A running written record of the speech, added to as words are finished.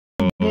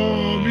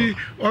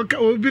okay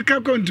obi ka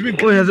ko ntimi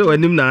o ya se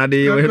wanim na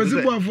ade because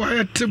boafo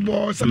ayete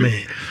bo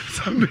sabe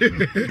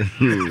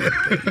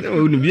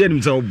o ni bia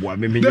nim sa oboa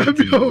me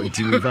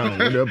ntimi fa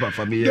o de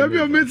papa me ya bi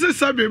o me se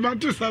sabe ma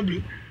to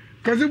sabe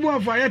because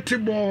boafo ayete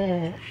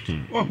bo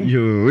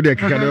yo o de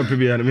kika de ope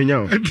bia na me nya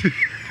o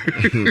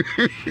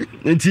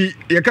nti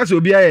ya ka se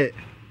obi aye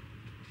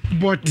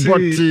but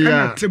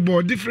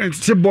tebo different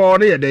tebo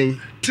no ye den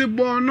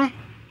tebo no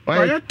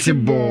why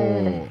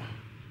tebo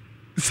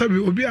sabi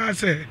obi a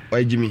say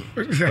why Jimmy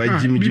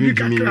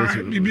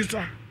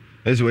bibisa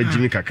eso why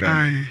Jimmy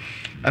kakra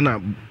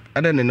ana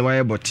ada ne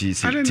why boti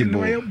si tebo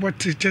why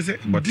boti chese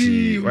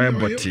boti why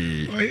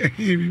boti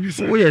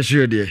we are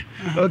sure there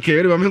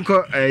okay we me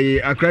ko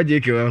akra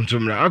JK wa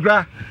ntumra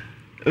akra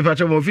if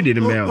I mo fi de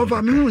me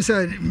over me hu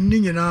say ni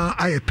nyina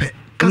ayepe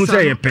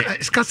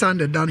kasa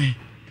ande dan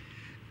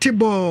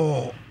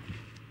tebo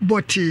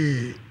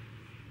boti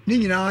ni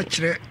nyina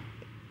kire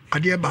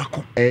ade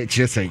baako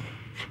kire sen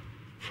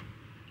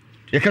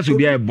ya kaso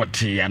bia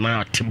boti ya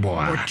na tebo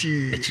a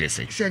kire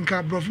sen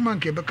senka brofman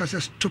ke be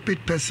kasa stupid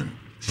person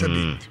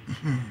sabi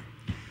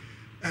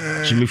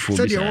Jimmy Fobi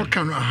sabi o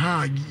kan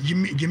aha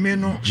Jimmy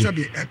no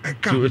sabi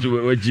ka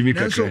so Jimmy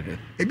kakra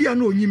e bia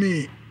na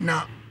onyimi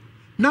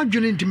na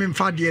dwene ntime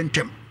mfa de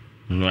entem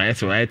no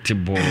eso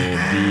tebo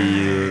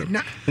bi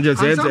just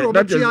say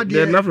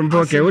that na from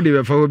poke we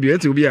dey for obi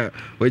eti obi a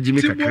wa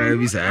Jimmy kakra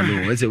bi sa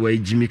no we say wa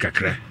Jimmy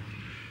kakra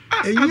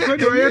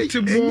akode o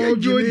tebo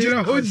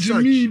jojira ho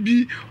Jimmy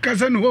bi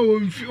kasa no ho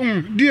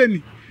die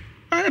ni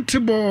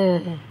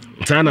tebo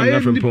sana na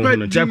from poke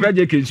no chakra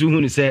je kensu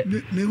hu ni say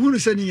me hu ni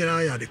say ni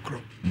nyina ya de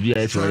kro bi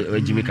eso wa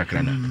Jimmy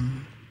kakra na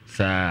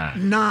sa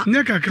na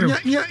nya kakra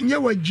nya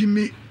wa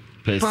Jimmy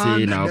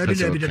pese na o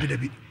pese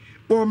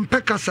on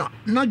pekasa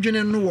na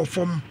dwene no wo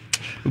fom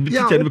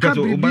ya because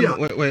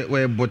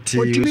we boti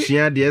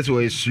usia de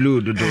so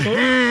slow do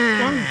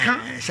wanka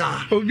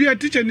sa obi a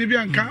teacher ni bi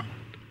anka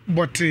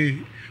boti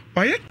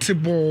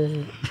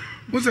oyetebo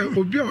wo say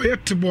obi a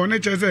oyetebo na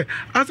che say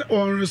as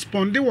on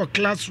respond wo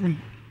classroom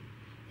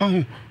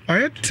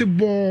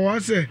oyetebo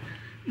as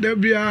da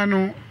bia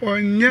no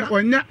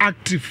onye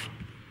active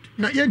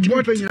na ye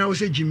Jimmy pe nyina wo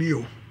say Jimmy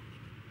o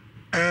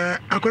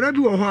akora bi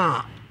wo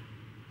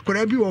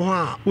ho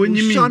a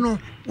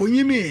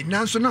onyimi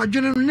nanso na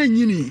adwene no na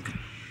nyini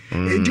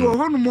enti wo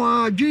hono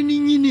mo adwene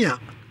nyini a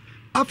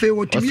afa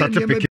wo tumi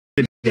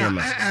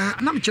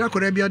na mkira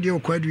akora bia de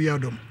okwadu ya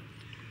dom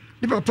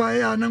ni papa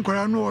ya na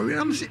nkora no wo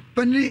na msi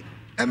pani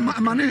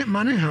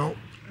mane ha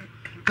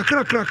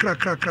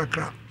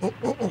kakra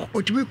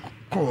o tumi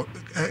ko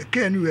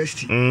KN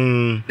University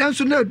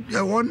nanso na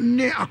won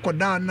ne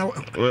akoda na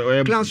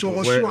class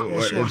wo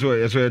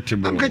so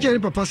tibo am ka ni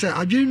papa say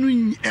adwene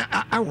no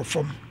awo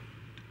fom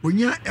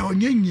onya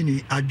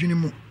nyini adwene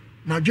mu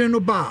na adwene no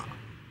ba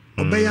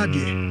obeya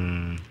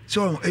de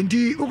so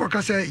enti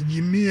ukaka say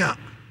Jimmy a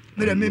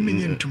me da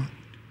memmenye ntum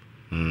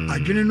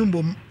adwene no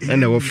mbom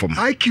ene wo fom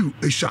IQ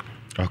esa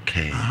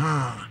okay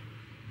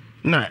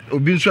na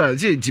obi nso a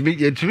say timi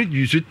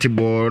use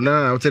tebo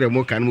na outside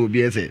mo kan mo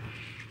obi ese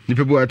ni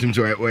people atum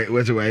so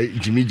we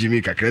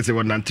Jimmy kakra say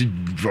won anti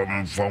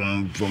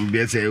from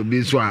be say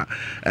obi so a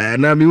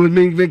na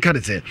me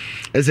kan say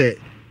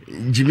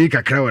Jimmy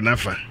kakra won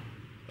afa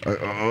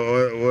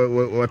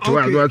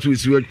what to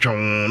see what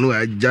chong no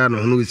aja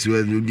no see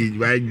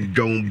why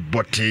John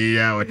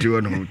Botia what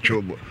you no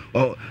chobo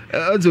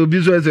so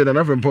be so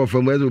na from Paul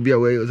from where be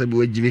away say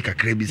we Jimmy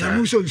kakra bi sa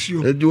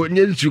do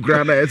nye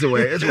sukra na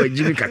we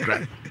Jimmy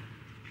kakra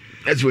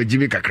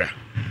Jimmy kakra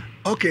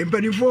okay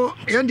mpanifo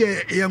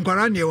yande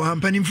yankwara ne wa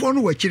mpanifo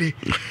no wakire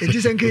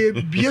enti senke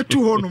bia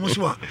tu ho no mo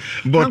so a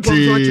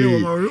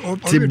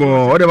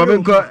tibo o de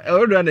babenko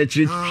o do na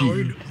chiri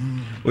twi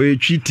o ye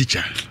twi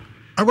teacher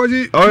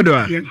agwazi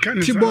odo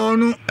tibo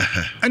no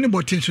ani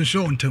botin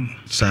so ontam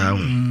sa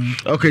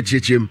okay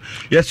chichim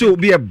yes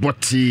obi e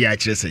boti ya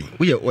kire sen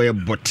we ye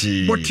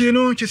boti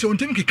no chese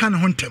ontam ki kan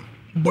hontam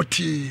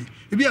boti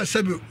ebi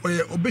asabi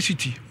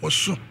obesity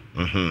oso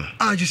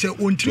chese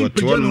ontim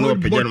pejano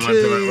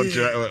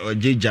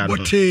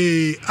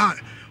boti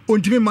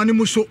ontimi mane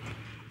muso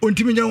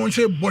ontimi nya won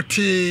se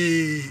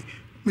boti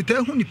meta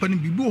hu nipa ne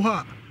bibu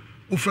ha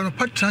ofra no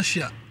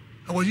patrasia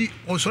agwazi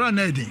osora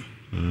na edin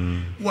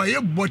waye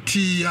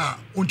boti a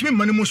ontimi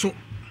mane muso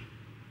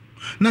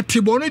na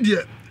tibo no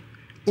de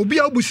obi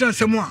a obusira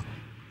asem a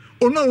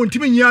ono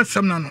ontimi nya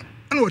asem na no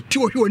na oti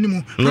wo hwe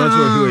onimu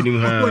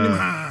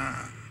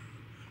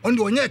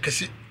ondo onye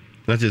kese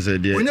that is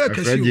idea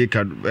akraje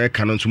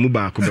ka no ntumu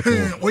ba ko beko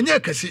onye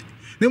kese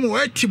nemo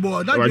wa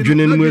tibo na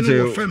adwene no mu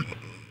se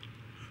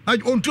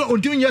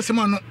ontimi nya asem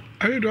no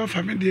ari do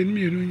afa me de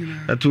nmi enu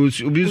nyina ato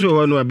obi so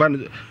ho no eba na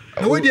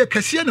we de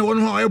kese na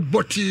wono ha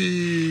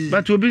boti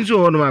but obi so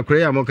ho no akra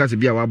ya mo kase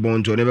bia wa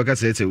bon to ne be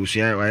kase se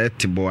usua wa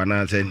tibo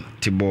na se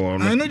tibo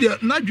no no de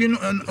na dwene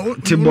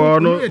tibo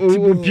no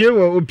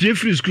opie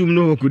free school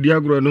no okudi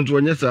agro no to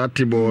onye sa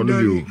tibo no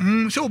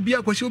bio se obi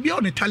akwase obi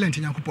on talent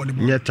nyankopɔ de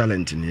bo nye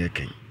talent ne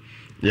yeken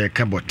ye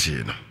ka boti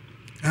no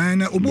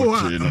na obo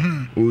wa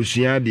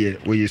usua de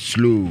we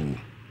slow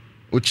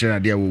ochira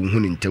dia wo hu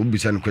ni nta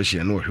ubisa no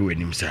question na wo hwe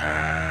wanim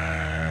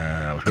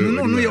saa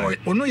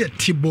ono ye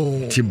tibo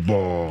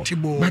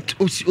but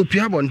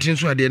opia bontin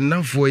so ade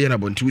nanfo ye na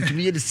bontin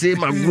utumi ye the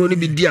same agro no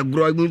bi di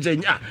agro agun say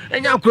nya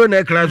agro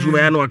na classroom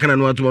ya na wakana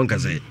no ato wonka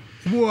say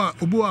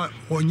obo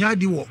onya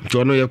di wo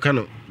to no ye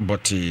kana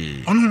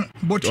boti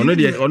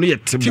ono ye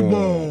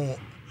tibo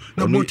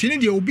na boti ni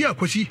de obi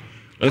akosi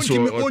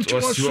from one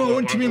to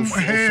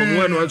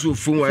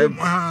phone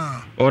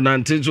or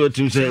nantin so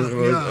tim say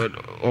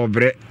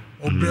obre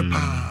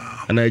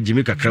pa ana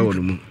jimi kakra wo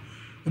no mu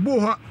obo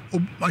ha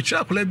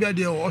achira kola bia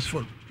de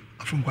Oxford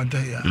from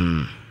kwanta here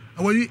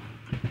awali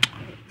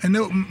and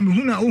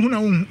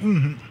huna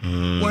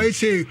why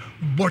say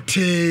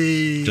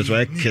bote just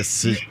why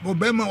kese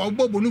obema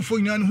obobo no fo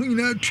nyina no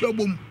nyina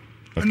tuabom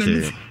ana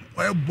no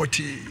why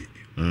bote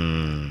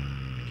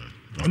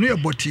ono ye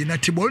bote na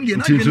tibo ndie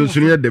na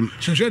sunsun yedem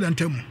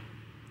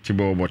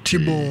tibo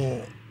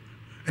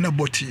na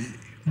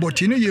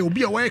bote no ye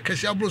obi a why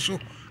kese abroso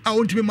a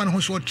wontimi man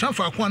ho so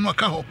transfer akwa no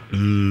aka ho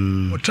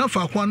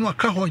transfer akwa no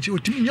aka ho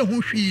otimi nya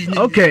ho hwi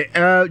okay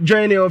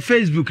join your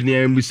Facebook ni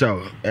embusa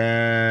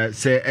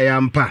say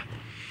eyampa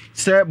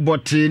say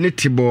bote ni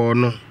tibo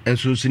no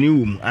ensunsuni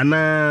wum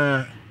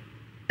ana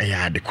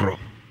eya dekro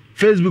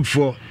Facebook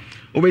for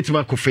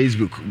obetima ko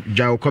Facebook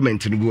jaw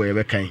comment no go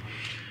ebekan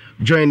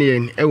join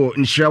in ewo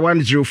Nshira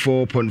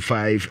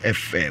 104.5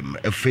 FM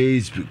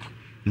Facebook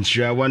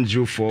Nshira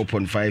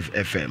 104.5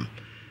 FM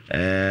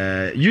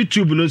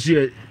YouTube no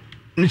see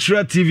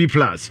Nshira TV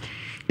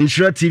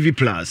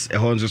Plus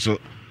ehonzo so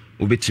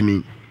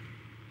obetimi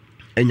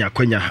enya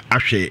kwanya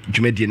ahwe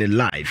dwumadi ne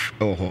live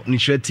oho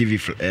Nshira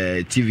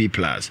TV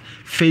Plus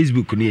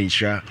Facebook ni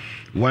Nshira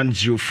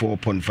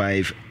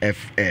 104.5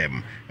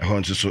 FM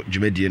ehonzo so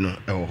dwumadi no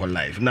oho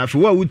live na afi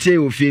wa wutie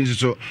ofie nso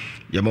so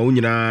yama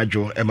wunyina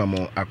adwo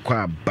emamo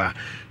akwa ba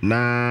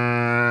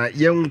na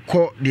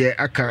yenko de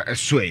aka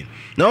esoe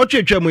na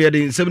otwetwa mu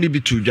yede nsem ni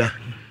bitudwa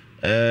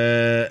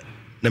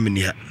na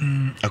menia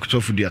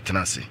akutofo du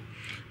atenase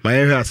ma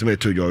yehwe aseme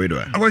to dwo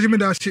wedo awaji me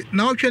da se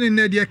na otwe ne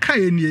ne de ka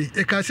enie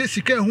e ka se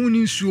sika hu ni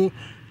nsuo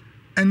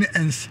ene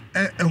ens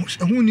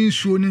hu ni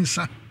nsuo ni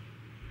nsa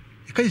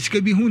e ka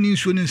sika bi hu ni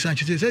nsuo ni nsa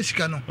chete se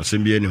sika no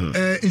osem bi eni ho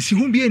ensi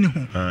hu bi eni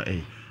ho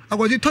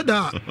awaji to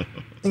da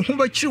ohun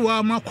ba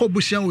chiwa ma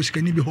kobusia o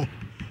sika ni bi ho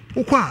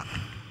ukwa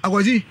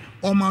awaji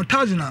o ma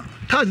 1000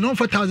 on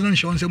for 1000 on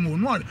shon se mo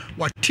no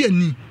wa tie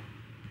ni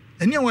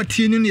eni wa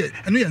tie ni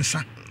eno ye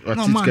nsa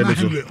no ma na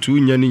tu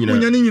nya ni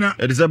nyina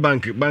it is a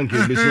bank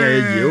be si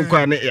ya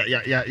ukwa ne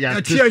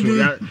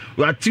ya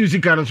wa tiu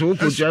sika no so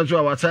ukwa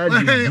so wa sa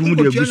di dum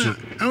de guso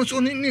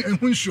enso ni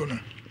ehunsuo no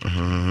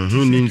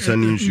hu ni nsa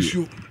ni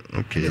nsuo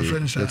okay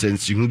that's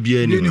ensi hu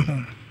bia ni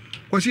ho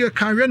kwasi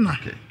ka wena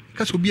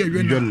ka so bia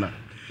wena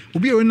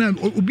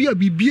obi a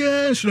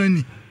bibia nso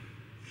ni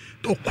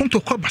to konto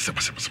kwa basa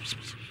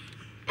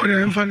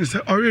ore mfani se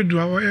ore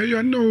do awo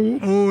yo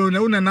no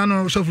na una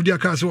nano so fudi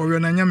aka so ore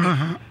na nyame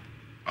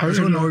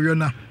so na ore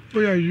na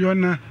oya yo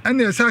na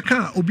ene esa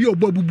ka obi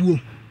obo bubuo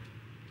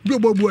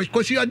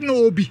kwasi ade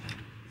no obi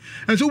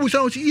enso bu sa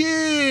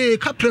ye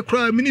ka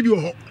prekra mini bi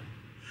ho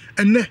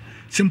enne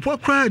simple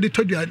cry de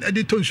to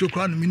de to nso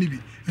cry no mini bi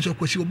enso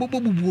kwasi obo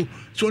bubuo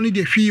so ni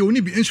de hwi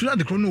oni bi enso na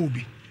de kro no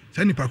obi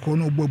sa ni pa kro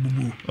no obo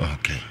bubuo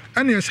okay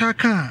ene esa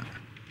ka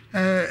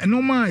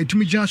no ma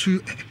etumi janso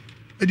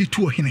edi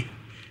tu ohene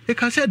e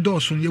ka se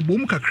doso ye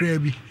bom kakra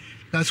bi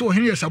ka se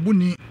ohene ye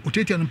sabuni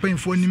otete no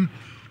panfo anim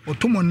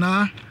otomo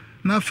na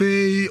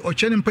fe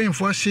ochene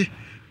mpanfo ase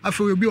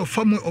afa obi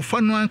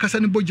ofa no ankasa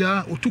ne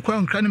boja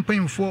otukwa nkra ne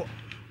mpanfo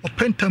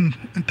opentam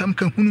ntam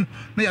ka hunu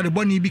na yare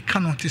boni bi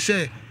kano te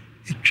se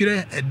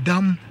etwire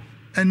edam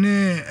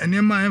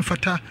ene ma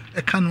emfata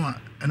e kano a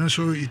eno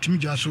so etimi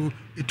janso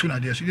etu na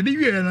de so de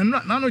wie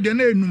na no de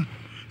na enum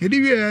de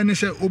wie ne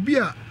se obi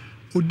a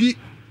odi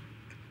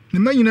ne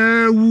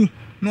manyina wu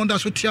no da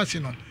so tiase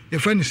no ye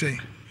friend say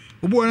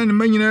obo wana ne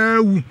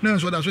manyina wu na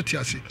so da so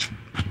tiase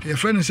ye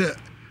friend say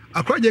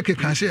akwaje ke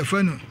kan say ye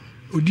friend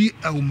odi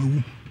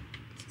awumawu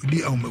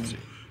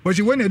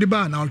wasi when edi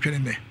ba na otwene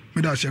ne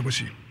me da se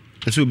kosi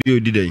eso obi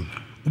odi den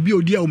obi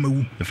odi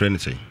awumawu ye friend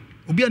say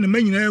obi ne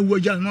manyina wu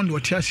aja no de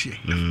otiase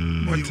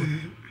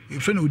ye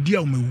friend odi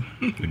awumawu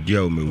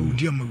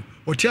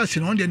otiase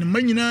no de ne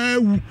manyina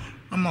wu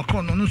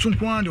amakọ no nso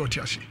nko de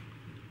otiase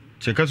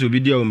chekaso obi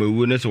dia o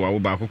mawu ne se wa wo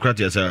ba ko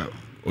krate asa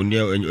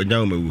onya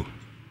o mawu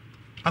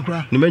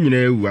akra ne manyina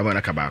ewu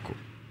amana ka ba ko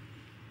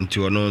nti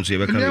ono nso ye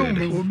be ka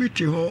ne obi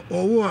te ho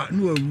owo a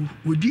no awu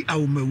odi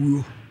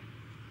awumawu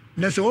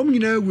na se wo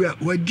nyina ewu a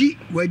wadi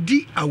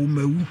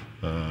awumawu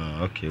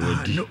okay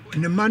wadi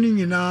ne mani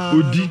nyina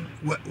wadi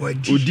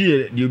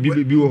de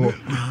obi bi wo ho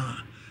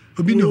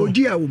obi ne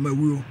odi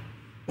awumawu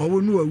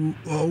owo no awu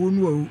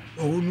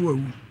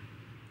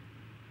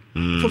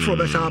fofo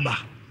be saba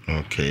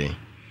okay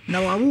na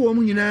wawo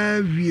wo nyina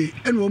wie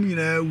ene wo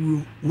nyina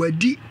wu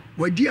wadi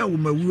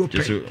awumawu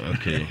pe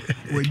okay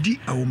wadi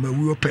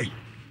awumawu pe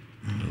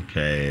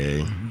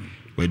okay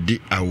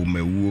wadi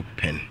awumawu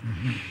pen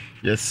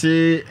yes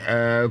say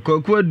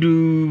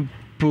kokwadu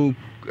po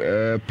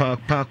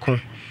Parko.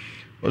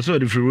 Also,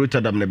 the free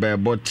Rotterdam, the bear,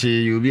 but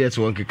you'll be at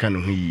one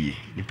can he.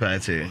 The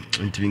price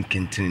into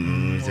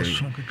Kenton.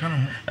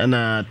 And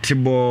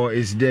Tibor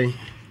is there.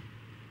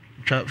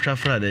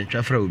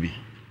 Chafra will be.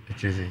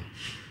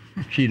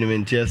 She no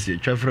maintains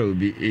it. Chafra will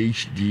be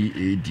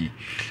HDAD.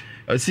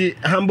 I see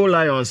humble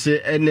lion say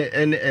any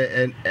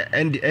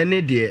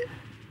day.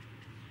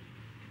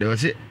 There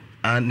was it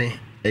Anne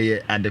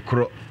at the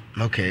crow.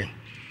 Okay.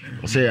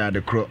 Say at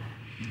the crow.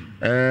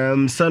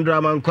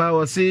 Sandra Mankwa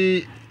was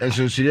see and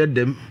so she had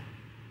them.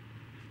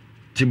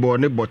 Tibor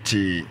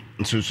Neboti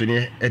and so she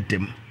had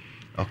them.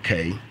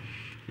 Okay.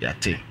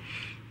 Yate.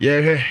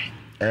 Yeah.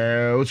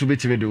 Also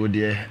bit me do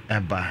dear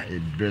aba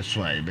dress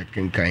why be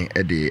kenkan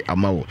e de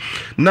amawo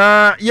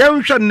na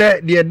yemhwe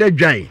ne de da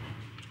dwan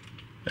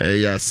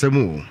ya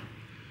semu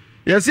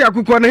yesi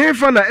akukọ ne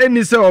hefa na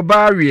eni se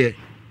oba awie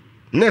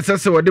na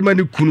sese wode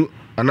mani kunu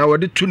ana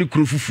wode tuni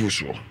kunu fufu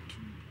so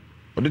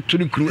wode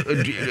tuni kunu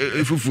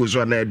fufu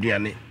so na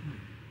aduane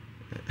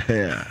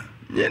ya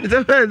ne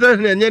se fe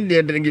ne nye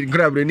de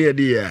grabre ne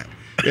de ya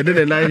ye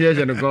de na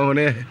hye no ko ho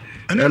ne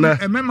ana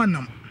emema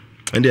nam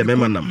and the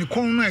member the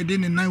corner I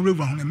didn't in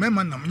river on a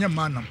member nam nya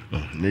manam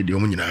lady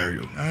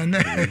omunyinario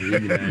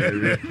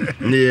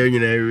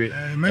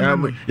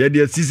ya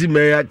de sisi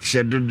me ya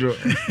chedodo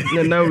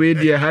na we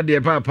de ha de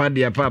papa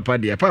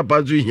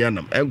zo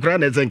hianam enkura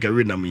na senka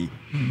we nam yi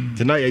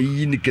tina ya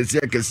yi ni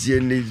kese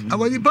ni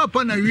awadi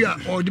papa na wi a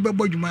o de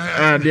bebo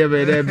djuma de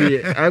be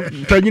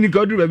tanyini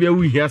ka odu ba bia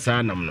wu hia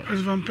sa nam no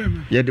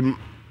ya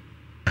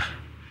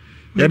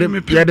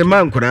de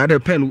man kura de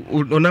pen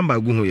o number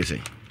gu ho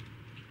yesi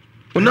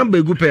o number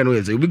egu pen o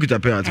yesi obi kuta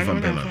pen ati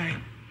fan pen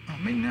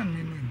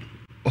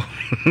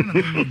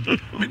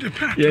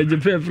ya je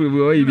pen fru bi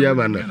o yi bia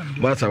ma no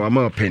ba sa wa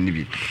ma pen ni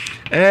bi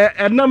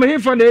enam he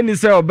fa na eni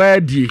se oba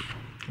die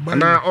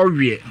na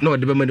owie na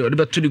ode be ma ode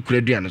be to ni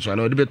kura duane so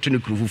na ode be to ni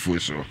kuru fufu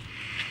so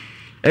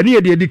eni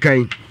ye de edi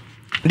kan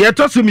de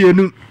to so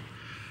mienu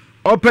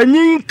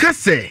opanyin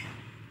kase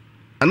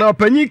ana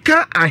opanyin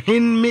ka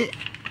ahinmi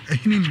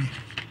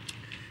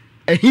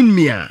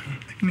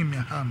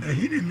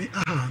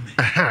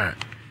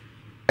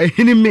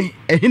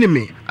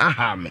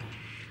ahame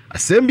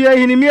asembia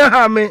ahinmi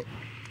ahame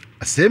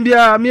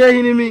asembia mi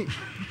ahinmi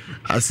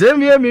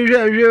asembia mi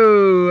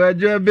hwehwe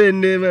ajo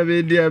benne ma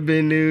be dia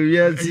benne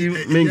yasi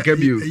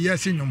menkabiu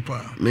yasi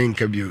nyompa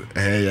menkabiu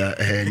ya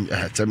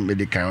atam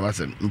medical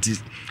wasem nti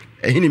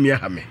ahinmi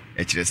ahame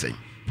e kire sen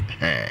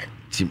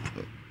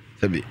simple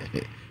sabi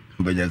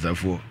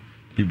banyazafo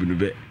ibunu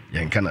be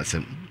yanka na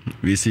sem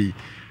we see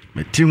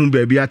me tim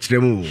baabi a kire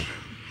mu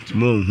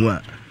mo hu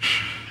a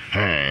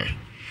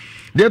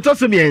de to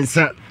so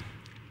biensa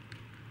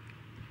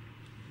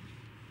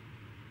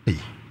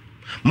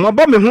mo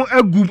ba me ho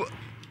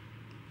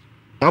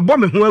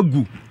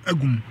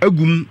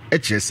agum e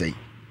kire sen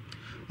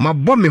ma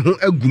bo me ho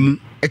agum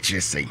e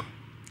kire sen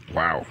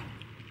wow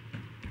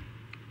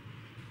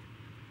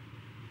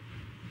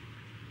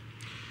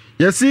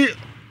yesi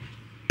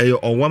eyo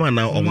owam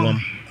na owam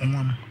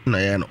na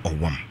ya na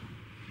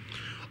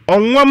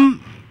owam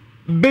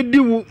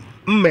bediwu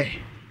mme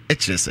e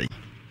kire sen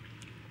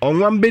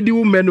owam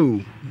bediwu me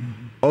no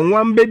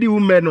owam bediwu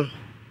me no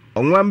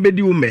owam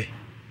bediwu me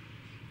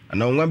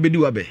ana owam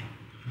bediwu abe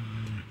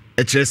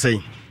e kire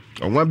sen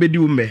owam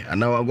bediwu me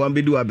ana owam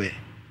bediwu abe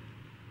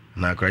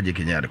na akraje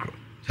kenya adekro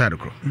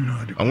sadekro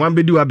owam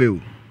bediwu abe o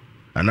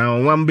ana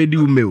owam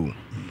bediwu me o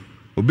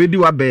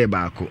obediwu abe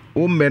baako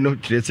o me no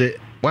kire se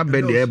wa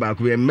be de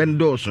baako e me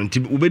ndo so nti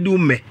obediwu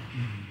me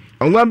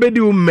owam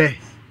bediwu me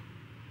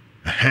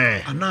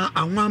ana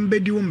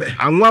anwambedi ume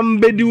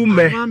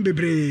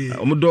bebre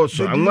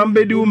omudoso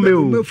anwambedi ume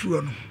o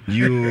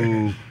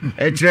you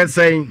e kire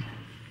sen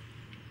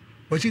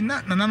wasi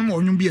na nanam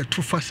onwum bi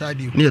eto fa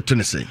sade ne eto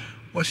ne sen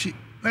wasi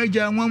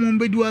eja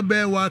anwambedi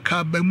wabe wa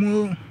ka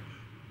bamu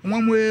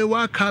onwamwe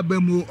wa ka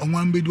bamu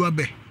onwambedi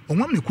wabe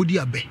onwam ne kodi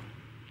abe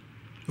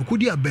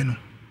no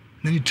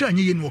na ni tra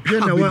nye ye no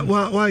ka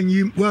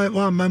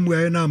wa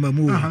mamu na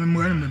mamu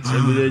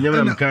se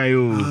nyam kan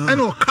yo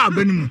eno ka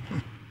bamu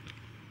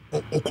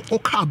o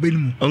ka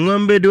benu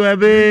onwambe do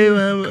abe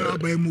ka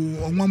ba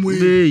mu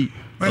onwamwe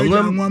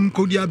onwam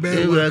kodi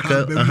abe wa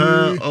ka ba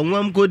mu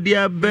onwam kodi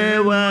abe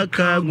wa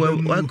ka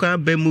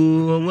ba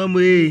mu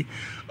onwamwe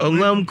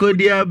onwam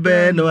kodi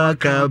abe no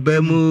aka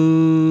ba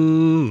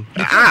mu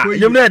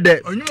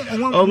yemede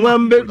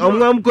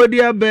onwam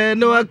kodi abe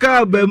no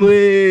aka ba mu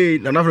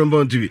na na from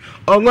born to be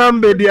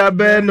onwambe di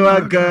abe no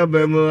aka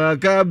ba mu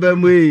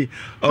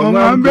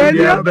onwam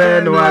kodi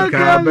abe no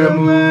aka ba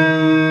mu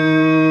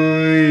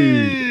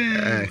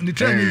ni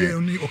tani ye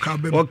oni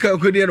okabem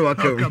okodi no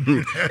waka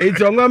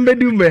enti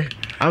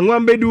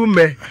anwambedi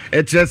ume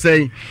e kire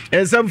sen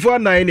ensamfo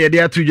anan ne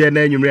de atudwe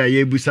na anwumre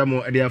aye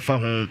busamo de afa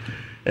ho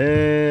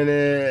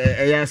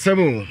ya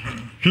samu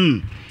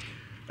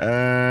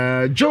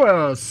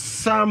Joel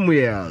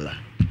Samuel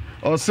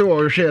also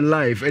will share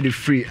live at the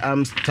free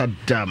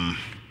Amsterdam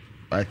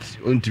but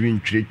ontimi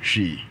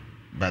ntwetwi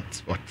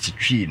but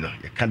otitwi no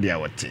ya ka dia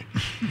wote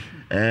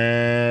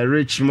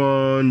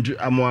Richmond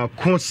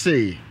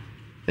Amoakose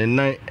and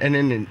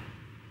nine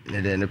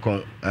ne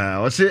kon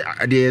o se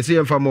de se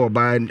yemfa mo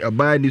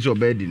oba ni so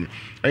bedin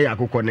e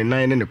akokọ ne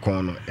nan ne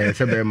kon no e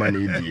se be ma na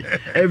edi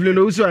Evelyn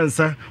no so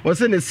ansa o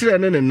se ne sire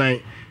ne nan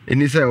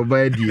eni se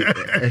oba di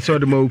e so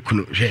de ma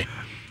okunu hwe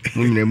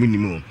mu nyina mu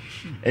nimu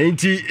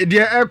enti de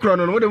ekro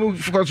no wo de mu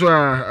focus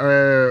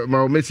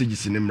ma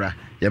messages ni mra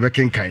ya be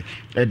kenkan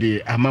e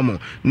de amamo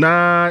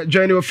na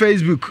join your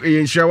Facebook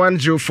Nshira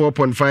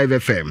 104.5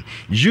 FM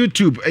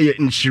YouTube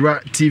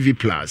Nshira TV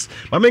Plus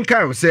ma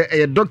menka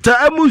say Dr.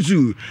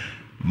 Amuzu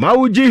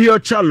Mawuji here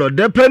Charlo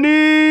the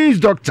pennies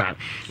doctor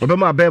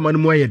obama be man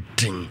mo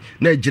yedin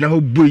na gina ho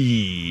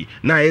boyi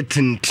na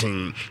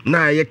yetintin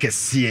na ye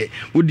kese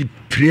wodi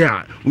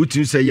prayer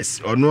wotin say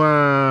yes ono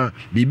a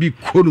bibi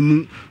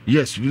konumu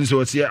yes we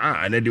so say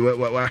na de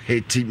wa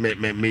hate me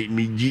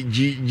g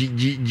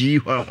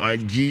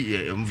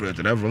mfront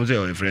na from say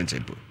your friend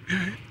simple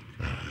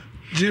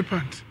G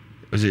pant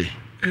oze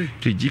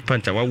to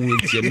Jipanta wa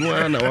wunti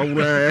no na wa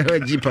wura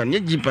Jipan ye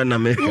Jipan na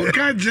me o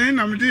ka jen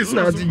na me dis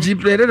na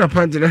Jipan na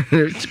pant na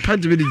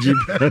pant be the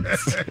Jipan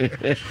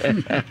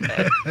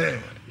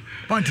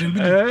pant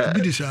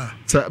bi di sa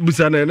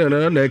busa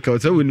na ka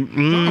so we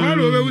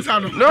hello be busa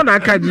no na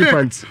ka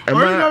Jipan o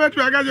no be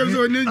to ka je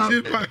so ni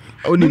Jipan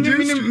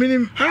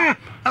minim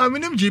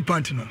minim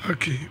Jipant no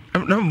okay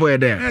na boy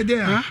there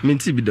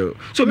minti bi do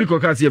so bi ko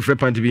ka see free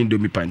pant bi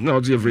Indomie pant na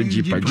o see free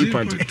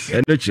Jipant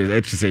and no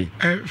che say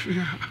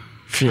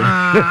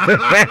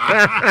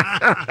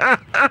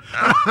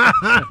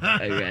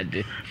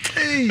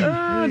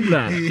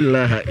la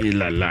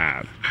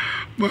ilala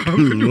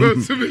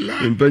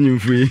mpanyu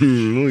fui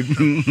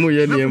mo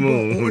ye ne mo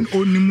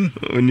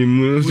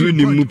onimu so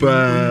nimu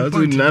pa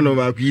so nano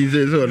ba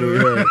kwize so no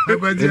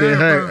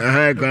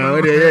ha kwa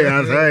o de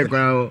ya sa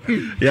kwa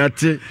ya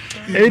ti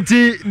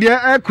enti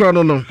dia akro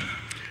no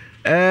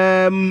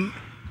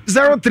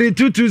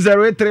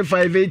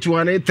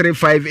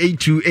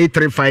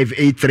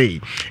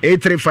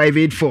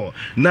 03220835818358283583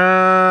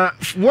 na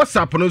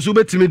WhatsApp no so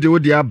betimi de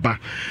odi aba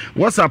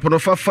WhatsApp no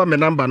fa me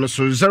number no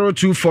so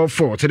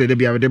 0244 tede de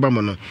bia de ba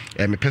mo no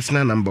me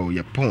personal number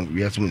ye pon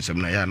we aso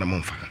nsem na ya na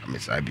mo fa me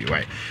sai bi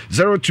why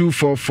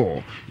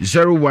 0244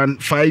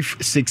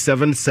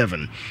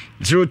 015677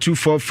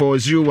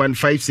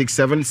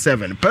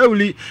 0244015677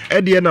 Pauli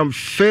Edianam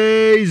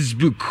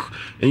Facebook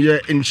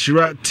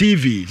Nshira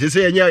TV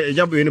say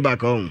enya be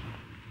back home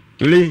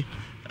really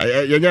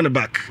enya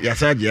back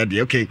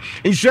yasaje okay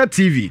Nshira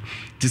TV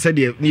to say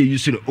they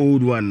using the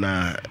old one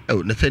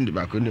oh na send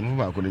back on them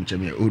back on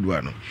ncheme old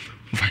one no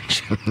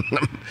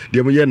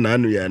they mo ye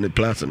nanu ya ne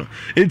plus no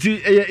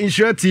enti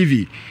Nshira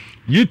TV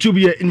YouTube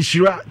ye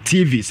Nshira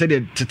TV say the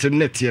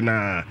internet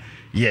na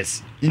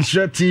yes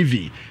Nshira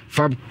TV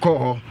Fab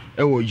call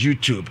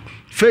YouTube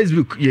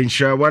Facebook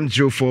Nshira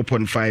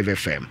 104.5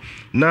 FM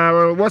na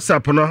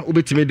WhatsApp no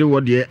obetime de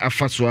wode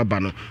afaso aba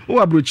no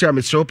wo abrochi a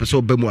mesre opese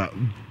obamu a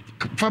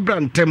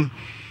fabrantem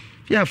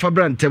ya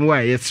fabrantem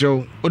wa yesre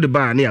wo de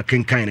ba na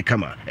akenkan ne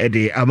kama e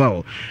de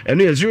amao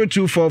eno ye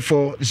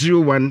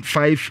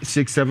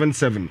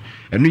 0244015677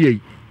 eno ye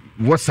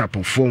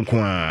WhatsApp phone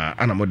kwa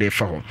anamode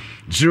fa ho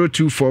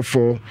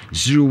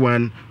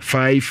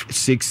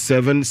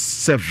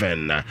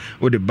 0244015677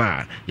 ode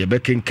ba ye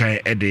bekenkan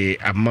e de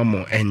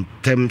amamo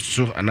entem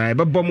so ana e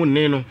bebo mo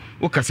ne no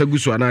wo kasa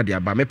gusu ana de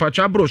aba me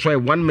patwa bro so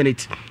 1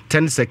 minute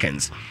 10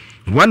 seconds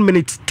 1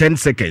 minute 10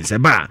 seconds e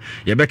ba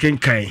ye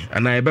bekenkan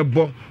ana e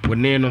bebo wo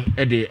ne no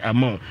e de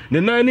amao ne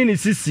nan ni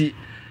sisi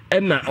e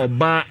na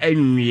oba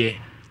anwie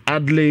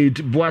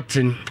Adelaide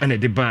Boatin ana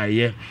de ba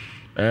ye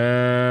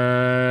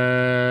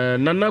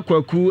Nana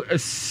kwaku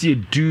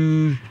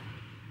asiedu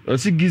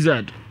osi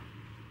gizzard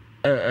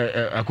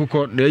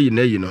akoko na yi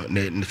no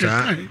ne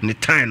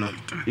time no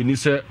ini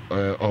say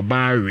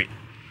obawe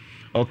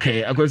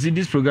okay because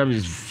this program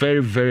is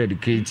very very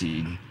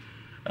educating.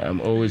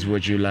 I'm always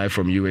watching you live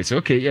from US.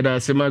 Okay, yeah,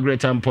 that's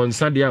Margaret Ampon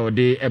Sadia or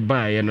day a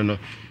buy no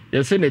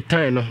you say the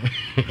time no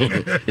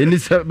ini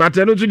but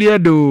I know to the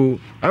do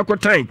akọ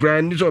time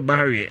grand this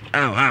obawe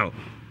how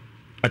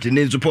at the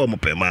name support mo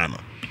pe man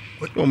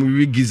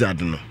we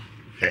gizzard no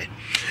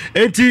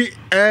enti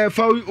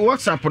for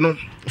WhatsApp no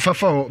fa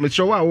me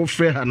sure wa wo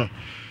frɛ ha no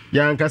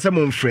yankasa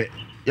mo mfrɛ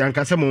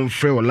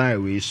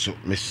online we so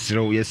me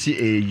sure we see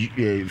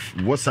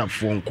WhatsApp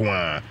phone ko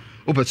a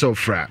opese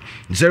fra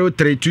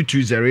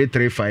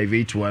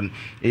 0322083581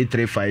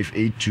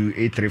 83582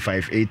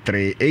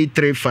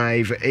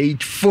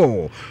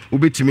 83583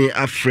 ubetimi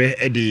afrɛ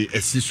e de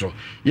asiso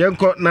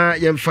yenko na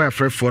yemfa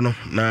afrɛfo no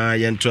na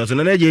yento so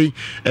na ye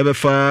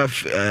ebefa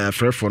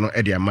afrɛfo no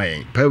e de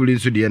amayen Pauli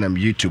so de na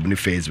YouTube ni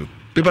Facebook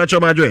people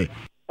choma joy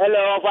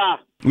hello ofa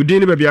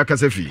udini be bia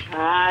kasafi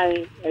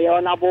ai yo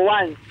number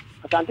 1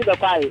 asanti be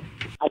kwai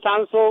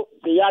asanso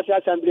the yasi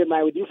assembly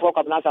my within 4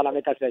 kabna sala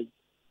me kasai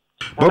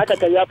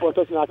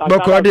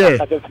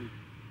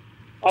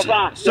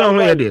so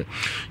ho ye de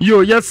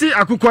yo yasi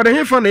akukọ de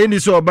hefa na eni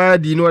so oba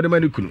di no de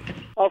manikunu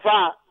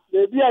ofa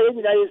Maybe I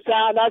didn't say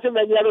that's a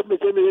many other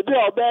people. Maybe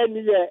I'll bear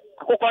me a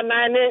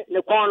coconut,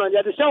 the corner,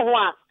 the show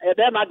one, a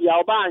damn at the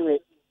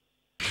Albany.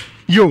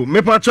 Yo,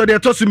 me pacho de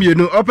to sum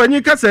yenu.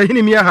 Opanyi ka se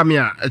hini mi aha me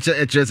a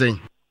echesen.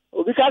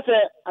 Because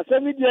I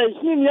said me dey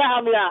hini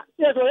aha me a.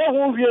 Yes, o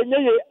hu wie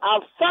nye a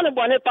fan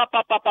bone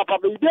papa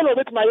be dey no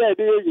bet my head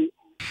dey.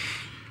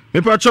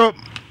 Me pacho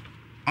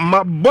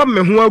ma bom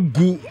me ho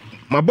agu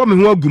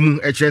mu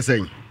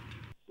echesen.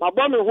 Ma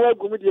bom me ho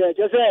agu mu dey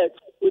echesen.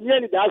 Oni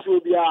ani da so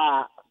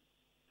bia.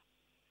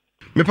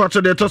 Me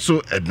pacho de to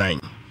so 9.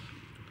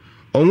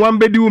 Onwan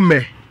bedi wo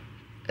me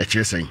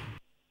echesen.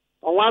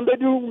 Onwan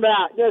bedi wo me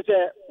a yes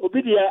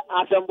obi dey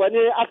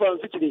asembone afan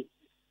fikiri.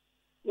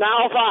 Na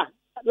ofa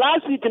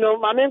last week no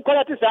ma me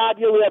quality sa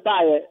dey we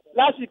buy.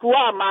 Last week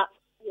wa ma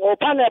o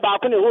panel ba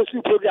ko ne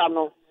host program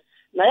no.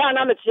 Na ya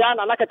na metia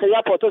na nakaka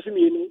airport so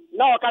mienu.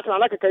 Na o ka na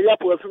nakaka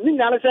airport fu mi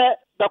nyane se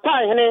da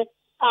kwa hene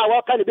a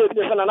wo ka ne be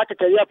bi na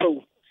nakaka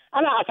airport.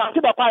 Ana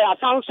asante ba kwa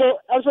asanso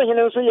enso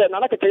hene nso ye na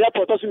nakaka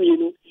airport so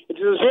mienu. It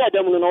is so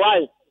adam no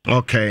why.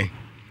 Okay.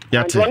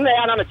 Yate. Wonna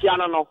ya na metia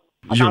no.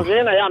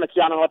 Asanso na ya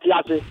metia no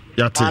tiase.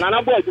 Yate.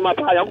 Na bo aduma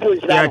pa ya ko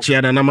nsira. Ya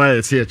chia na ma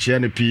ya se chia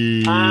ne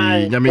pi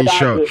nyame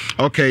show.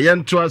 Okay,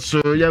 yanto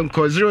so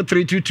yanko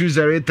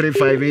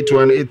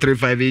 0322083581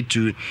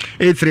 83582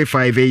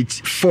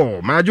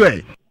 83584.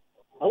 Majwe.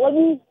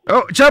 Oh,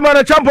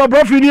 chairman champion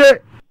brofini.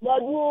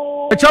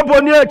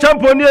 Champion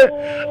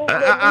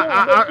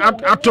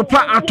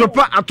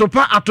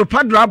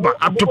atopa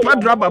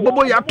draba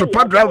bobo ya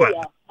atopa draba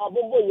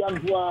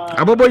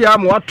abobo ya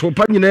mo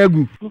atopa nyina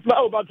agu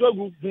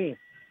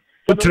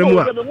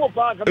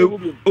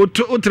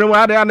otremu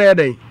ada na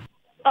eden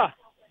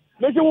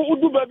me se wo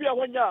du ba bi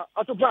ahonya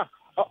atopa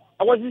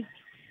awaji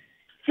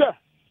se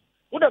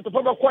wo da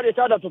atopa ba kwade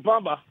ta da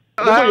atopa ba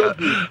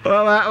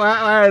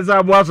wa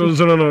za bo aso no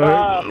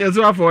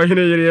yeso afọ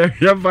hene yere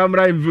ya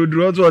famra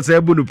imvudro ozo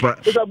se bunupa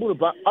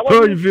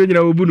o ife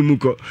nyina obunu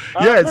muko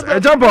yes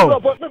jump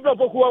on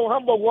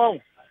Hamburg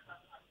one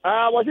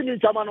was it in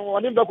Chama no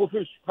one back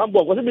fish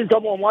Hamburg was it in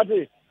Chama one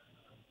day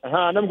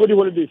nam go di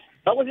holidays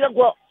that was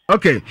yanko.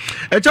 Okay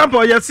jump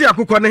on yesi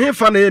akukọ ne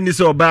hefa na ni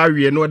se oba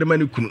awie no de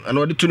mani kunu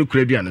na de tunu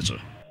kura bia ne so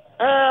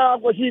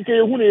akwasi ke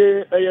hu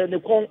ne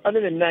kon ane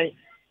ne nan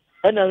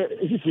na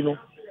sisi no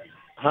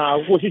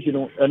wo sisi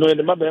no no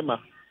de mabema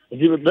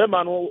di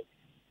bema no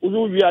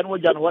uzu wia no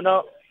ja no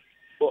wana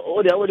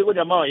o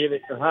de ma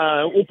yele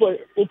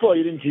upo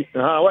yele nti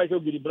why so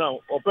gidi brown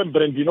open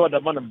brandi no da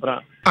man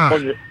brown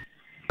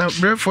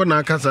Brentford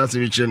na kasa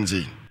se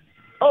chenzi.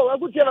 Oh, I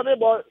could tell me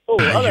boy.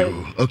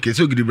 Okay,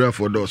 so gidi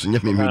Brentford dos nya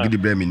me gidi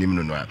Brent me nim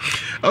no.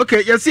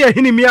 Okay, you see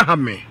hini mi aha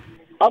me.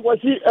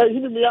 Akwasi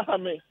hini mi aha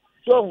me.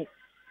 So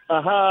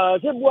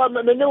se bua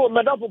me ne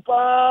da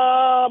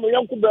papa me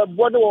yanku be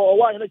bo de wo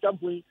wa hene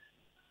champion.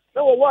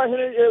 Na wo wa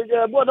hene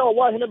bo da wo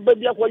wa hene ba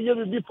bia kwa ye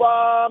bi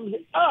pa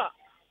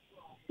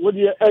wo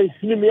de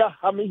hini mi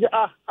aha me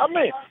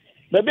ame.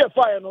 Maybe a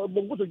fire no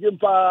bongo to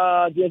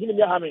jumpa de hini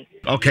mi aha me.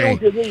 Okay.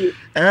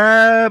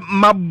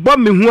 Ma bo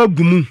me ho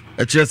agumu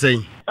a kire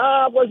sei.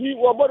 Akwasi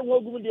wo bo ho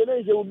agumu de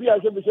na se obi a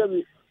se be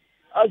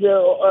aje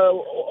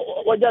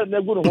wajar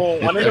na gunu ho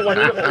wane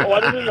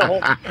na ho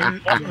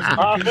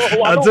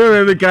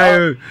ato me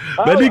kai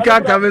bedi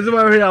ka me so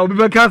ma hwe a obi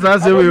be ka sa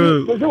se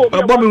we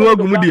bo me ho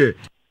agumu de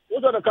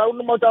so da ka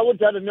no mata wo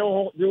ta de ne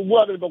ho de bu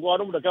a de ko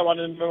anu da ka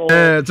wane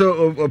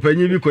so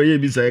opanyi bi ko ye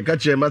bi sa ka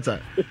kire mata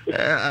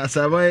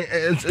asaban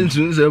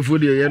ensun se fu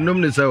de ye nom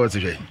ne sa wo se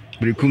hwe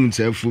brikum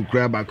se fu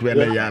kra ba ko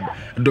na ya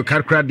do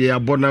kra de ya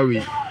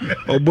bonawe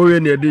obowe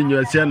ne de nyu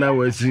asia na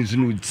wa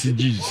sinsun si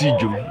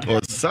jom o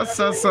sa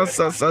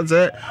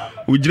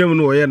ujirem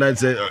no wo ye na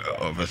se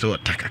ofeso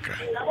takakra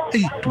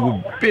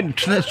to ben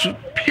tna su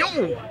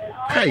piu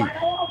kai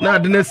na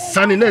de ne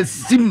sani na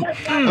sim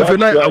afi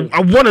na I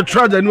want to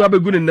try the new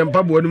abegu ne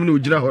mpa bo no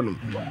ujira ho no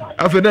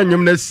afi na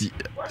nyem na si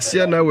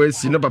sia na wa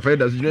si na papa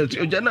da su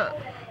ojana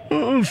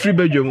free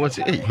bedroom what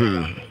say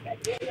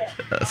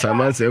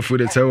Saman say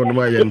food is so no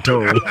my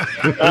ento.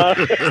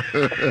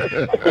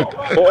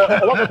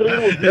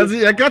 Yes,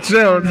 I catch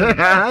them.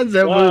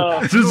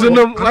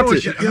 Susunum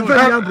what? You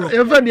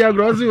find the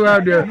agro you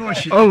are there.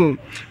 Oh,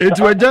 it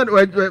was just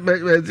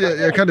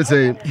I can't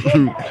say.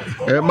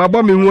 My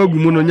bomb in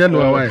Wagumu no nya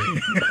no why.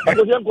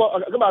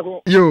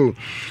 You.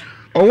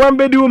 On one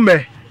bedroom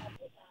me.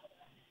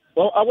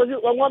 Oh, I was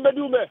one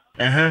bedroom me.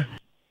 I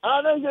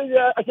don't say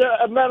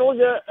a man was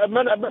a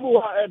man a baby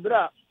a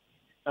bra.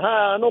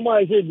 No more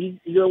heavy.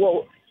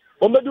 You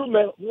do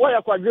me. Why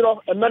are quite good?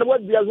 A man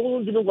what be as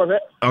long as you do.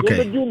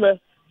 Okay.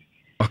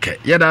 Okay.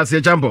 Yeah, that's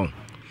a jump on.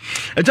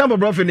 A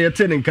jump of in the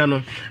attending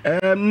canon.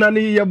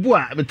 Nani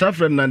Yabua, the tough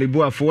friend Nani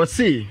Boa for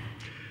see.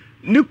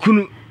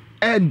 Nukunu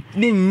and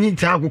Ning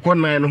Taku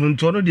 9 on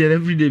Tono, dear,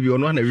 every day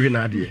beyond one every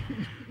nadia.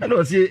 And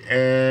was say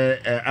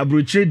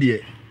Abruche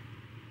dear.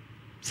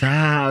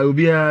 Sa we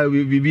be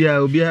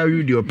a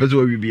video,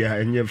 Peso will be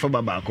and your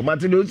Fababa.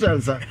 Martin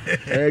answer.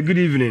 Good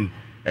evening.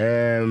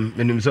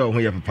 Menim so ho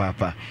ya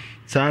papa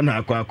Sana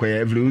akwa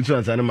every usu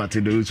ansa na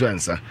mate do usu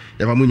ansa.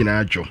 Ya ba mu nyina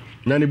adwo.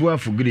 Na ne bu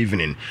afo good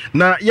evening.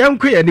 Na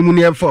yankwa ya ni mu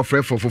ne for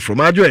from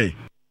adwo.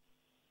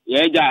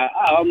 Ye ja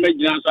o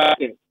megina so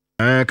ake.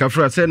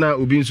 Kafra say na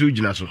obi nso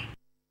gina so.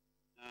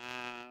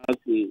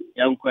 Okay,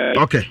 yankwa.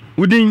 Okay.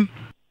 Udin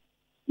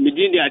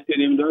Midin dey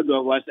attend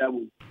do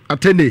WhatsApp.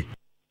 Attend.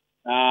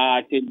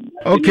 Attend.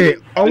 Okay,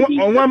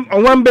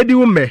 on bedi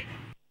ume.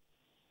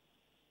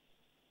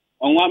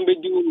 On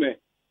bedi ume.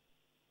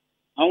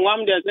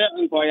 On dey say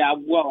nko ya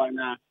agbo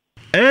wana.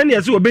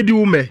 Yes, obedi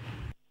ume.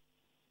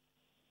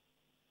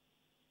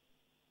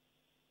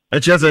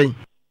 Eche say.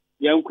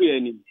 Yanku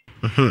yani.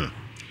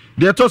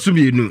 Dey to so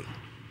bi nu.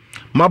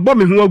 Mabọ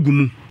me ho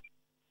agumu.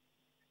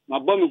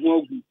 Mabọ me ho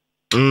agu.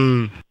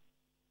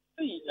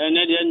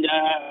 Ene dey nda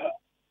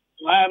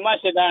ma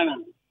shedana.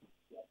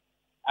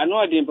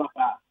 Ano dey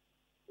papa.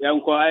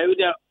 Yanko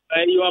ayuda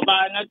ayo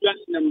ba na twa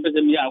na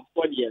mbeze mi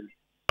afọdie.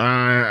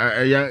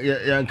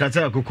 Ya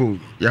nkata akoko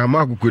ya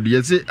ma akoko de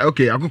yesi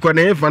okay akoko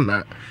na efa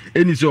na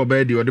eni se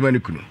oba de ode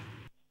manikunu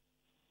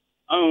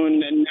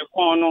ne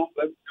kono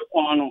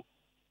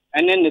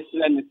ene ne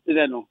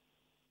sile no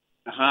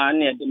aha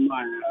ne de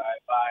ma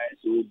ba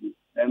so bi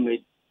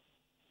eme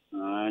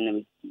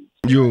ne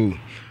yo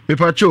me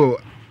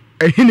pacho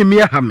ehini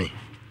mi aha me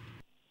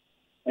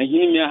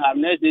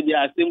na se di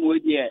asemu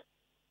die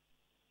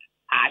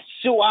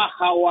ahwa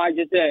hawa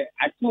jete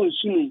atu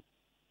sunu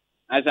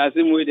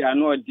asase mu de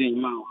ano odin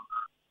ma wa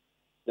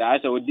da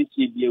asa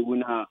odiki bi ewu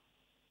na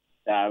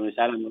da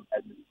misala no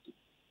tabi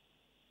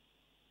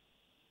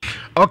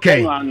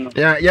okay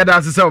ya da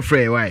asa self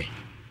free why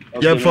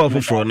ya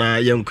for na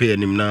ya nko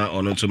yanim na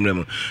ono tumre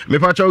mu me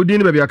pa cha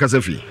odin ba bi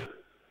akasa fi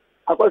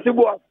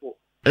Akwasibu afọ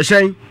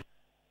ehyen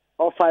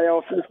ofaya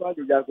ofisa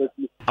de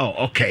akwasi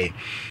okay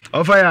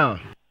ofaya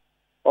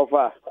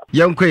ofa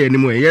ya nko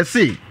yanim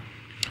yesi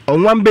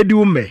onwan bedi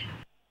ume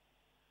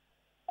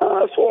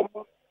so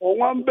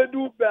onwan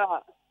bedu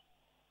ba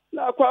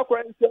na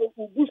akwa nse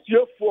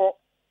ubusiefo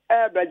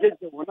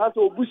bejeje na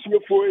so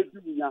ubusiefo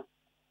edunya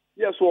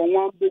yes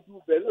onwan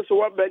bedu ba so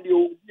wa bedi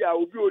obi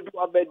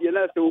wa bedi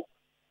na so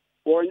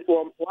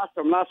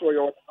wasam na so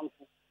yo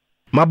tamfo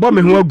mabọ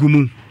me ho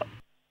agumu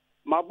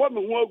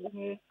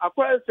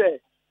akwa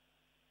nse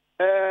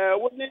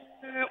woni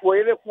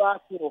woyire kwa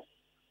so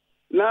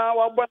na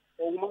wagba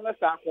onwan na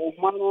sa ko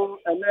mano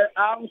ene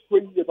amfo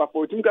yi papa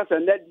otunka se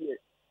ndie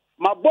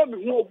mabọ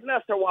me ho obi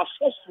na se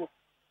wasoso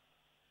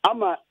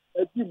ama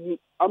edibu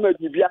ama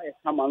bibia e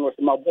kama no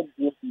se mabọ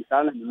me ho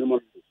sana me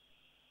mo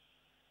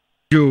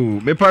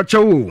yo me pa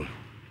chawo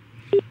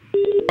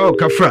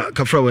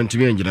kafra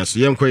wantimi angina so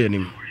yenko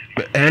yanim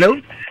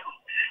hello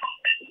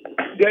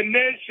the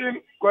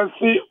nation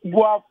Kwasi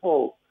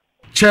Buafo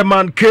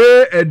Chairman K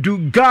Edu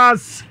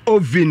gas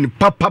oven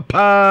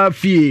papa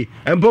fie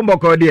empombo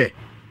ko de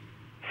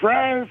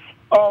Friends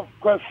of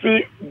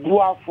Kwasi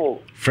Buafo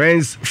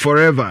friends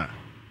forever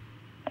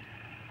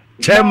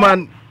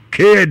Chairman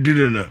K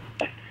Edu no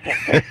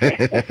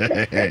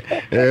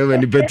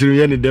when the petru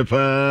yani de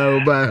pa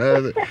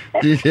ba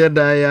ti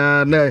da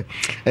ya na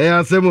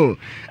asemo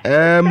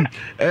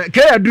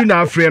K Edu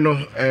na afre no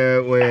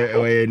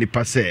we ni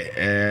passe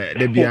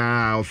de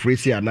bia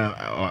ofresi ana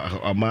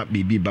ama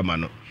bibi bama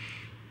no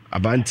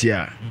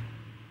abantia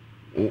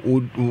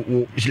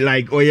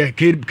like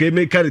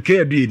ke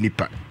Edu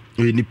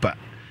nipa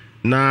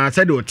na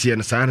said otie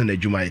no sa na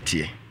adwuma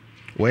etie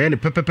we ne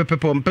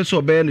pepepepe ompeso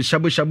obe no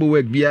shabu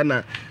work bia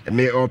na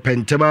me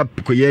opentema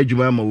koye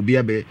adwuma ma obi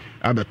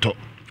abeto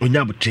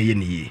onya botreye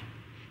ne yi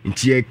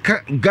nti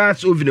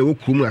gas oven e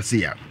wokum ase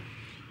ya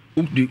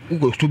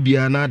ugo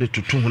bia na de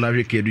tutu ho na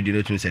hweke Edu de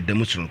netu se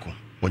demu sonko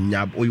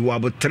onya oyiwa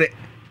botre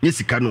nye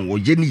sika no wo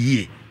ye ne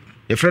yi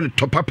e friend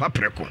to papa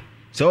preko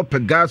se op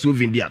gas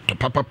oven dia to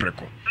papa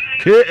preko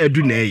ke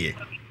Edu na eye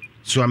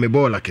so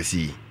amebola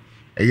kesi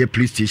eye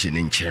police station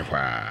in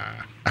Chehwa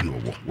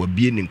anwo wo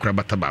bie ni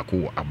nkrabata ba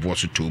ko abo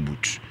so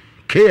tobut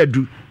ke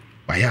Edu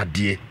waya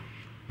de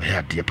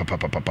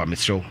papa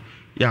mesro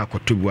ya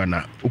akotobu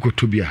ana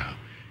ukotobia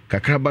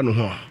kakraba no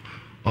ho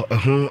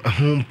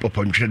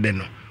popondwere de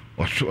no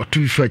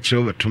otu fa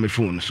kire we to me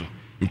phone so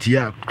nti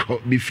ya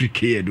be free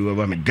ke Edu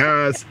over me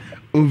gas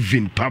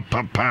oven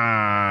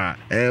papa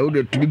wo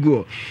de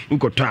tubigo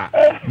ukoto a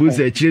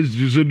buza kire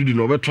zuzo dudu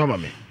no beto ama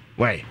me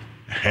why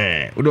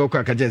wo do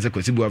kwa kajense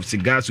Kwasi Buafo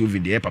gas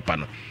oven de papa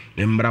no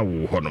mbra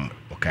wo honom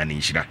oka ni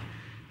nhira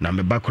na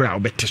me bakora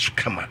obete so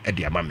kama e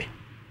de ama me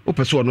wo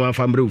pese ono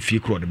afa mbra ofie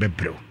kro de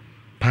bebreu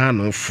pa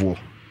no fo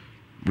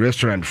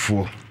restaurant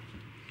fo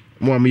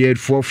mo am ye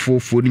fo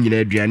ni nyina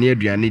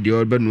aduane de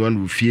obanu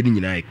an ofie ni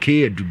nyina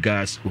K Edu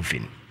gas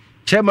oven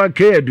chema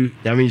K Edu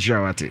ya me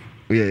nhira wate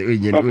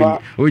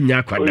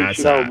onya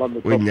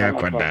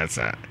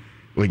kwadasa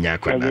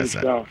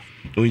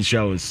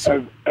Unshaws.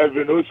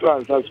 Every no so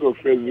answer so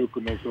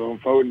Facebook no so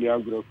found the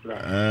agro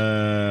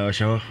plan.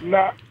 Sure.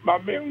 Na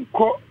main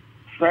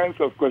friends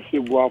of Kwasi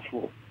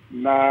Buafo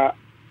na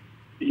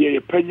ye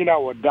penyina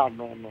woda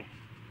no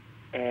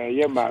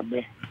ye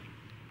maame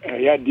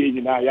ya de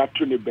nyina ya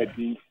to ne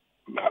bedi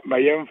ma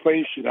yemfa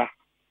nhira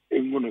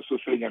engu so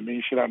say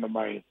nyame nhira no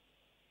mai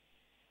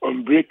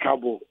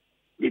unbreakable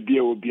the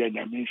dear will be a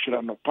nyame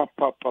nhira no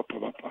papa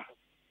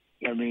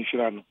nyame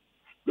nhira no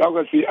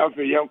lago si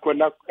afa yanko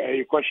na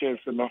questions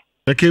no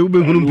okay ube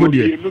hunu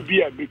podie no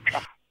bi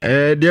abeka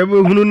de be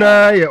hunu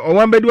na ye o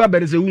wan bedu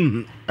abere se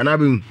hu ana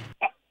be hu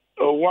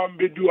o wan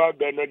bedu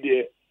abere no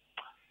de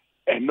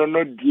eno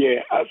no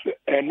de as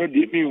eno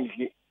de mi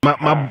hu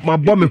ma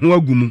bɔ me ho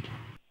agumu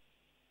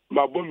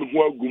ma bɔ me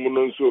ho agumu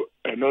no nso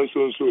eno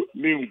nso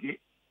mi hu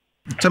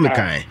tell me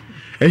kai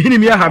ehini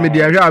mi aha me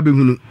de ahwa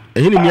abehunu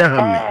ehini mi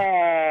aha me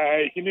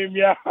ehini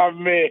mi aha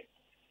me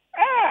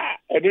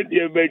eno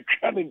de be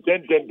twa ne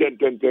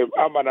ten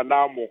amana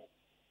na mo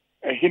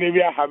ehini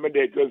mi aha me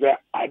de to say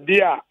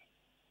ade a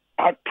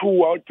atu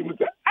wa otum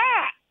say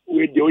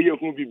we de oye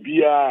hu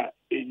bibia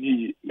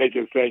eni na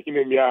je say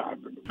ehini mi aha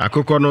me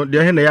akokɔ no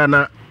de he na ya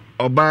na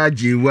oba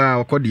jiwa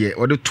okɔde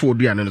ode to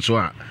oduane no so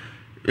a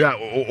ya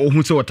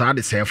ohun se wota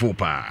de sefo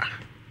pa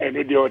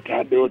eno de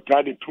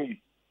wota de tum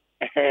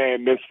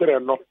ne sere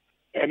no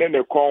ene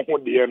ne kon ho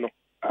de no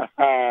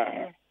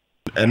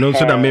eno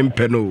so da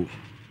mempe no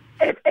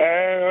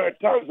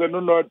 1000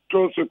 no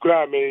to so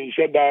kra me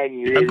nheda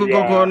nyi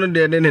akokɔ no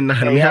de ne na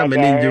me ha me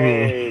nje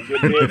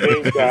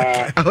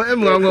ho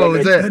em ngo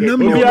ze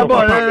obi abo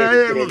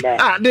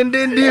den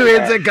di we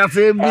ze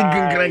kase bi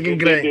ginkran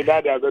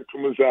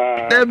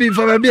e bi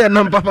fa bi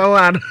na papa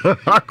wa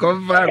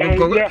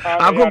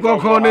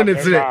akokɔ ne ne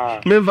tire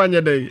me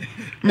mfanye dai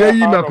me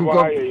yi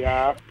makokɔ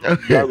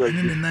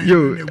yo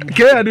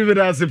ke adu bi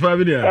da se fa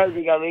bi dia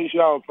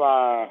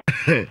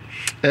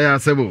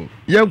asebo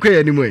yanko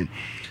ya ni mo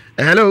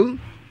hello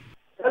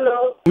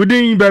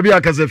udin baby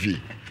akasafi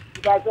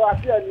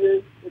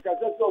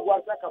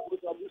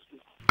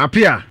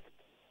apia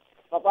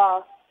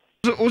papa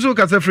uso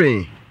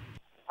kasafri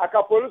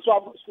akapolu so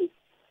abusu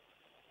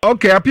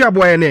okay apia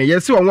boy ne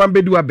yesi onwan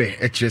bedu abe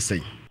e kire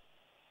sei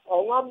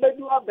onwan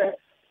bedu abe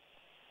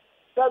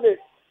sabe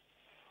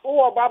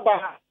uwo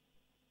baba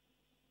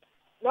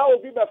na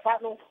obi be fa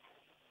no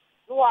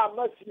no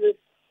amatie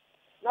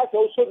na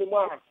so so ni mu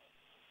a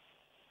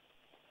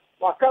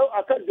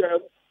aka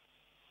jam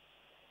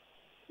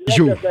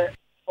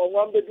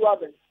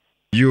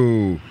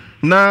yo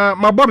na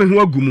mabɔ me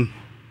ho agumu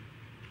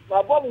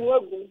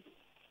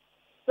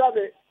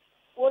sabe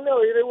one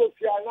oyire wo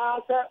fia na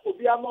sa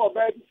obi ama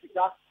oba bi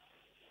sika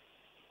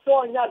so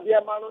onya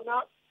de ma no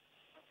na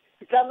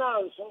sika na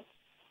anso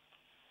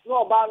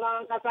no oba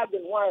na nkasa de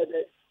ho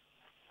ayede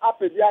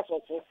apedi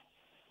asofo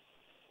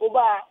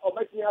oba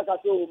obati aka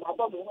so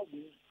mabɔ me ho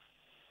agumu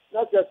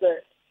na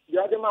tese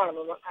ya de ma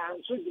no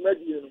anso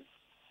dwumadie no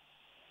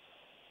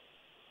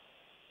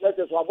let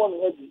us abon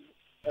ready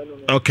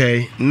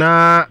okay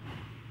na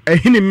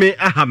ehini me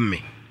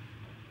ahame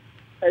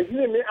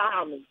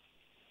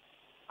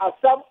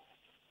asam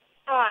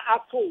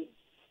ato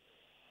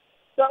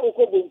sa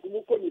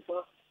okobonkumu ko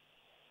nifa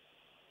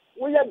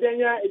wo ya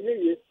denya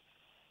eyeye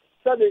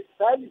sabe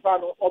sa nifa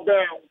no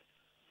oben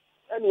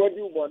ene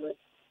wadi ubo no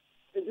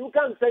you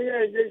can say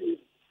eyeye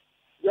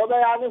yo be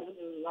ya ne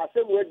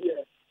asem wadi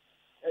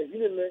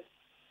ehini me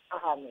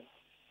ahame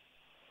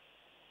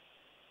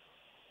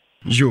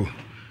yo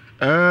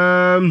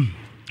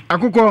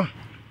akukɔ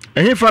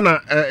ehe fa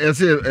na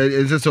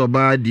ese so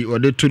ba di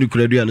ode to ni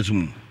kuradu ya nso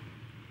mu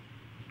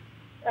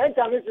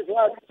enta mi se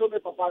so me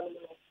papa no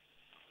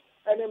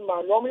ene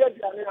ma no mo ya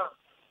di ane a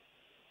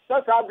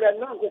sa bre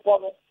na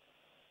akukɔ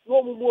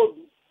no mu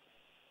odu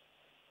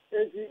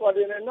enti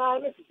ode na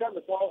ne sika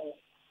me to ho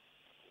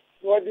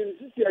no ode ni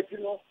sisi ati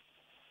no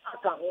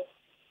aka ho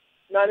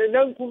na ne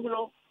nankum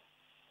no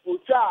o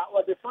cha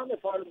ode fa me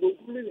fa no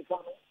gum ni fa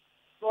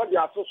no ode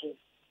atoso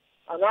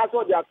and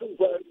also they are too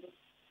good.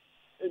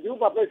 If you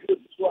papa should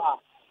so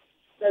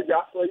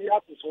Teja or you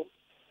have to so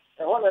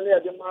and one near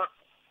the mark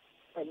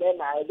and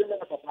then I didn't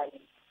have a papa.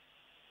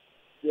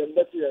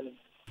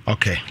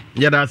 Okay,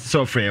 yeah, that's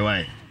so fair.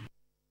 Why?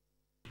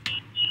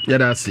 Yeah,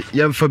 that's it.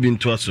 Young Fabin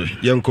to us,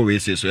 young Kowe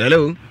says so.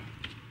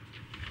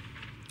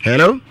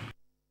 Hello.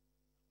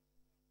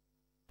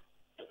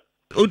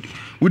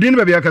 Udin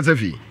baby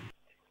akasafi.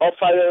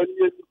 Offer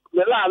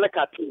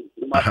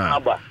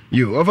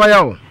you offer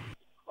you.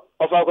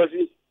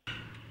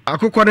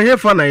 Akụkọ na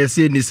hefa na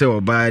yesi ni se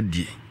oba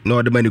di na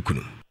ode mani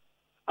kunu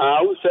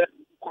wo se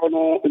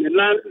kono ni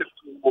nan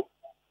efu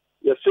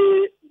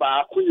yesi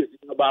ba ku yesi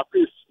ba ku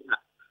esi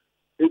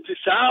enti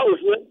saa o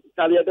hwe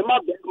tale de ma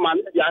be ma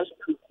na dia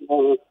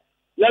so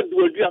ya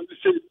duodu am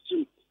se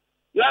ti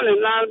ya le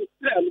nan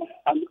le no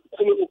am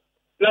kunu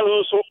na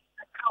so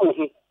ka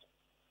ho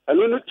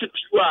anu no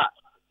titi wa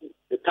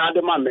ta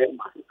de ma me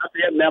ma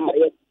abe me ma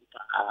ya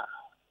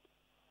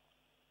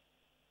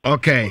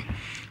okay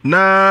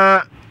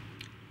na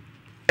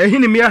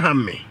ehini mi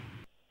ahamme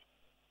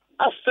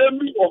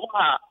asemi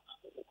oha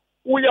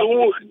wo ya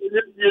ho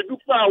ye du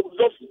pa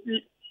wo fi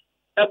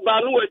e ba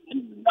no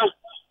adi na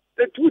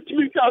e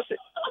tuti ka se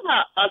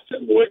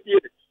asemi wo di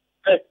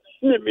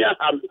ni mi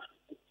ahamme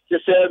je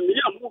se mi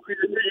ya ho fi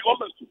ni yo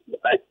ma su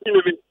ni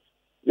mi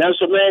na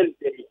so men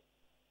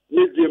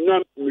ni dim na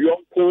mi yo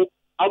ko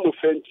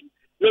amofenti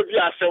no bi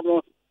asem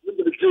no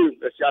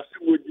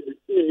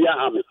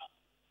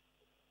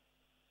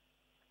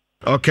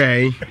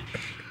Okay.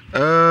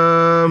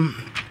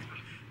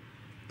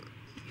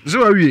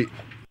 So are we?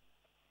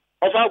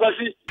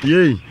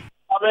 Yay.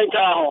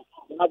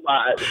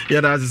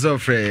 Yeah, that's so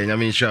friend. I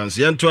mean, chance.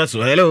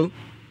 Hello.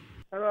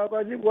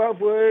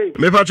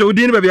 Me pacho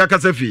udin baby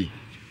akasafi.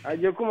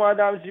 Ajekuma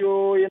Adams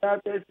yo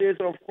United States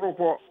of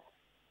Kropo.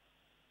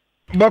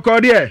 Boko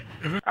there.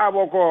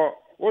 Boko.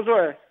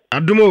 Woso e?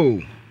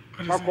 Adumo.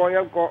 Boko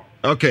yenko.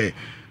 Okay.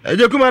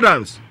 Ajekuma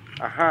Adams.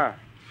 Aha.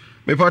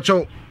 Me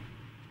pacho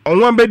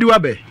onwan bedi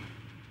wabe.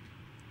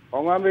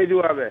 Onwan bedi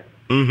wabe.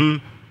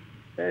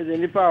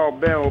 Nipa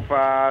obe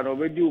opa no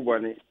bedi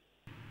ubani.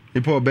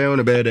 Nipa obe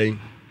on be dey.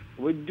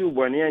 Bedi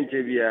ubani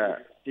enche bia.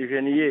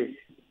 Tifeni ye.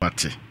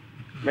 Mati.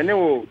 Mene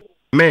wo.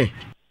 Me.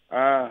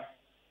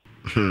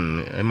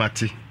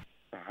 Mati.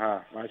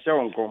 Aha, ma sha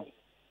wonkom.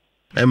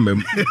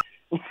 Emmem.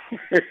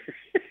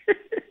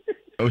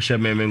 O sha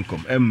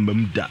memmenkom,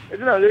 emmem da.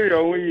 Eti na le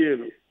yo wiye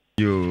no.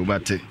 Yo,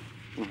 Mati.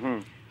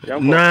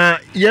 Na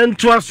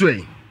yentu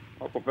aswe.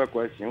 Okope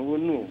question wo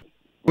nu.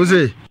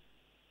 Oze.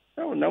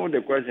 Na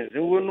the question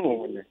wo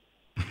nu ne.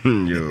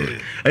 Yo.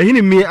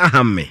 Ehini mi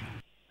ahamme.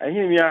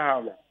 Ehini mi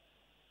ahamme.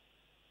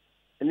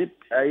 Eni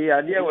ayi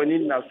ade a woni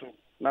na so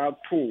na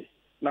to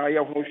na ye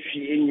ho hwe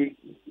enyi.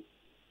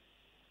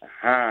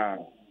 Aha.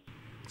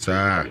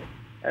 Sa.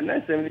 And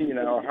Nsem ni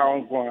na how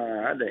nko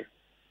ade.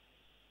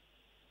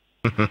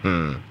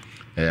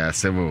 Yeah,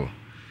 several.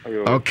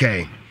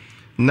 Okay.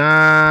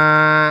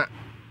 Na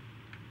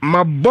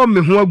mabɔ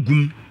me ho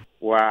agum.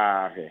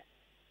 Waa he.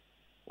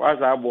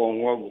 Waza abɔ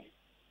ho agum.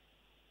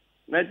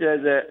 Na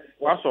jeze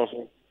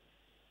wasoso.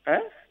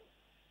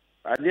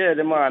 Ade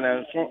de ma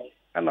na nso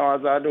ana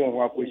waza ade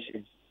ho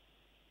akoshi.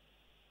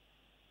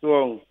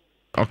 So.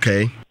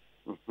 Okay.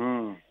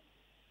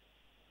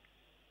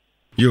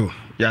 Yo,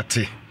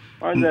 yati.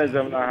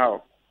 Nsem na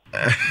how.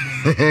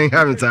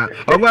 Hamza.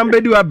 Ogwan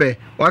bedi wabe,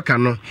 waka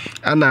no.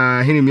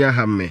 Ana hini mi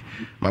ahamme.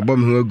 Mabɔ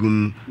me ho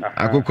agum.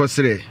 Akokɔ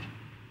sere.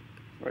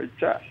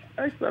 Ocha,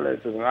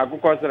 excellent.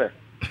 Akokɔ sere.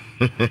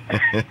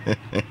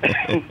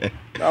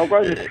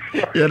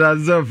 Yeah,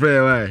 that's so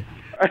fair, why?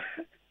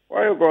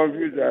 Why you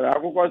confused?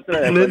 Akokɔ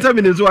sere. No, tell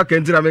me this work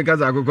entira make us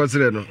akokɔ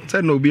sere no.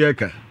 Say no bi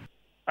eka.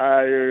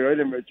 Ayo,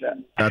 you mecha.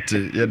 That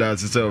yeah,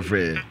 that's so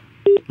fair.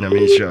 I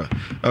mean sure.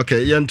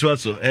 Okay, yentu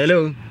aso.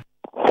 Hello.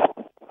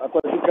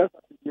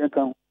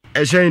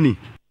 Eshani.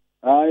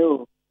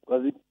 Ayo,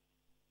 kwazi.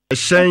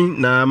 Eshani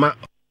na ma.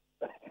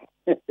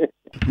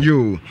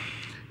 Yo.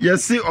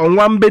 Yes, on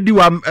one bedi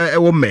wa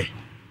ewo me.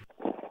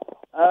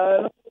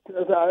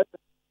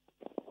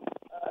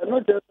 No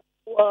just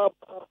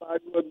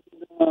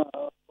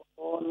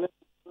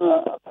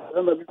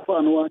on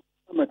before no one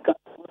meka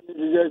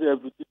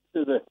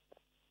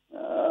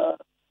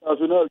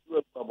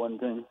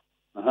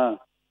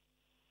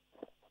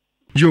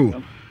yo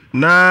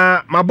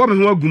na mabɔ me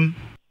ho agum.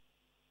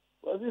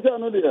 Wazi sa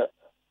no dia.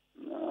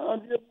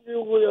 Ade bi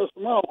wo ya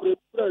suma ko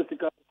press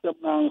ka step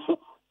na nso.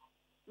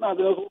 Na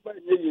de so ba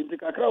nye yi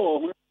kakra wo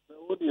ho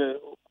wo dia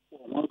wo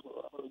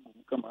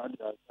kama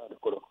ada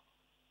ko.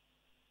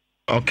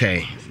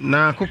 Okay.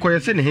 Na kokɔ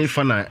yɛ se ne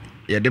hefa na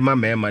yɛde ma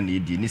mɛma na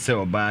edi ni sɛ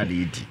ɔbaa na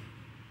edi.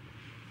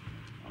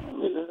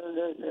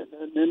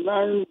 Ne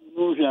nan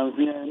no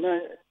fianfia na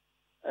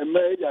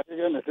ɛmɛ ya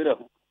ke na sere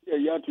ho.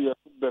 Ya to ya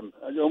bem.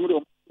 Ajo mu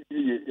do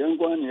yi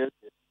yankwa ne.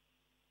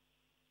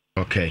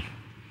 Okay.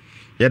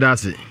 Yeah,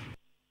 that's it.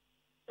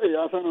 Hey,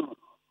 I don't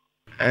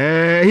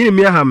hear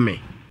me,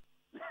 Hammy.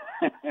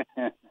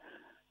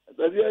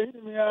 But you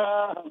hear me,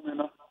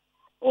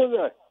 oh,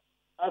 that.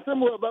 I said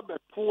more about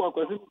that poor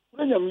question.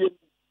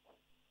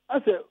 I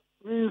said,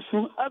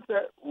 soon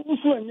after, who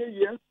soon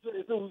yes,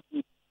 so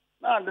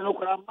now the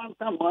local man,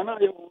 someone I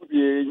will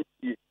be.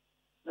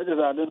 That is,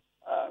 I don't,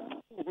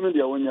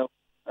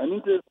 I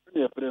need to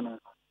be a friend.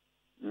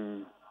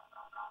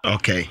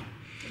 Okay.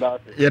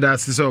 Yeah,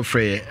 that's so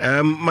free.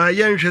 My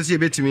young Chessy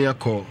bit me a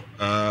call,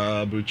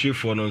 Bruchi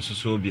for non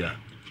Sobia.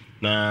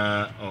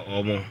 Na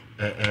omo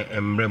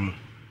embrem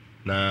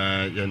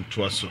na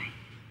yantuaso.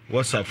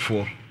 What's up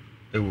for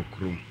a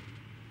room?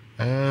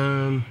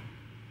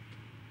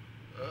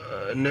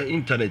 Na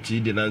internet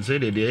did not say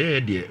that the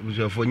idea was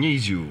for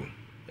news you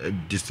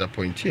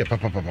disappointed.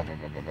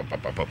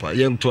 Papa,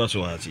 young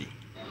Twasso has he.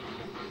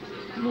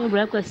 No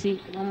breakfast,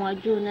 Mamma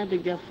Joe, never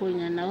Jaffon,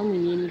 and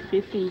Naomi in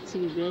 50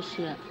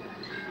 TV.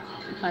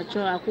 Pacho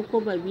akoko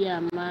baby a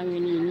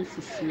marrying in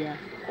Sisia.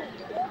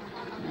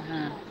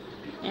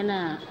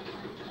 Ena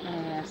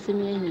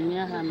asemi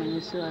nyanya ha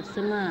me so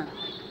asema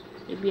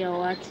ebi a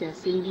wati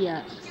asembi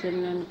a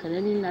semnan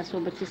kanani na so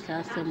beti sa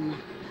asem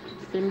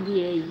sembi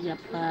e ya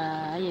pa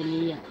ya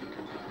ne ya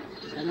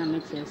sana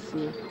meti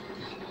ase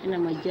ena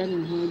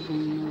majani ho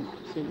dum no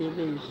se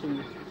bebe nso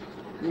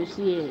no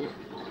si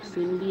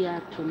sembi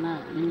a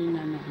tona ni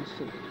na na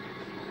so.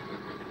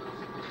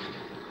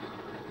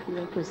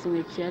 Ko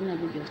sime chiana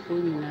biga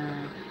foni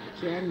na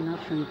chiana na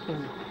funko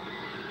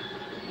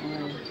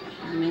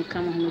me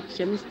kama no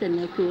chemiste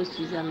na ko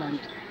Switzerland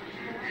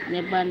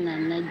ne bana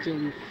na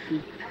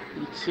jemfi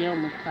mekyia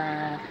mo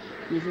pa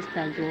me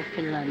sister Jo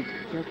Finland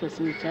yo ko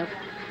si mekyia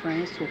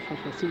friends of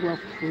Kwesibu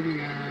Afo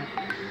na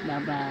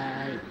bye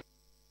bye.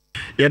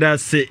 Yada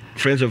say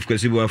friends of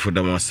Kwesibu Afo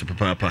damas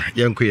papa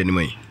yanko ye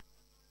nimai.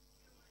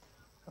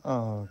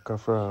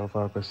 Kafra of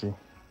Kwesi.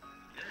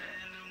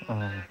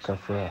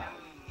 Kafra.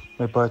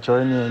 Me pa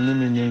choini ni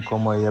minyi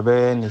komo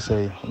yebe ni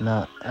say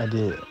na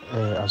ade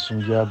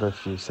asumdua ba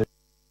fi say.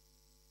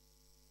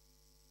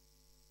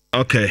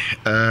 Okay,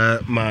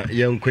 ma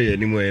yanko ye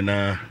nimai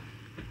na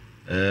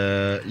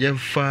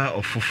yemfa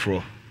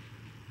ofofro.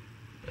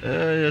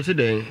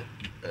 Yesterday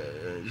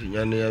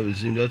nyane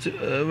abizim that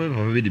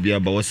papa be bia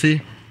ba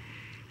wose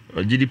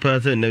ogidi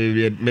pattern na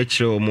be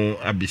mekire omo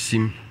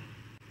abisim.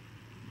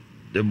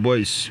 The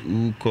boys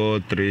who call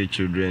 3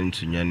 children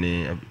to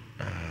nyane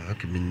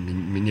okay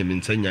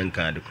min say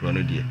nyanka de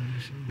krono dia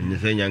min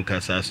say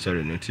nyanka sa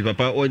story no ti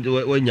papa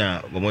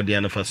wonya bomode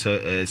ana fa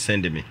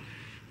send me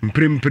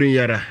mprim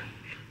yara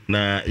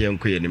na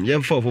yanko yenim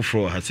yemfa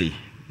ofofro ha sei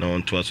na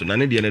on to aso na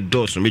ne de ne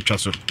doors metwa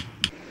so.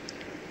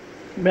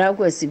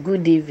 Bragos,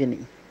 good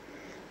evening.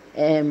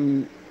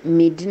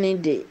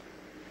 Midnight de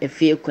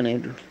efie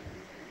konedu.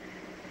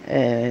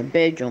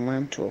 Bedroom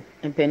manto.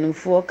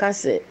 Mpenufo ka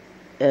se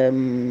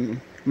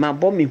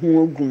mabọ me hu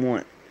ogumu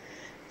a.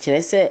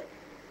 Kire se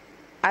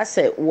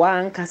ase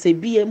wan ka se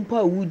bie mpo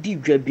a wudi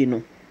dwabi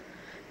no.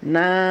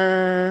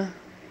 Na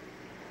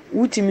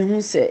wutimi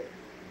hu se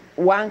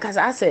wan ka se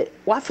ase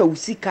wafa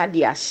usika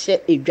de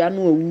ahye edwa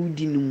no a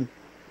wudi no mu.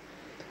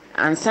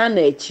 Ansa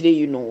na akire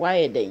you know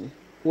why den.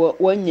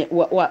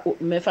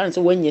 Me fan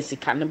so when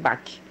sika ne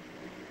back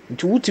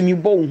nti wutumi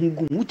bɔ wo hu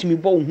gum wutumi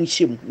bɔ wo hu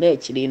hyem na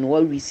akire no wa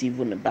receive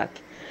no back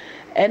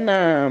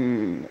ɛna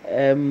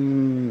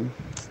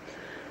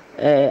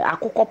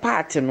akokɔ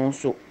part no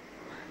so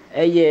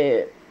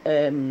ɛyɛ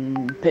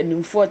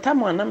penimfo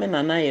tamo na me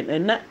nana yɛ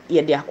na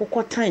yɛ de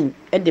akokɔ tan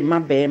ɛde ma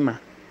bɛɛma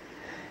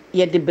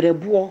yɛ de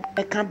brɛboɔ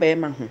ɛka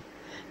bɛɛma ho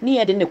ne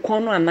yɛ de ne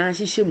kɔn no ana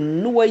hyehyɛ mu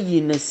no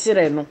wayi ne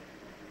sere no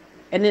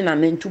ene na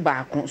nantu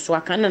baako so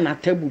aka na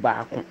tabu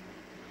baako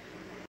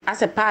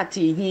ase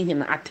party hihi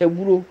na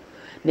ataburo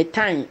ne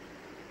tan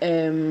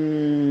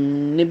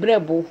ne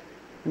brebo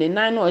ne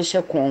nan na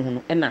ohye kon ho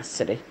no na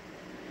sere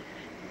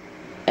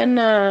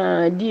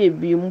ena die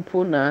bi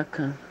mpo na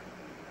aka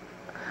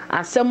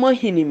asemo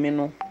hinimi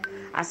no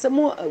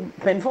asemo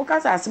pen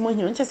focus asemo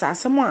hinu nche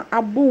asemo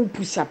abo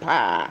pusa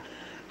pa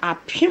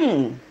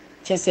apim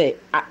chese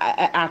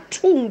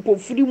atu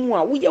nkofuri mu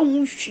a wo ye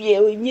hu hwie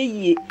onye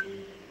yie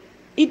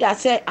ida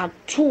say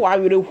atu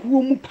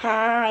awerehuo mu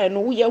pa no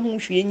wo ye hu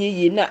hwie nye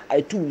ye na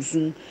atu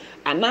sun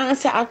ana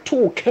say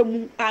atu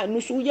kamu no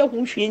so wo ye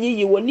hu hwie nye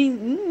ye woni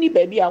ni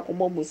ba bi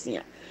akomo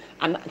musia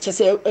ana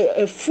chese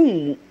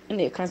efun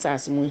na kansa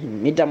asemo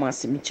him medam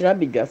asem kira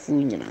bedwafo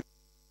nyina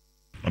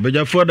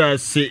abedwafo da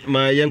se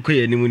ma yenko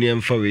ye nimu ne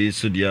mfa we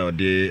so dia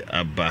ode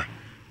aba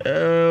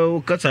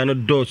o kasa no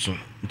dotso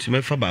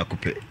ntimefa ba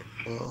akopɛ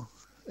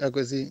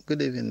Akwesi,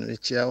 good evening.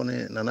 Mechia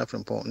one Nana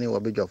Frempon ni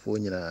wabedwafo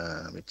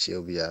nyina mechia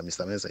obia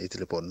Mr. Mensa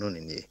itelepod no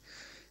ni.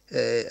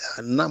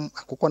 Nam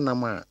akokɔ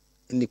nam a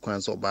ni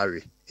kwan so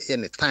bawe. Ye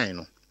ne tan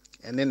no.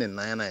 Ene ne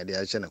nan na ye de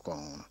ahye ne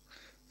kon.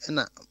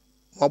 Na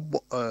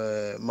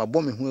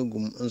mabɔ me hu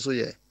agum nso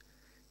ye.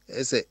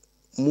 Ese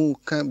mu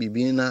kan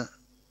bibi na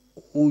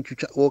wo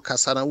twitwa wo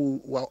kasa na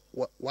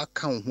wa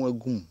kan ho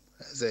agum.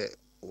 Ese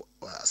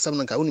asɛm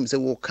no ka wonim sɛ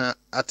wo kan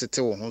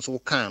atete wo ho so wo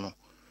kan no.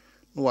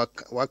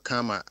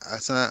 Wakama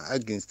asa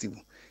against you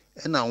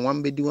and now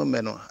one bedi one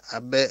man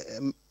abe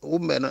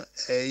woman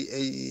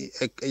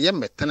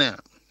metana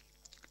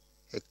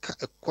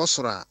a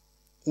kosra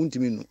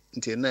untiminu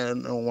until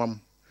no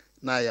one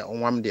na ya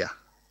on one dia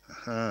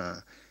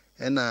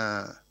and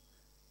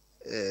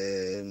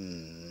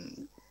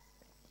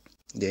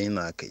de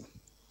ina kai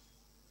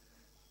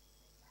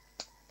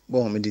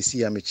bon me de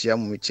sia me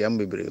chiam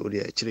bebre odi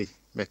a chire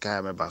me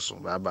ka me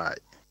baso bye bye.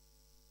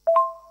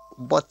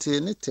 But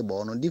ni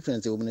table no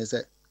difference we mean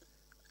say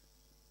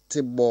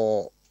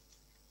table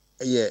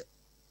ye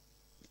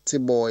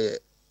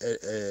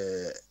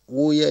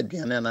wo ye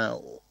aduane na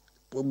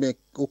wo me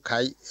wo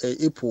kai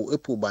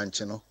epo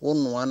banche no wo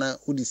no ana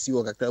wo di si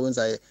wo kakra won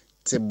say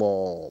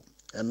table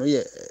eno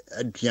ye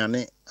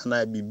aduane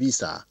ana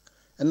bibisa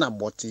na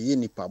bote ye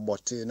nipa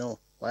bote no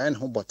wa en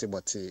ho bote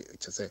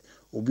che say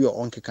obi o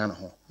onkeka no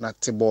ho na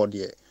table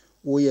de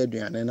wo ye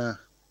aduane na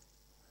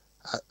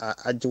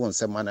agye won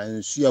se mana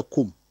nsu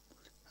akom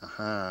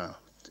aha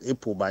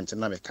epo banche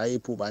na me kai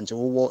epo banche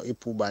wo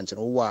epo banche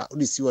no wo a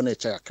odi si wo na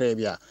echa kakra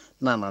bia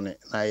na ne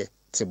na ye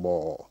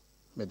tebo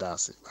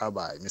medase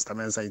bye Mr.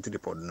 Mensa into the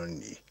pod no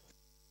ni.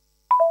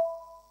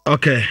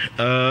 Okay,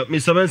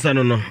 Mr. Mensa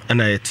no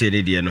ana ye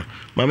tene die no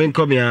ma me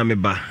nkom ya me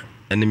ba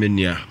ene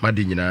menua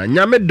made nyina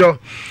nyame do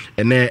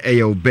ene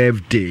your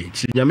birthday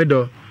ti nyame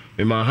do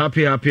me ma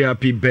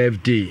happy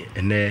birthday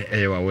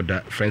ene wa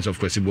woda friends of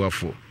Kwesibu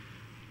Afo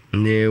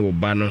ne wo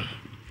ba no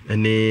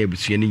ene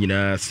busua ni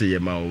nyina se ye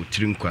ma o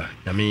tirinkwa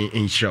nyame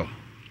enhyew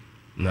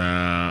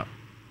na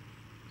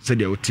se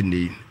de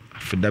otini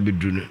afeda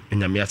bedru no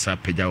nyame asa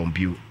pagya on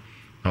biu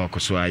na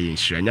wakoso ayi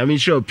nhyira nyame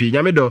nhyira opi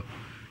nyame do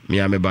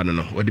me ameba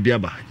no wode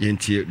biaba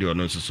yentie de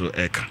ono nso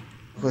eka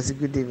because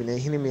good evening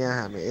hini me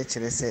aha me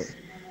ekire se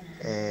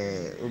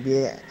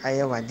obi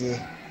ayewade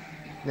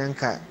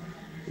nanka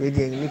we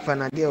de nipa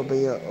na de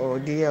obeye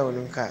odi ya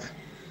onka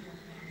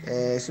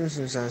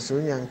sunsun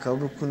sanso nyanka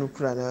obekunu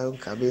kura na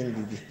nka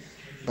bendibi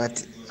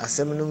but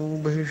asem no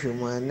mbehwehwe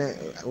mu na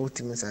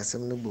ultimate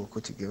asem no bo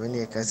kotige when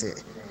e ka se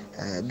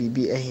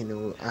bibi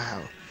ehino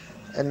aha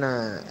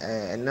na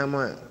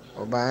nama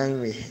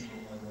obaanwe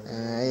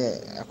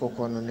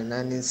akokɔ no ne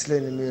nan nsle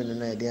no mi no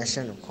na de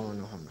ahye no kon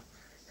no ho no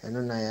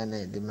eno na ya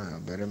na de ma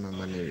obere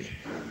mama no wi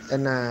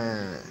na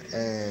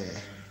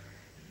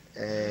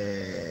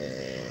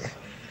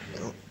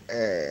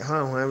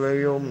ha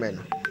very men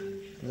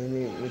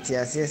me ti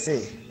ase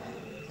se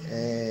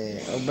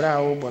obra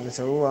wo bo no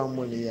se wo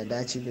ammo ni ya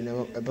dachi bi na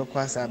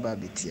ebekwa sa ba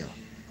betia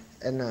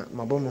na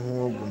mabom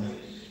ho ogum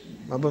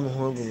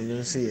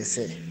no so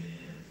yese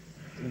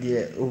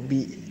de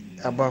obi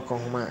abako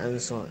homa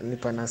enso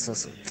nipa na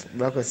soso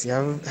because you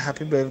have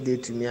happy birthday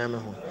to me am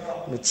ho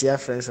me chia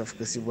friends of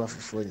Kesibu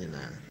afofo nyina.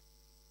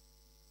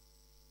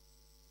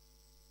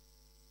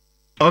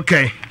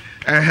 Okay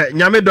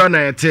nyame do na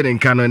yete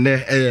nka no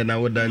ne na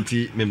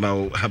wodanti me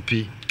ma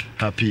happy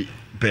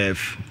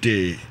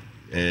birthday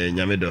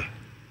nyame do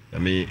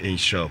nyame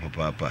inshallah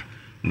papa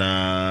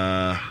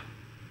na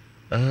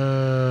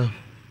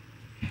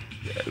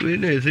we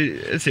know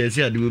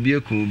say ade obi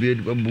ekun obi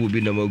babu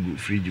obi na magu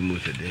fridge mo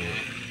se de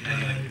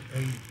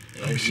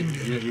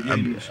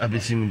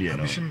abisim dia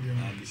no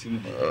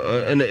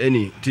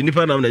any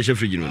tinipa na na she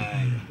fridge no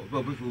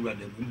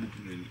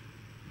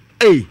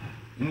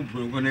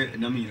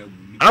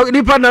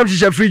nipa na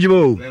she fridge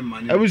mo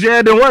abusi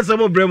e de ho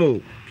asamo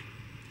bremo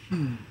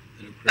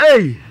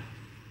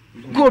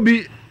go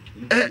bi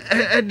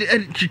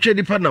chiche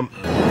nipa nam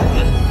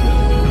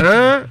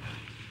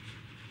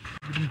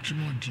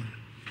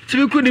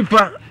Tibi ku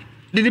nipa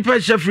di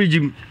nipa she fridge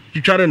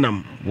tware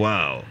nam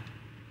wow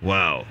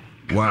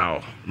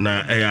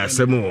na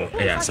asemo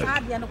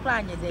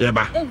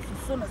yeba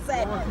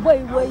boy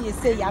we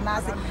say ya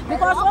na say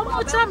because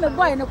omo cha me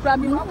boy no kra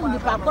me hu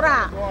nipa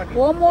kra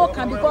omo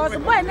kan because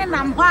boy ne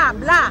nam ho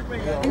abla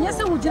enye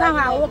se wugina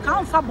ha wo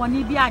kan fa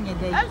boni bi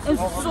anyede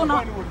ensusu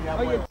no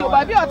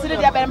ba bi otire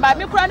dia be ba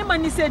me kra ne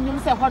mani se nnum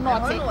se ho no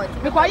ote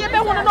because ye be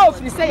hu no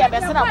ofiri se ya be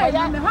se na boy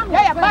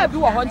ya ba bi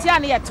wo ho ntia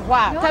ne yete ho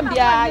a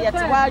tambia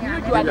yete ho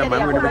yudu ade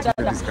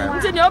ya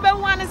nti ne obe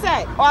hu ane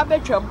se o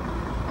abetwam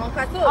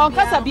on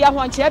kasa bia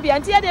ho nche bia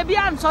nti ya de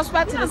bia am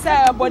suspect ne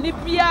say boni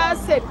bia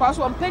say because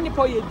one penny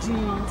for ye din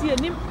nti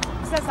enim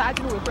say sa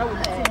ati we kra wo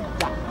tin.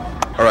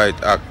 All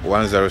right, at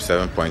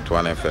 107.1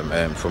 FM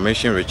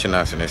information reaching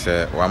us and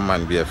say one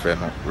man be a friend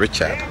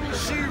Richard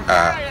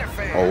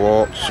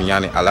or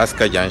Sunyani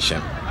Alaska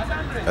Junction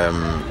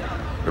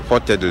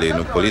reportedly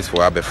no police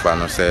for abefa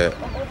no say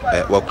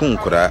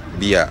wakunkura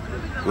bia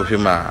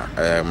wohima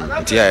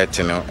ntia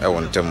etino e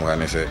wontem wa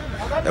ne say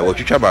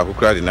wotwitwa ba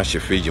kokura de na hye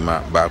fridge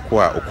ma ba ko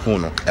a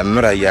okun no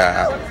emra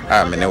ya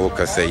a mene wo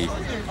kasai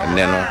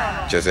enne no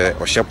chese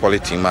o hye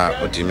politin ma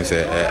otimi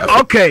say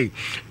okay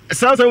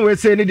something we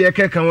say ni de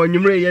kan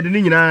wonwumre ye de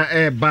ni nyina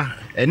ba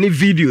any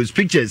videos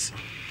pictures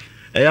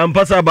am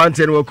pasa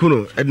banten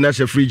wakuno de na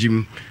hye fridge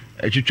m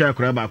twitwa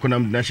akura ba ko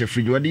nam de na hye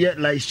fridge wo de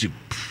live stream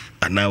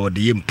ana wo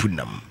de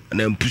yempunam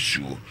ana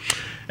mpusuo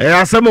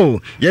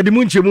asamo ye de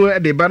munchemu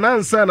de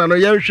banansa na no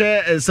ye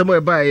hwe asamo e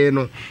ba ye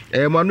no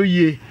manu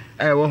ye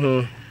wo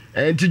ho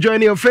and to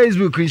join your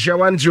Facebook Insha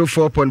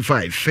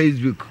 104.5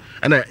 Facebook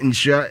and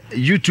Insha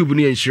YouTube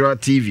ni Insha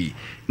TV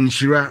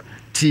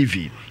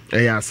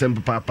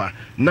simple papa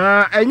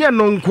na enya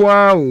no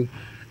nkoa o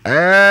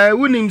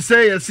wonim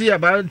say yesi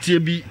abantie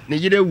bi ne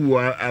yire wu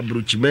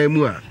abrochima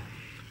mu a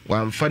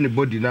wamfa ne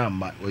body na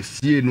ama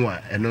wasie no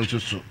a eno nso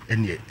so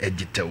ene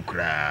agitew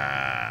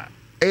kra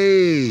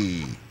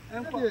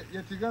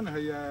yetiga na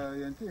ya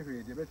yente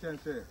hwe de betan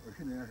se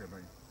ohwene ya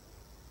hweban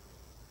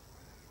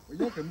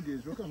oya kam de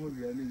zo ka ho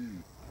bia na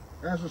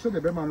yi so se de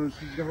be ma no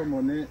su de ho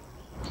mo ne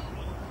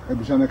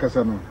ebusa na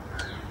kasa no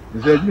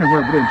ze gine ho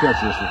ebre nti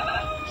ase so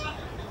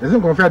eze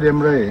konfia de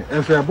mre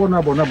enso ya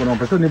bona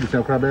pese ne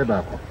busa kra be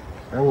ba ko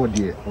wo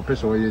de o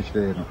pese o ye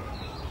hire no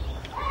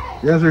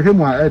ya so hwe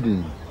mu a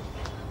edi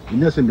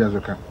ni se bia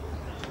zo ka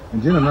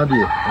njina na de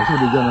o so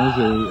de jana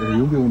se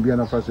yumbi umbi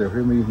na fa se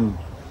hwe mu hu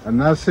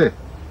ana se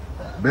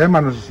be ma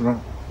no so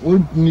no o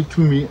ni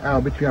tumi a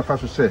obetwi afa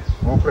so se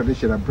won kra de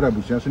hira bra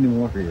busa so ni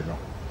mu hwe no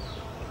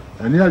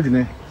ani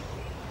adine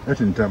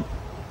etintam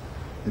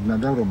idna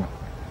daroma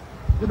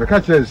e be ka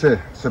kire se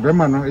be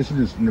ma no esi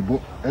ne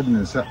bo edne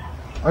nsa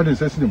odin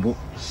se ne bo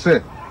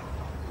se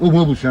o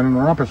mo busa no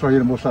na person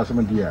yire mo so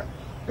asem dia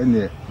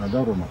ene na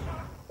daroma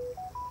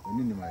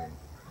eni ni mai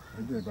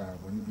ede ba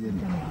bo ni bi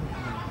eni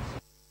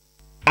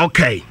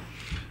okay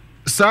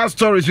sa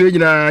stories we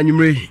nyina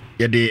nyumre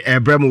ye de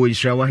Abraham we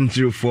share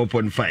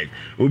 104.5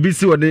 obi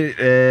si wode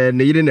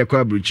ne yire ne kwa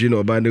abruchi na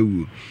oba na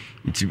wu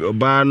nti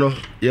oba no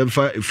ye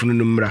mfa efunu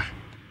no mra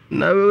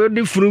na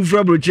de funu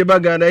abruchi ba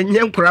ga na nye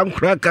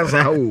nkura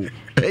kasa o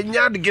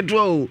nya de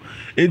ketwa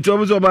into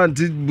omo so man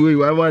ti boy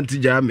wa man ti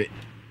jame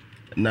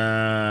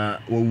na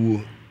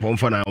wowo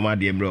pomfa na ma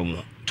de mra mu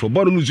to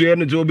bonu mu so ye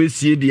no to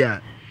obesie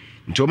dia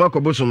nti oma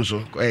kobosom so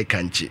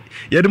kanchi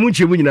ye de mu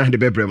nche mu nyina de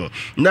bebre mu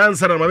na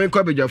ansara ma me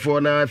kwa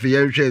bedwafo na afi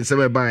ye nhwe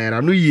nsem ba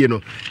ya no yie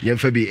no ye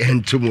mfa bi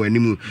entum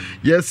animu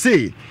ye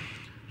say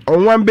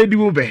onwan bedi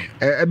wo be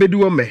ebedi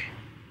wo me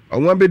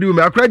onwan bedi wo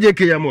me akra je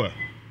ke yam a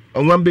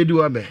onwan bedi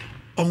wo me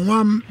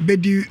onwan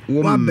bedi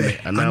wo be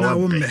ana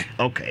wo me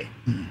okay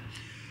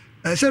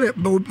sere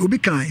obi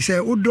kan say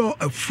odo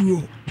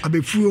afuo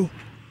abefuo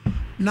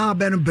na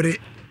ben bre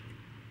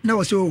na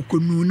wo so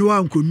konu no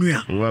an konu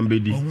a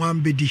onwan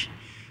bedi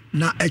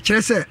na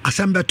ekere se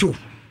asembeto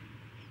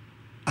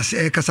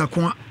ase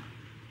kasakon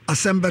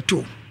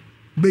asembeto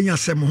benya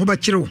sem ho ba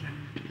kire wo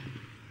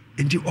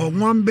enti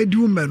onwan bedi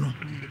wo me no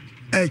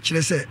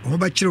ekere se ho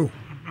ba kire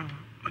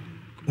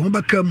wo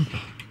ba kam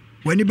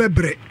wani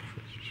bebre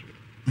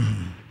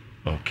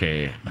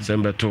okay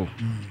asembeto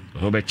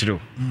ho ba kire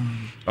wo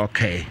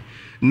okay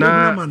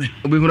na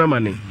obihuna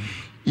mane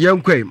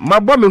yankwe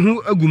mabọ me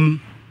hu agum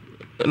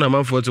na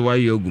manfo to why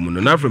agum no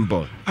na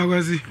frempon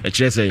agwazi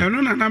ekire say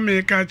eno na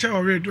me ka cha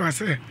already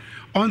ase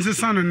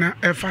onse na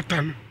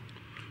efata no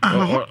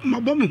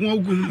mabọ me hu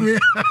agum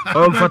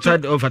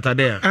on fata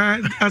there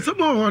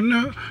asemo ho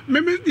no me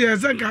dey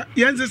zanka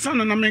yense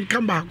sana na me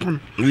nka ba kon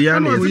we are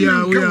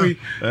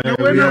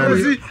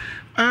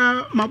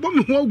mabọ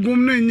me hu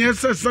agum no nye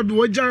sesa bi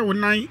wogya wo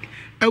nan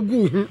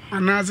agu hu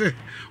anaze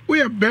we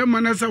ye be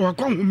man say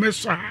wakon hu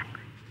meso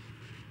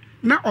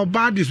na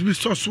oba dis bi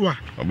soso a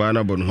oba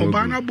na bonu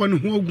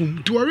hu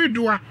agum to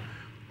redoa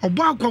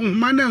oba akon hu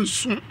man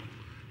nso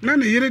na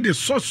ne yere de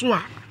soso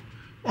a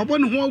oba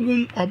no hu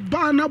agum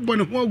oba na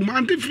bonu hu agum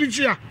anti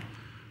frichia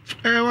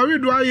wa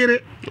redoa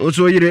yere o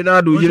so yere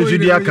na do yere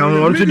sudi aka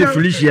ho on to de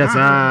frichia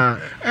sa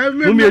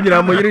mu me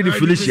nyina mo yere de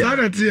frichia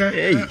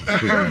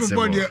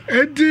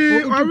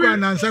edi wa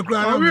na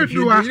nsakura na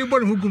redoa yere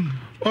bonu hu agum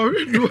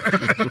already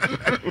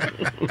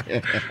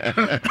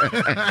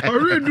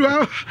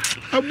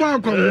aba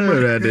akwa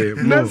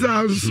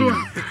nasa so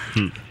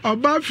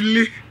aba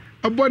fili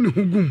aba ne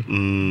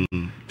hugum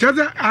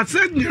chaza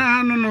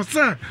asenya no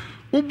se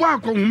uba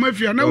akwa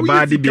humafia na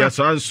oba di bia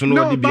so anso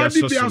no di bia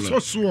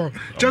so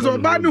chaza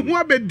oba ne hu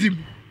abedim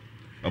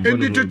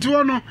edi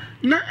tetewo no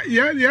na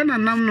ye na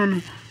nam no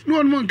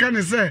no mo nka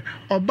ne se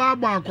oba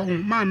agba akwa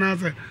huma na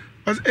se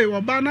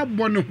oba na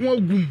bo ne hu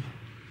agum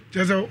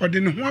chaza ode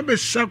ne hu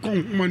abehya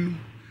kon huma no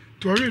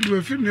to redo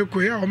afi ne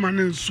ko ya o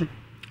manenso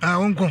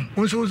onko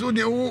onso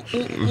de o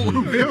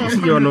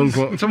yo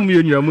nonko some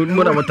you nyina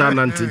mo na mata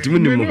nante timi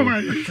ni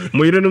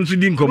mo yire no so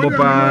di nkomo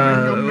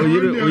pa o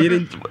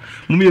yire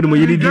mo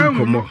yire di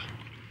nkomo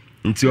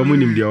nti o mo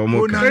nim dia o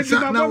mo ka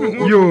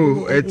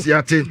yo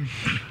etiate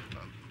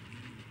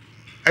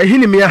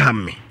ehini me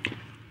ahamme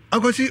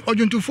akosi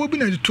ojuntufo bi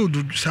na to do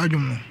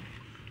sadwum no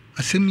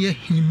asem ye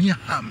himi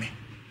ahame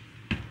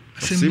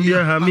asem ye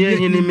ahame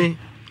ehini me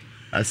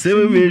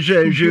asem me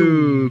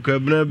hwehwe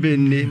kabna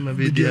benne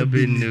mabedia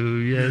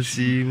benne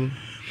yasim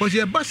was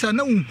ye basa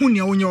na unhu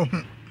ne wonye ho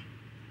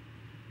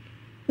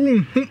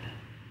unhu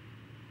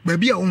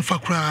baby a onfa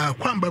kra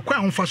kwa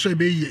onfa so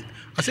ebe ye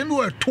asem bi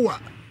wa to a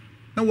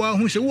na wa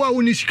hu se wa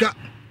woni sika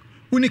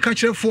woni ka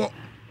kirefo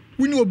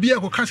woni obi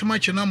akoka sema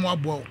kina mo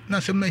abo na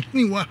asem na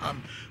hini wa ham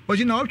was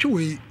na watwe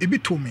we ebi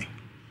to me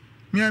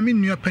me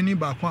nua pani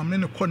ba ko am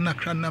ne ko na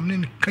kra nam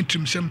ne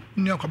kantrim sem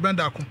nua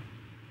kwabranda ako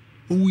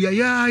owuya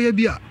ya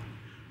bia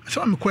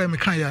so me koye me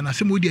kan ya na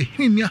se mo dia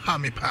himi ha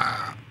me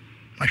pa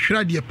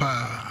mahwira dia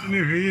pa ne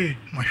hweye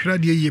mahwira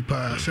dia ye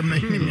pa se me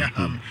himi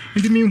ha me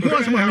ndi mi hu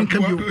asem ha nka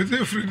bio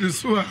ze fridi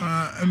so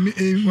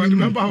mi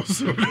ma ba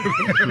so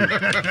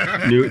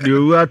ni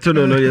o ato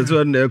no ye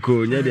so na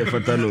eko nya dia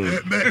fata no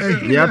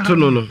ni ato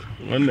no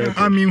wona eko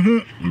ami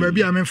hu ba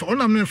bia me fa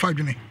onam ne fa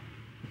dwene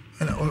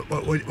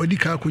odi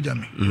ka ko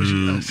jame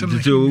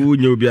tete o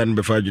nya obi an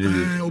be fa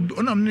dwene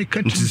onam ne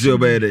kan tisi o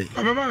ba ye dai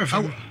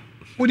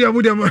Udia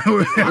obi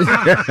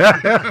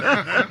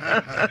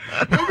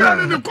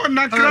ani ko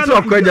na kra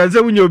so ko ja se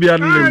unyo obi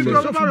ani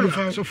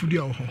so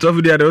fudia ho so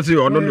fudia de o se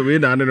ono no we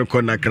na ani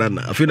ko na kra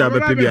na afi na be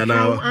pe bia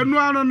na anu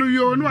ano no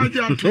yo no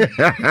aja to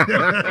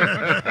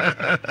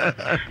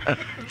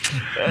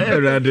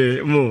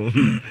rade mo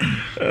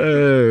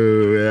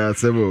ya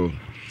sebo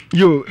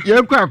yo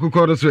ye kwa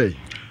akukọ do so e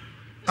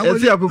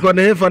esi akukọ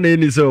na hefa na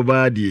eni se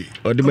oba die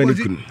o de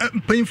manikunu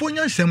payinfo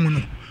nya nsem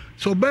no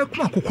so ba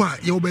kuma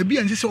akukọ ye oba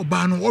bia nse se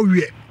oba no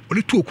owe o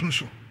de to okunu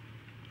so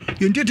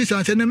ye ntete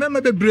sanse na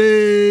mema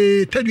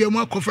bebre tadua mu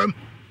akofam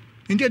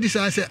ntete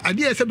sanse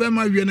ade ese be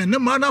ma wie na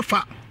ma na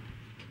fa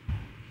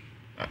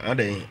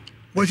ade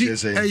wasi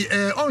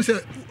on se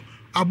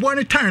abo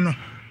ne tan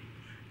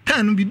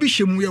no bibi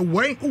hyemu ye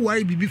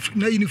wai bibi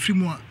na yini firi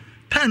mu a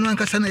tan no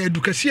ankasa na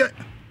edukase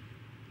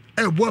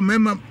bo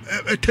mema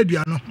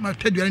tadua no ma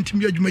tadua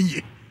ntimi adwuma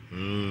yie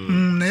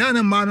na ya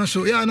na ma no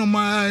so ya no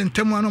ma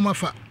ntemu ano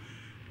mafa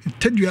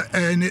tadua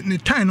ne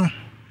tan no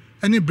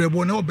ene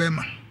brebo na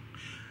obema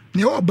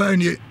ne oba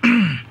ne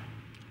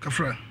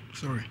kafra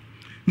sorry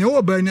ne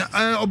oba ne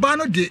oba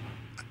no de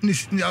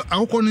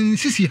akokɔ no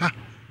sisi ha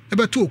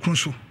ɛbɛto okunu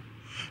so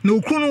na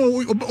okunu no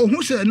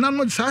ohu sɛ nam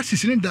no saa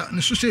sisi ne da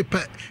ne so sɛ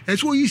pɛ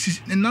ɛsɛ oyi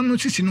sisi ne nam no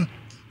sisi no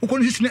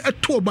okunu sisi ne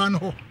ɛto ɔbaa no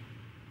hɔ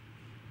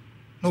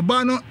na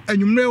ɔbaa no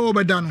anwummerɛ wɔ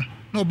bɛda no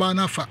na ɔbaa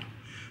no afa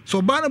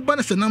so ɔbaa no ba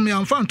no sɛ nam yɛ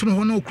amfa nto no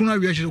hɔ na okunu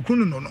awie hyɛ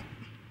okunu no no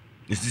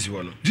sisi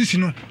wɔ no sisi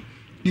no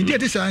ne deɛ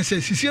te saa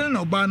sɛ sisi no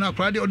na ɔbaa no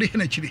akora deɛ ɔde hɛ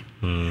n'akyire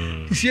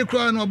sisi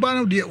kora na ɔbaa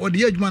no deɛ ɔde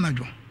yɛ adwuma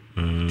n'adwo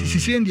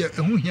sisi no deɛ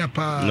ɛho hia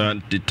paa na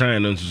the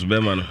time no nso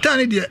bɛma no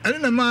time deɛ ɛne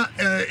na ma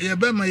yɛ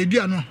bɛma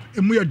yɛdua no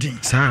ɛmu yɛ din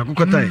saa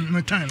akokɔ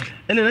time time no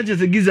ɛne na kyerɛ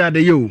sɛ giza de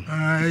yɛ o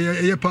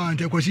ɛyɛ paa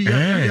nti ɛkɔsi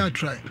yɛ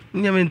try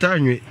nyame nta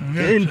anwe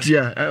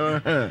ɛntia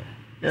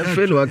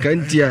ɛfɛ no aka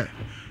ntia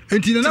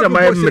enti na na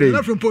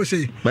frimpo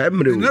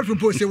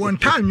say one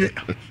time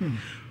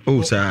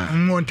oh saa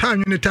one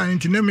time ne time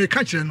enti na me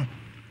ka kyerɛ no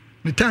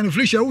ne time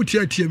flish a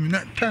wotia tia mi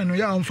na time no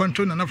ya ɔmfa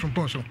nto na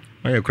frimpo so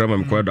ayɛ kra ma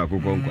me kwada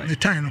akokɔ nkwa ne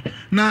time no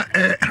na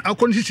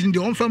akɔno sisi ndi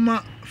ɔmfa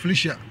ma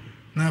flish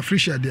na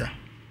flish dia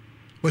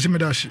wɔse me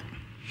da se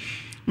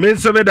me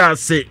nso me da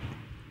se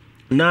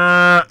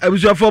na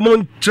abusuafo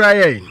mo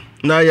try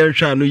na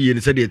yɛnhwɛ no yie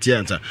ne sɛ deɛ tie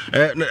ansa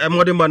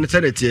ɛmɔde ma ne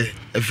sɛ deɛ tie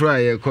ɛfra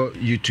yɛ kɔ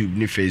YouTube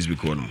ne Facebook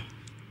wɔn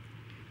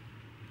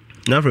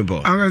na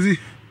frimpo agazi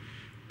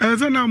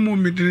ɛsɛ na mo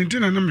me de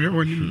na na me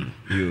wɔn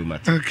yo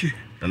mat okay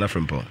na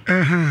frimpo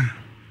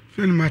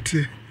fin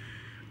mate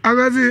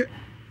agazi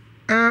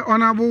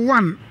honorable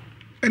 1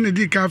 ene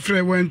di ka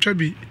frɛ wɔn ntwa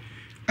bi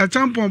a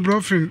champion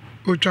brofin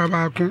otwa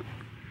baako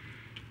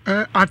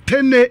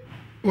atene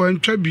wɔn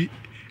ntwa bi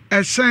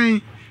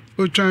ɛsɛn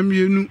otwa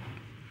mienu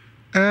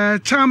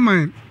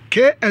chairman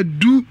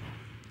K2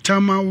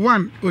 chairman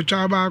 1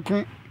 otwa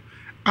baako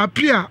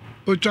apia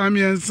otwa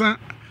miensa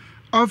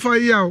ofa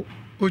yaw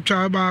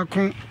otwa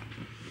baako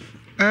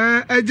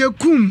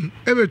ejekum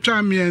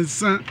ebetwa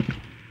miensa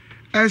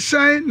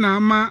ɛsɛn na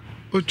ama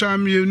otwa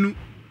mienu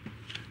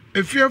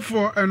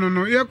efiefo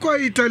enono yekɔ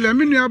Italia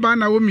minua ba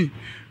na womi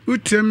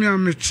utemi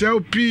amechia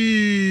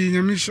opi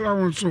nyame hira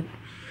won so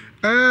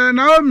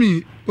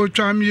Naomi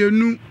otwa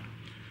mienu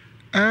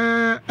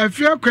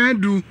afia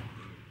kwandu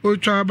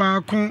otwa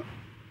baako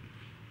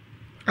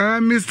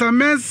Mr.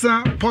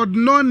 Mensa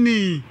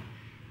Podnoni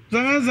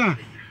Zaza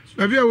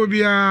baby a wo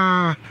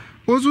bia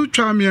ozu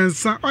twa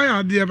miensa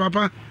oya de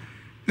papa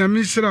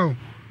nyame hira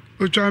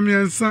otwa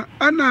miensa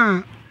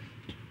ana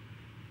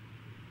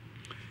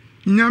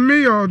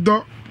nyame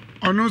yodo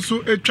ono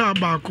so etwa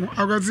baako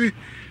agwazi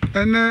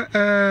ene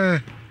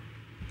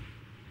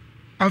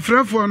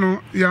afrefo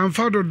no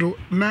yamfa dodo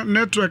na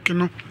network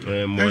no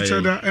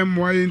encheda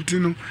emwaye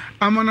ntino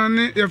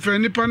amanane yefra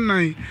nipa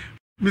nan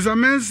Mr.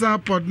 Mensa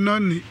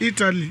Podnoni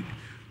Italy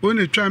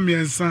one twa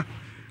miensa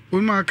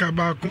one maka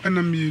baako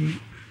ena mienu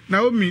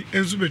Naomi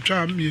enso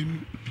betwa mienu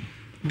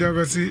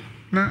dagasi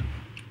na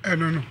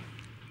eno no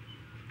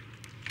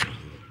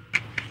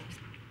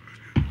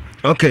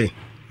okay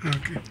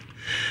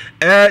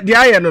di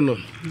aye no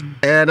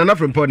na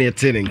frimpo ne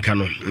yete nka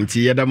no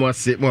nti yeda mo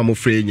ase mo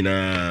amofre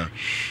nyina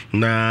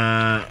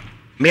na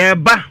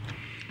meba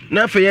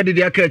na fa yede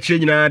di aka akire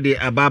nyina de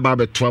ababa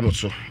beto am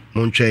so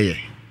mo ntweye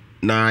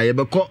na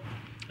yebekọ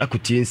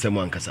akoti nsem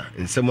ankasa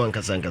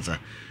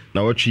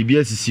na wotwe bi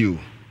asisi o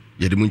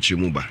yede mo nkyire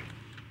mu ba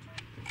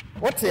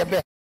what ye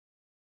be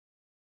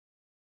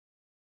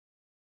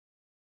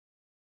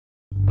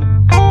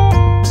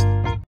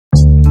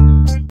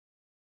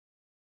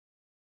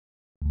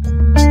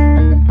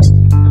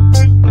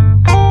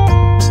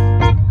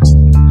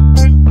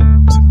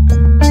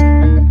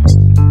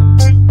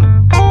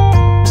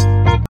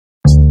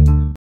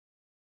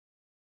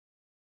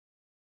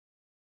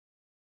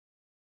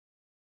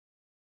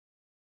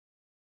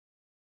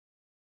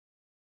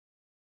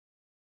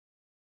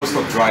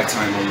Dry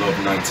time on Love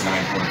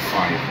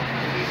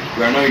 99.5.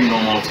 We are not in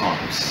normal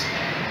times,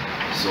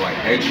 so I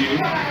urge you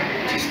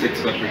to stick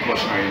to the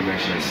precautionary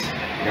measures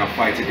in our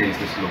fight against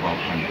this global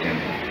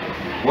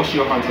pandemic. Wash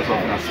your hands as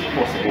often as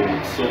possible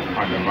with soap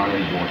and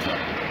running water.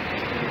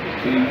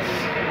 Please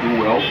do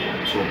well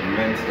to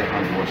augment the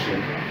hand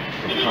washing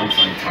with hand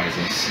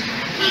sanitizers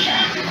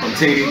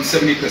containing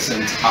 70%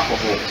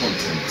 alcohol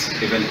content,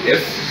 even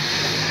if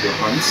your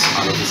hands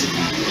are not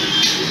visibly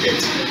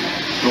dirty.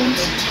 Don't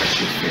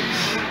touch your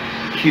face.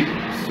 Keep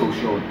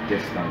social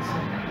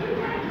distancing.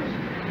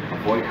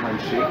 Avoid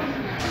handshake.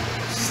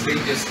 Stay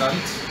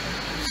distant.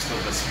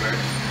 Stop the spread.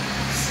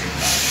 Save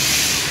lives.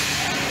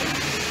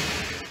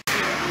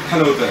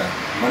 Hello there.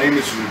 My name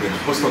is Ruben,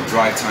 host of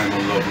Dry Time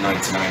on Love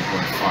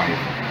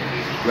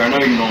 99.5. We are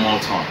not in normal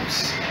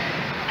times,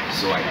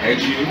 so I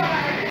urge you.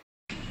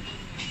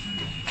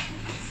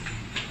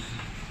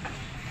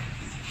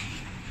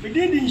 We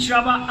did in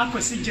Shaba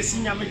Akwasi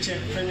Jessica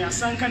Mitchell, when your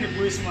son can the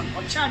policeman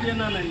or Charlie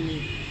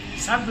Nanani.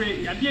 Sabre,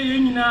 Yabia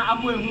Yuna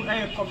Abu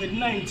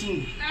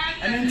COVID-19,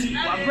 and into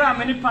Abra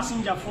many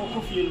passenger for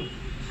coffee.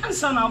 And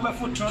son over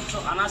for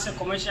trotro and as a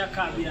commercial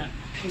car here.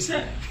 He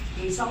said,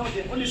 in some of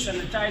the only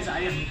sanitizer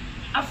I have.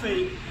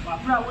 Afe,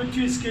 Abra went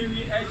to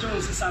scary air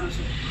Jones' son, and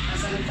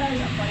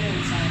sanitizer fire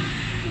inside.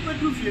 You could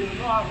do feel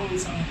no home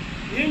sound.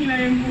 yɛn nyinaa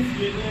yɛnkɔ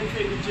fie na yɛmfa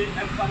anigye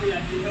ɛmfa no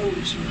yɛade ɛwɔ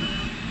nhyira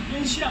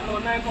yɛnhyia na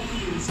ɔnan kɔfo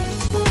yɛnsi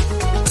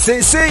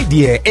Say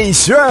dear,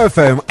 Insure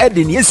FM,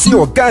 Eddie, yes,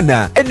 your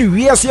Ghana, and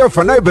we are here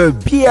for neighbor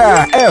beer,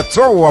 air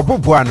tow or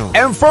bubuano,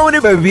 and phone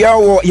it by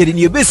our yet in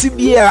your basic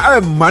beer,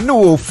 I'm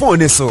manual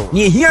phone so.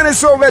 Near here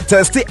is over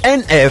test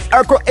NF,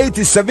 Echo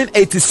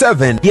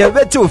 8787, you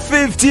have to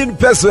 15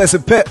 pesos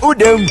per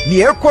udem,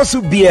 near Kwasu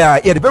beer,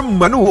 yet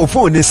manual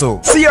phone so.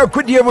 See your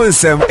good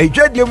Nsem, a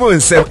dread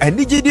Nsem, and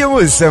Niji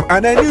Nsem,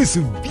 and I knew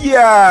some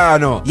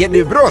piano, yet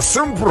they brought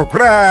some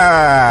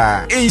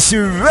procra.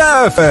 Insure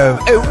FM,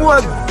 and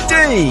what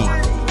day?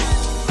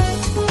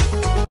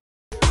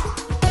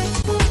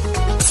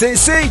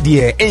 Say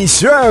dear,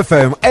 Insure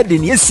FM, Eddie,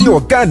 yes,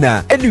 your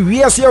Ghana, and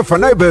we are here for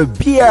neighbor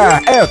beer,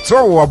 air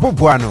tow or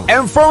bubuano,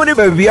 and phone it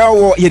by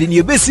our yet in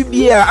your basic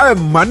beer,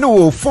 I'm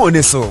manual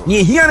phone so.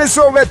 Near here is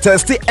over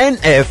test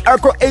NF,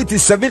 Echo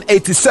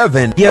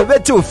 8787, you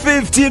have to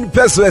 15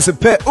 pesos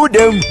per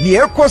udem,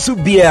 near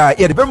Kwasu beer,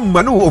 yet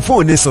manual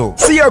phone so.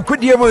 See your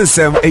good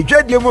Nsem, a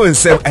dread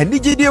Nsem, and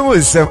Niji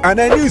Nsem,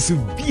 and I knew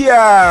some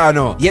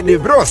piano, yet they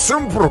brought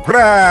some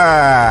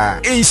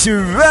procra.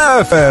 Insure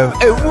FM,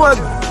 and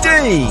what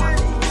day?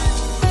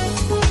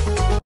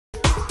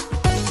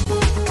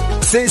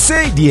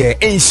 Say dear,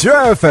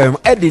 Insure FM,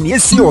 Eddie,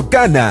 yes, your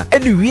Ghana,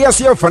 and we are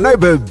here for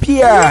neighbor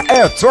beer,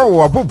 air tow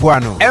or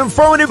bubuano, and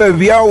phone it by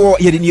our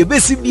yet in your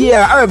basic beer,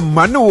 I'm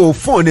manual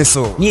phone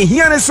so. Near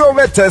here is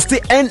over test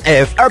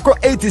NF, Echo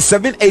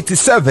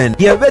 8787,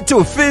 you have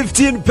to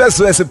 15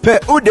 pesos per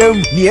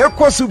udem, near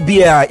Kwasu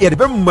beer, yet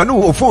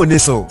manual phone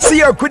so. See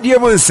your good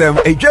Nsem,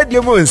 a dread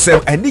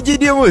Nsem, and Niji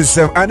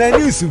Nsem, and I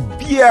knew some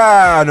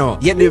piano,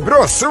 yet they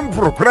brought some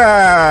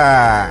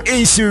procra.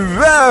 Insure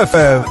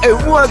FM,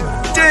 and what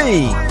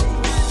day?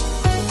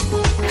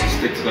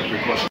 Stick to the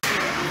precaution.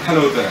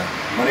 Hello there,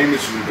 my name is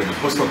Ruben,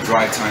 host of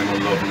Drive Time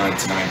on Love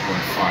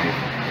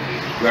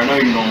 99.5. We are now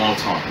in normal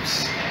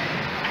times,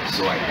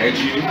 so I urge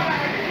you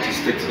to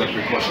stick to the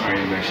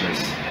precautionary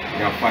measures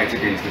in our fight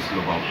against this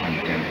global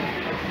pandemic.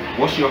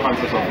 Wash your hands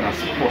as often as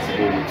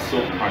possible with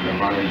soap and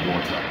running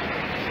water.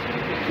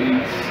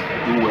 Please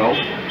do well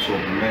to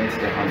augment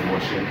the hand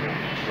washing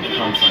with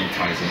hand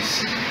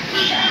sanitizers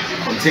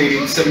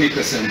containing 70%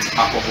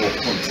 alcohol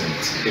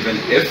content, even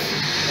if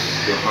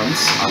your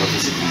hands are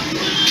noticeably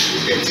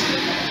dirty.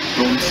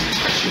 Don't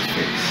touch your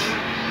face.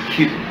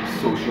 Keep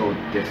social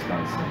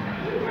distancing.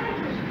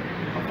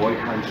 Avoid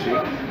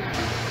handshake.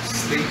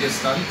 Stay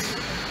distant.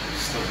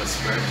 Stop the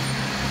spread.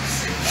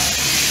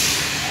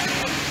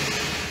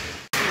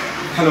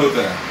 Hello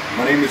there.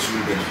 My name is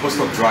Ruben, host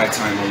of Drive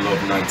Time on Love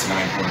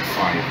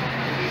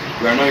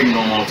 99.5. We are now in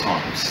normal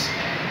times,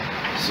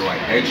 so I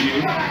urge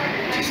you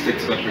to stick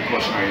to the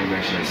precautionary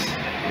measures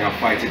in our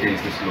fight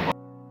against this global.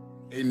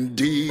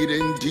 Indeed,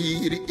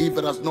 if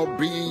it has not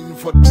been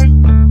for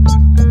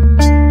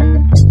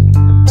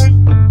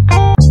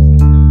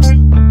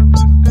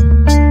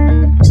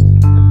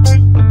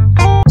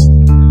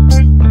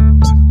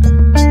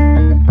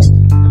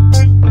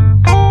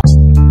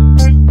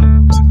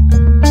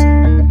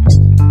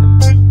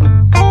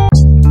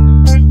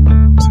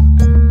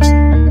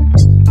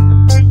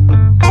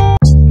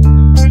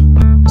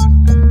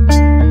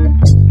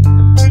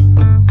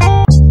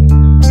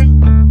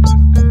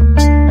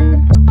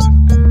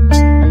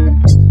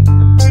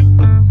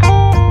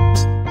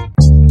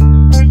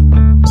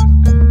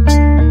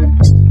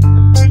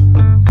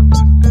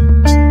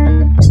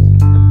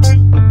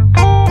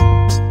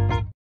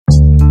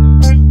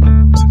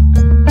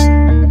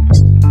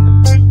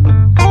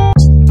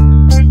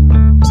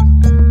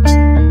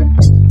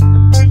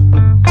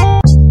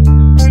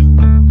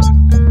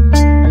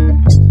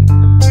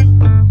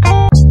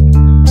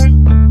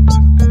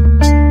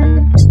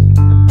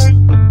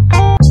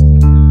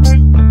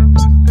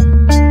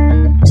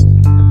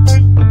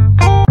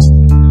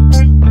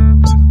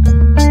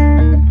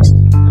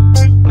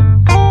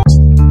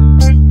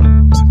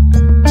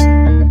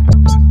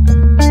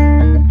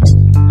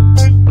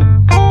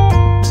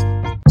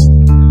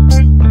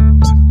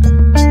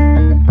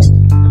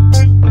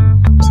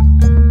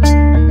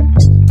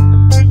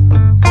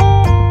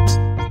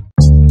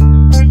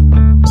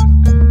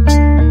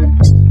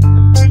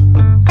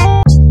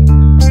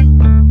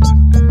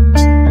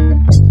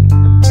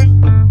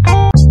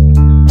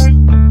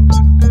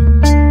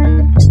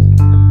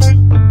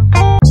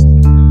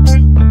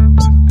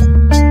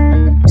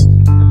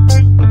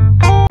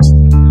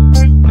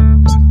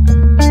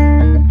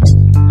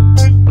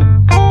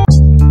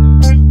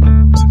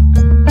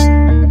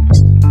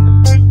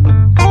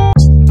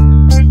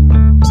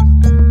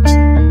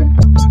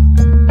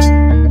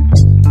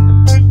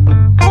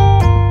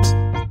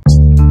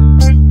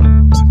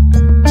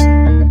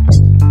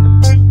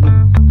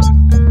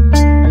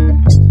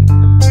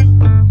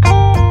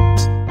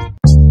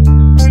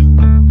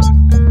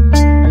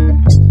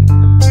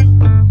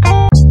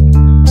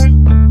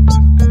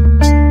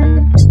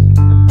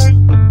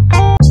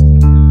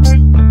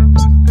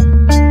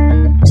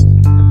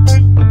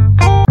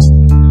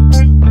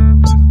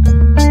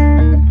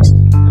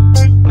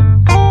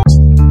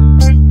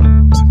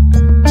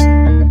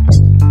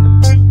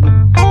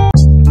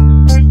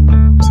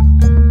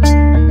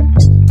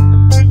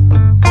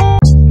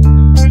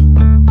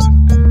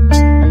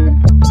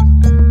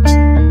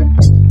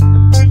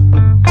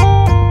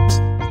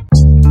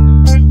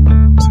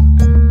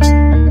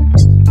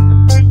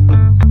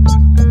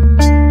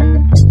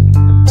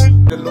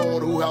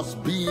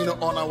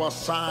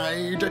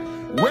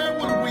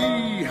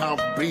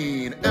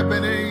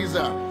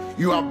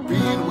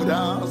with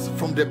us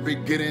from the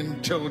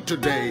beginning till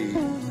today.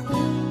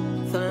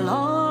 The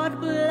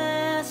Lord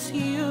bless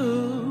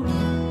you.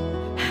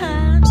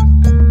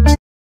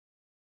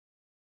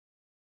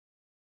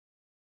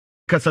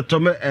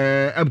 Kasatome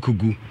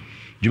abkugu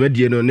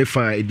dwumadie no ne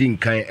fa edin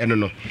kan eno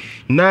no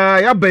na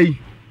yabai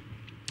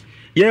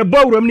ye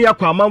bawuram ne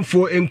yakwa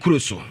amanfo enkuro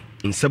so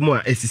nsem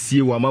a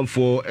esisie wa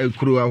amanfo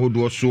enkuro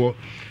ahodo so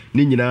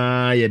ni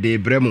nyina ye de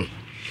bremu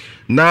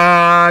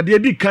na de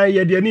di kan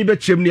ye de ni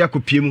bechem ne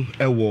yakopiem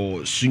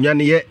ewo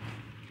sunyane ye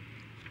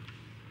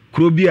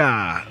kuro bi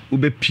a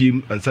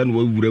ubepiem ansa no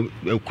wawuram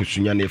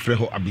ekosunyane frɛ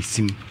ho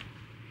abesim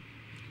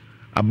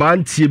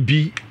abantie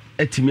bi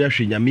etimi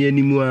ahwe nyame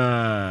animu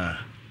a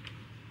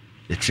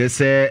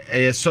Chese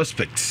a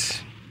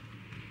suspect.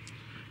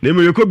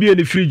 Nemo yoko bi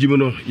eni fridge mu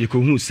no yeko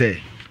hu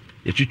se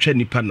yetwetwa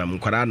nipa nam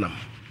kwara nam.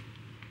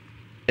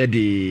 E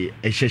de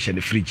ehhehye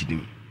ne fridge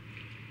nim.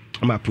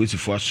 Ama police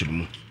fo asuru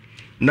mu.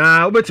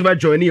 Na obetima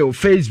join your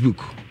Facebook.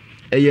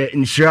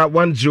 Nsira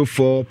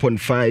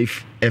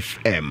 104.5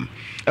 FM.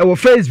 Our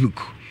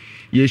Facebook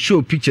ye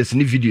show pictures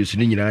ni videos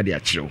ni nyina de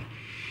akyerew.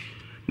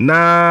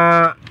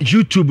 Na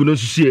YouTube no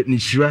so se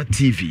Nsira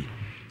TV.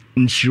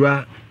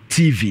 Nsira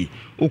TV.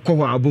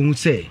 Ukwa abohu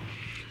se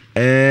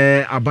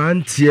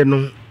abantie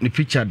no ni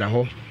picture da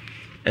ho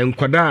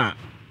enkwada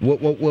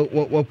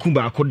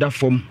wakuba akoda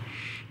fom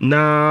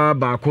na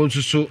ba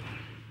konso so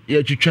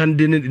ye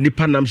twitwande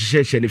nipa nam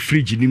hyehye ne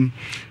fridge nim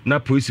na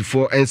police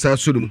for ensa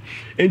sorum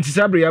enti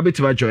sabre ya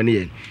betima join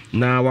ye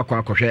na wakwa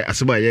akohwe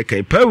aseba ye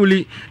kan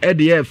pawuli e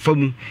de ye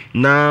fam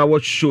na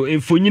what show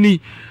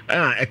infonyini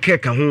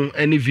ekeka ho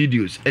any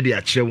videos e de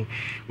akyerew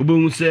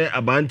obohu se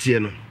abantie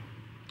no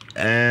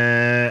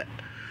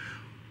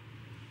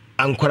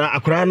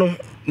akora no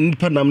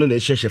nipa nam no na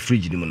ehhehye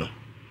fridge nim no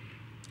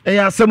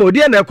ya asem odi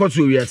na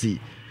ekoso wiase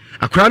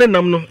akora ne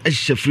nam no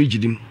ehhehye fridge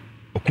nim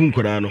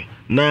okunkora no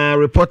na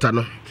reporter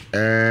no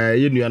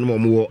ye nuanom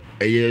omwo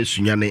eye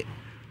sunyane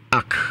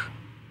ak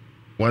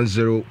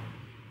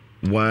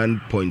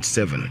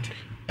 101.7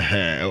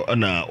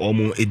 ona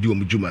omo edi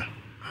omjuma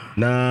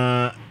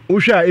na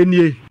wohwa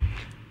enie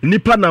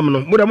nipa nam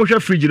no mo da mo hwa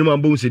fridge nim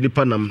ambo se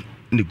nipa nam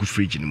ne gu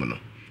fridge nim no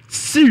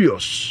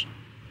serious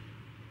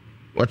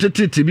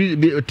watete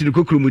tibi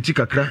tinikokuru muti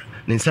kakra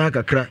ne nsa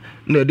kakra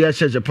na odi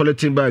ahyeje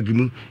polythene bag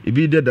mu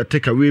ibi de da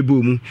take away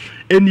bo mu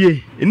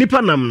enie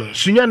nipa nam no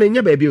sunyane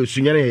nya ba bia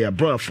sunyane ya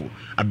brafo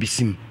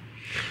abisim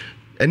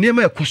enie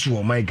ma ekoso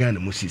o my Ghana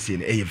mu sisi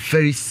ne e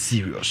very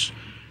serious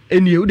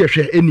enie wo de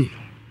hwe eni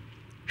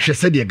hwe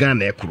se de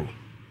Ghana ekoro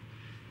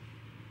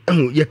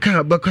ye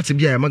ka ba kwate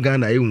bia ya ma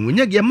Ghana ye hu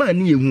nya ye ma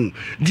ne ye hu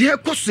de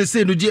ekoso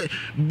se no de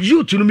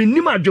youth no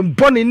minim adwon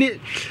bone ni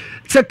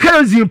se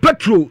kerosene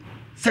petrol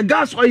se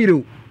gas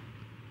oil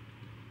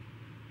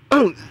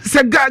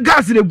se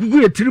gas ne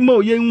gugu etirima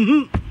o ye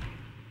hu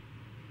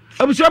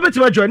abuso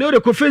betima join o de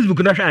ko Facebook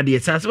na hwa ade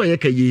sa se ye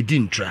ka ye di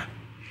ntra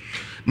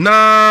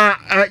na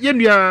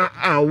yenua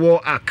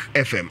awo ak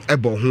FM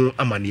ebo ho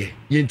amane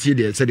ye ntie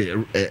de se de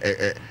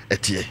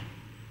etie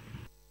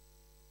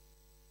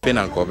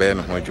pena ko be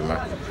no ho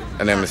adwuma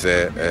ene me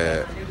se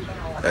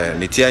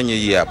ne tianye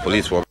yi a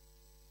police wo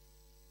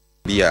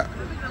bia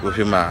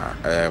wohima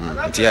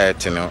tia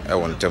eteno e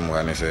wontemu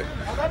ane se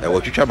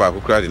wotwitwa ba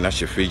kokura de na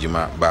hye fridge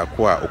ma ba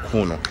ko a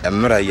okun no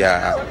enora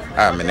ya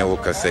a mene wo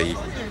kasai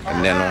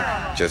ene no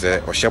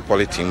chese o hye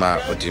polythene ma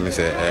otimi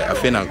se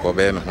afena nko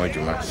be no ho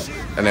adwuma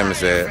ene me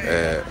se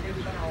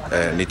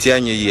ne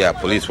tianye yi a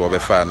police wo be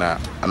fa na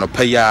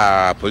anopa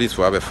ya police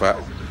wo be fa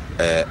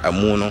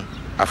amu no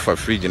afa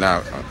fridge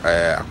na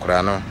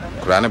akura no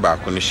ba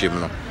ko no hyem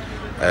no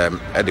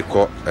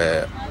ediko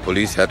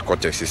police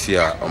headquarters sisi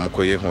a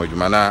omokoye ho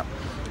adwuma na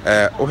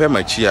ohe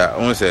machi a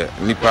on se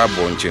nipa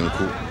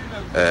bonchenku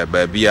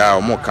baabia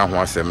omo ka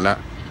ho asem na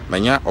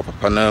manya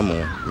opapa na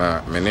mu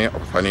na mene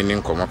opapa ni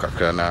nkomo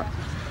kakra na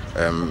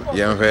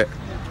yenhwe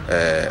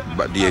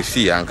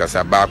DFC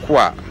ankasa ba ko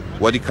a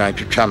wadi kan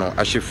twitwa no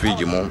ahye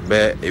fridge mu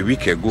be a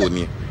week ago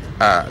ni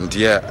a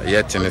ndia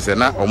yetene se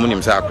na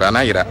omunim se akra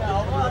na yira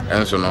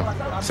enso no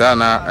sa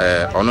na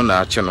ono na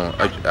ache no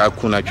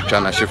akuna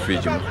twitwa na ahye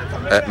fridge mu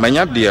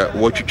manya de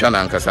wo twitwa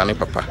na ankasa ne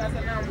papa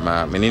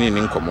ma menini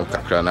ni nkomo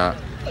kakra na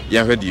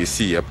yenhwe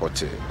DFC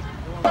airport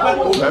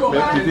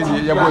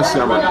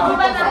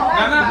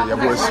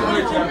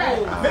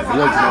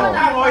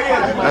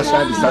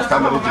National Disaster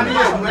Management.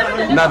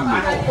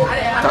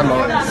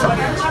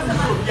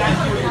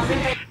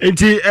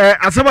 Enti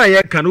asaba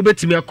ye kan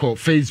obetimi akọ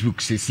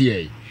Facebook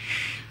sesi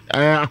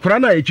akora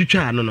na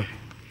etwitwa ano no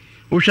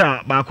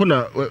wohwa ba ko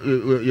na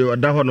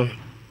yoda ho no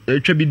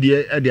etwa bi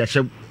de e de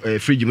ahye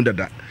fridge mu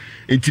dada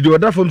enti de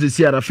oda fom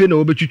sesi ara fe na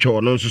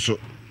obetwitwa no nso so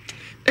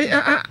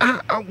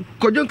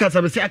kojon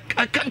kasa be say I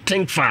can't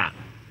think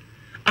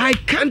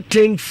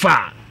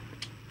far.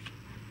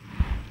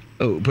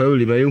 Oh,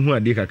 probably my who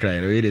are dick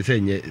crying, they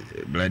say,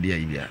 bloody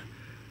idea.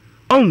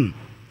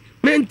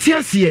 Men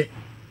tears here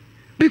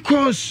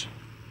because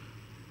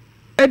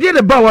I did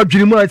a bow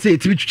dream. I say,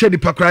 to check the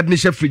Packrad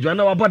Nation fridge,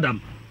 and our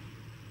bottom.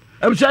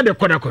 I'm sure the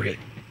Konakohe.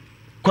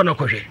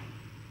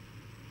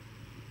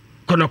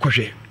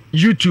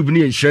 YouTube ni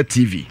Nhyira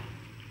TV,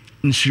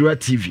 Nhyira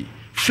TV,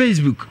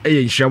 Facebook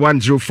Nhyira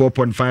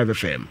 104.5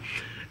 FM.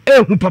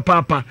 Ehu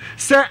papa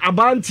se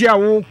abanti a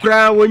wo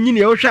kra wonyini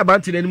e wo hwe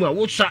abanti n'anim a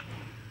wo sa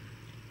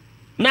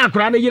na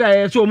akra na yira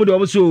ye so omu de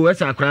omu so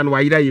esa akra na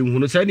wa yira ye hu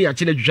no se ne ya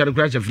che na twitwa no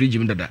kra cha fridge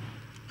mi dada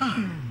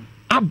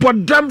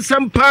abodam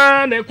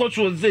sampa na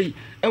ekoso zei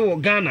e wo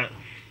Ghana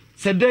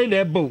se den na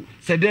ebo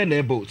se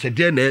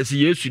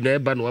Yesu na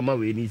eba na wa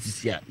we ni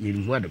sisi a ye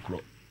hu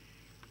adekro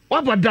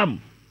wa bodam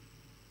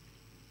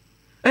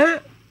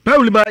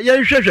Paul ma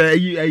ye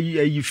hwehwe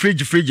ayi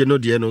fridge no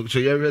de no so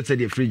ye say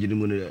the fridge no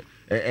mu no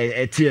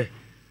etie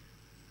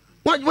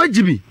what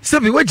Jimmy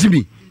Sabi what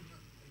Jimmy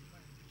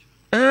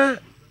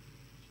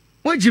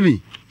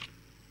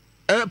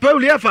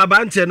Paul ya fa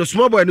bante no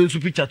small boy no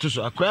nso picture to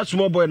so akwa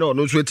small boy no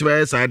nso etima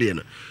ya sade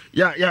no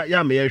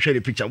ya me ye hwe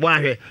the picture wa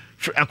hwe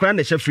akwa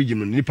na hwe fridge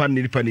no nipa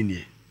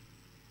ni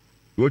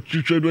wo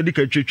twitwa do di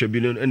ka twitwa bi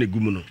no na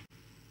gumu no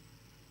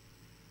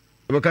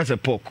e ka se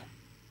pork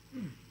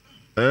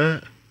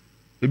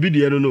ebi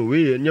die no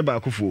we nye ba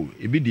akofo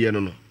ebi die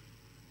no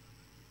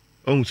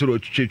on so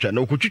twitwa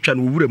na okotwitwa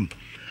no wuram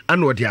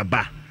ana ode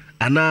aba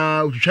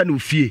ana otwitwa no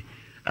fie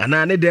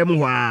ana ne dem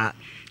ho a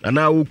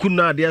ana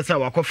okuna de asa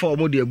wakofa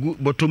omo de agu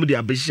bottom de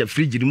abehye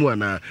fridge ni mu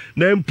ana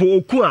na mpo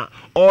oku a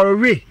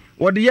orwe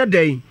wode ye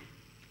den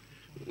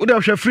wode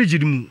hwe fridge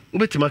ni mu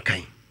obetima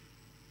kan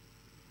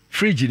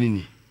fridge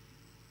ni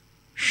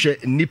hwe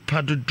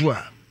nipa dodo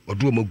a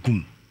odo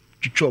magum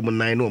twitwa omo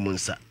nan na omo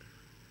nsa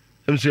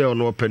emso ye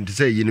ono penti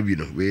say yi no bi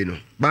no we no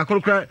ba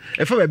korokra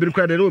e fa ba bi no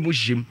kra de no mo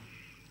hihim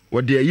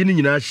wode yi ni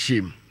nyina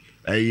hihim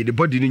ayi the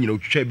body ni nyina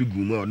otwitwa bi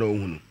gum a no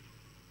hu no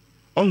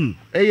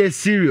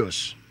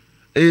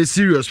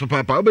serious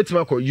papa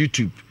obetima ko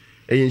YouTube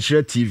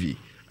Nhyira TV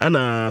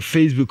ana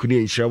Facebook ni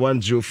Nhyira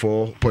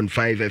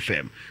 104.5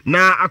 FM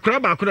na akora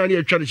ba akora na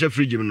etwa de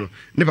fridge no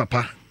ne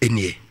papa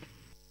enie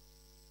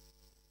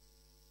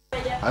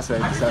as a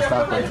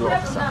disaster control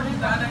officer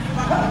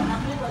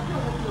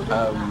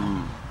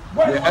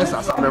the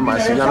SSR my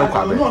senior no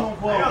kwabe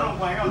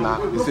na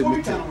is a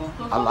meeting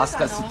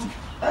Alaska City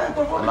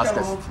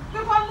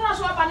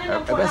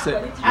ebese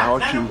na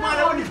ochu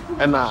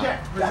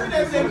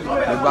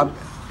na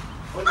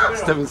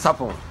Steven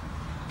Sapon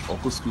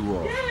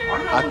School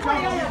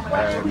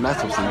at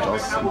Knights of St.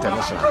 John's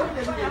International.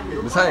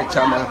 Besides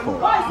chairman for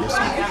the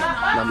school,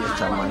 I'm a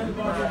chairman,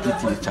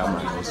 PT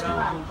chairman of the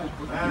school.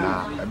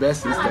 Now, the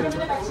best is 30.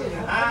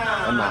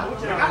 And now,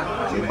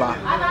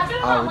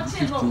 the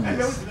 15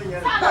 years.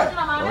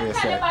 Oh, yes,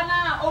 sir.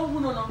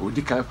 We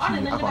did kind of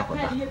feel about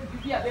that.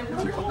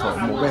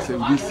 More best,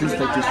 we since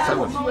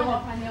 37.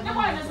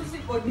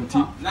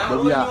 But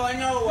we are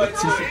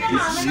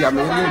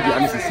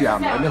mainly the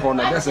Siam, and the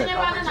Honda Desert,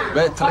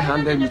 about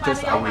 300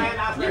 meters away.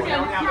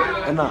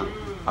 And now,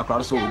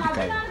 across all the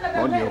kind,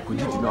 one year could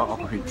not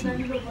operate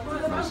TV.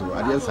 So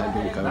I didn't sign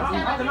the kind of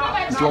thing.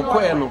 So,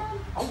 Queno,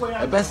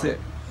 a best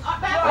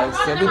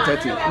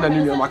 7:30, and then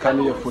you're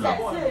Macania full up.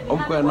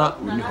 Umquena,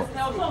 we hope.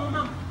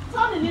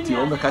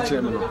 Until the catcher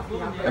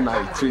and I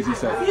Tracy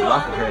said,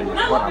 laugh her,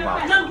 what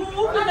about?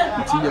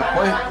 Until your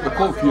point, the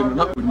coffee and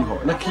not with you,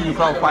 not kill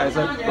crowd fires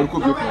or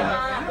could be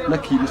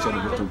not kill each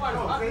other too.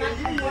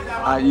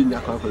 I in your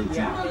conference,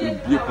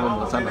 be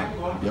upon Sunday,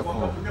 your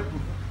call.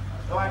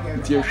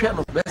 Until your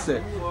shadow best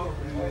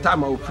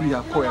time I will free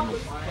her poem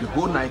the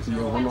whole night in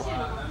your honor.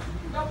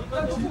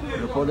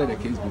 Reported the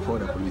case before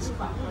the police.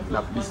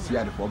 Now, police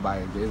here for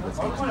by the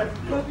investigation.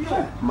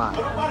 My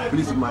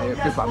police, my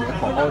paper, my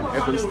for all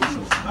every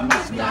stations in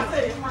this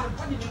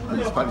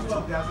municipality.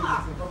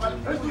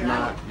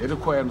 Now, you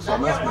require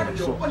some announcement,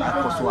 so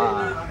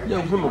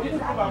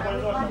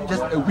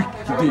just a week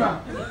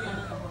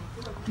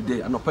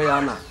today, and a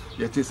payana,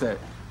 yet is a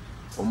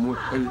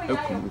almost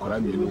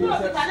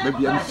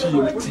maybe I'm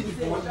seeing tea.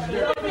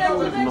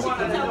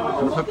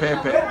 No,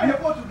 paper,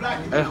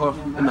 I hope,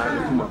 and I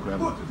come up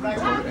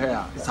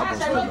here,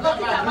 suppose.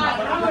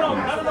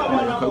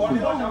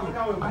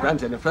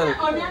 Granted, the friend,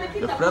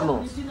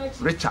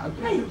 Richard.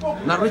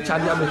 Now,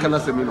 Richard, the American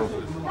Semino.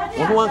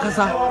 One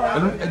casa,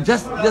 and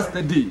just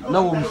yesterday,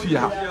 now we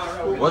fear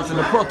was in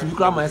the plot to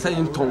become my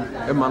saying tongue,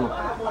 Emmanuel.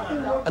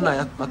 And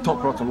I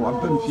talk proton, one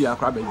pen fear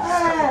crabbing.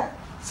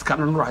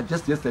 Scanning right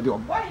just yesterday.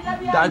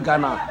 That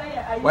Ghana,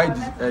 why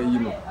you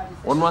know,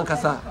 one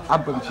casa,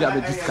 up and fear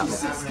the discount.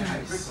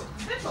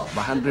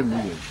 100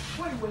 million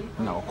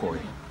now, Coy.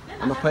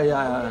 And a pair,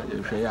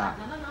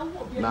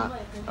 now,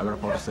 I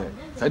report said,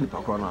 send the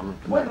Pacron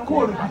and I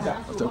call it.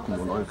 I took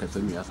him on can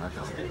send me as I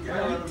can.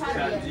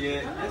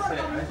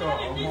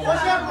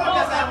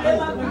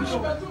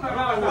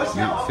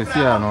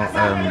 Ceciano,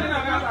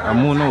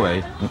 amu no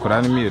way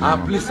nkora ne mi no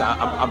please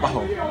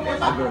abaho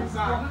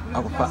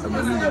akopa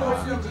amani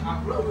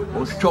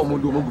o twitwa mo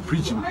do mo go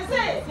preach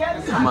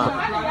ama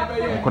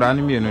nkora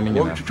ne mi no ni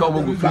o twitwa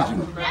mo go preach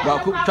ba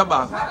ko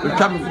taba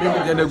twa me video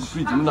me na go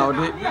preach na o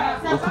de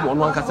o ku mo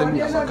no ankasa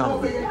ni asaka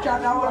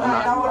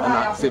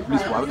ana say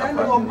please for apa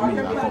me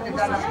na ko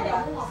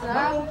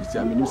please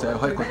I mean say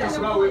high court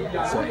so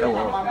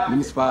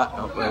municipal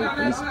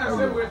police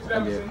and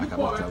I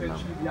cannot tell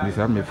now this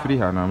am free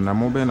na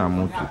mo be na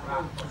moto.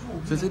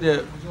 So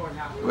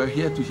we're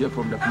here to hear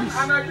from the police.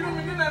 So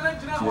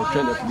you're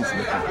trying the police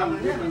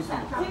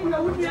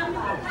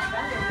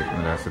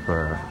That's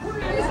super.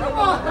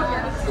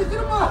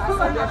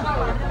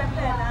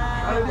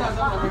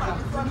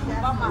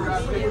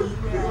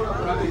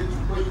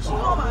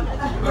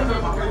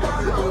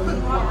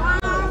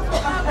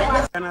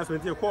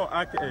 Announcement here call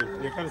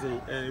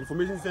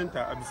information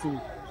center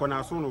Abisim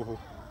Konasono.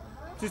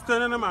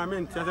 Sister na ma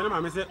men tia na ma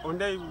me se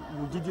onde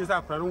wugidi sa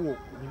akra no wo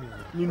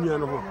ni nua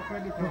no ho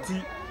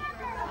nti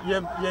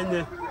ye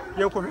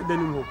ko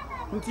dani ho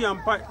nti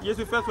ampa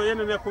yesu feso ye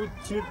ne ko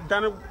chi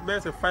dan be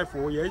se 5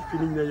 wo ye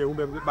fini nyina ye wo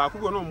ba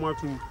ko no mo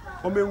atum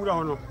o me nwura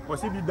ho no o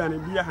si bi dan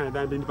bi ya han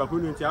dan nipa ko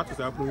nti ato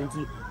sa pro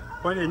nti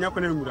ko ne nya ko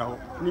na nwura ho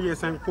ni ye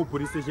san ko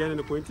police station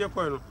ne ko nti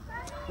ko no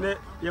ne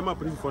ye ma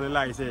police for ne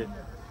lie say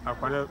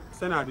akwana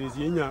senado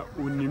ye nya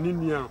onini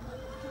nua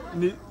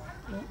ni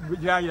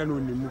ya no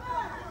onimu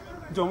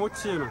Jomo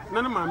Chino,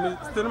 none of my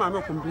still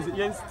my complete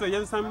yen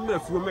some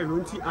few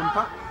men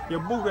ampa, your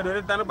book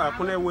had done about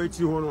Pone way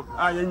to honor,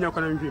 I in your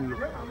conundrum.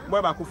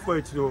 Where I could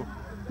fight you.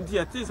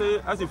 Dear,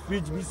 as a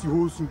fridge busy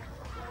hosu.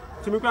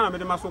 To me, I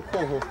made a muscle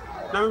coho.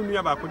 Now we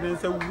about couldn't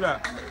say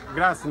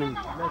grass,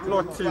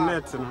 no tea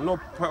nets, no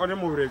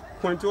more.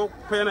 Quanto,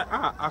 Pena,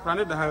 I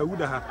planted the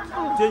Hawuda.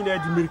 Jane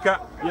Edmilka,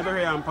 Yellow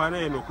and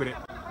Pane, no credit.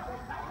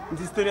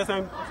 This is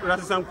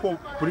some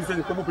police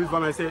and police by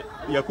my say,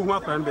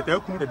 Yakuma can better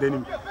come the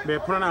denim. Be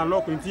prana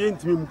lock in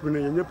TNT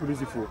in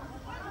police for.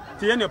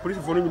 TN police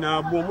for me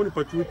now, more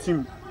patrol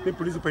team, the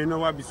police pay no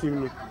one be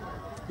seen.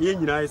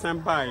 Yen I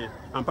stand by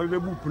and probably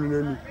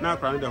pulling now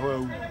crying the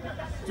whole.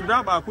 To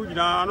grab our could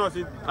not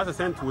sit as a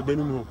cent to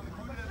denim.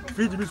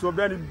 Feed be so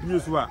very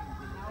beautiful,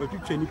 but you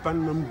change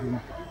Panam.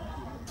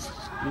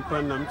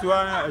 Nipanam to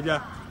I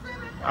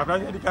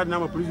can't get the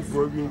number police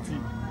for green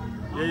tea.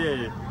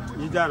 Yeah.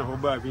 You done a whole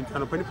bar, and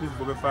a penny police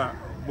for far,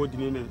 both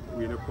in and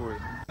we know.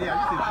 This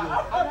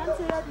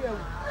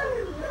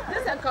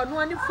I can't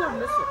want to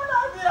phone.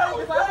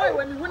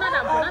 When you want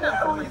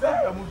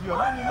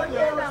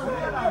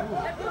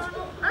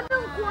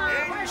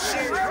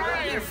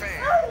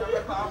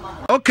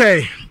to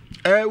okay,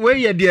 where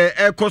ye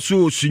dear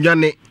Kosu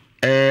Sunyane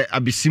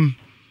Abisim,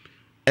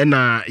 and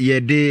ye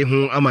de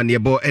whom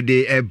Amanebo a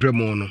day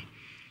Bremono.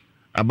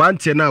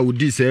 Abante na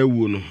wudi say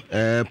ewu no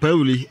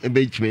Pauli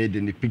ebech made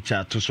in the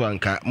picture to so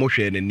anka mo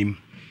hwe nanim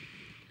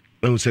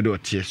when said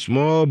what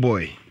small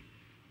boy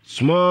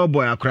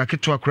akra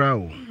keto akra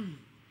o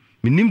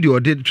minim de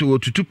ode to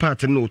two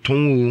part no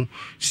ton o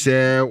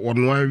say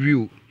wonwa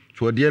review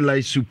to de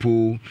like soup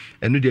o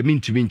enu de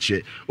mintimi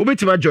nche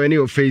obetima join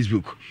your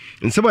Facebook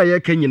nsema ye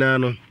ka nyina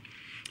no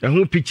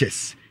ehun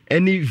pictures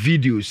any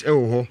videos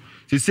ho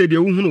se say de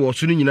wo hunu wo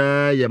so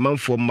nyina ye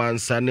manfo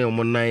mansa ne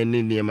omonan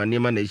ne niema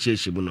na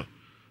ehyehyemu no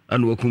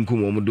and we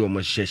kunkum omudo omo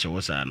hyehye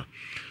wo saa no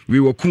we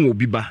wakun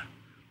obi ba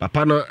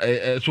papa no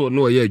so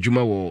no ye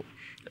adwuma wo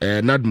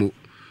nadmo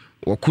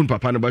wakun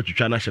papa no ba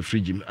twitwa na hye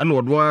fridge mi and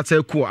wodo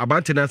asa ku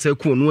abante na asa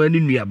ku no ani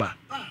nuaba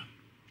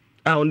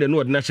onde no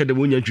wodo na hye de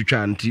wonya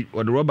twitwa anti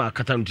wodo roba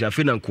akata nti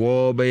afi na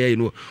nko be ye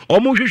no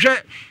omo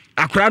hwehwe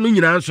akra no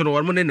nyina nso no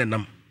wodo ne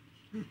nenam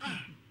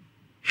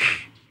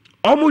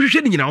omo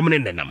hwehwe ni nyina omo ne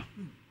nenam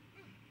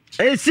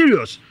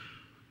serious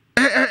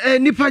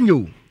nipa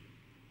nyo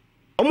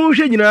omo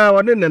hwe nyina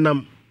wade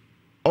nenam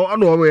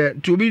ono we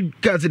to be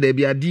cast there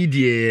be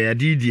adidie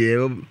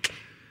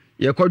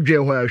ye kodwe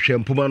ho ahwe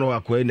mpoma no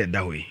akọ ne da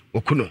hoyi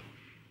okuno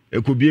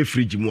ekobie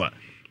fridge mu a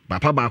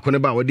papa ba akọ ne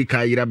ba wadi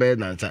ka yira be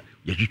nansa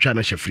ye twitwa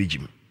na hye fridge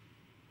mu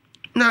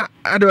na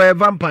ade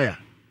vampire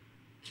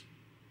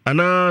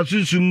ana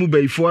sunsun mu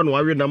baifo ano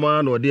awe na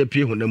ma na ode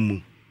apie honam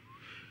mu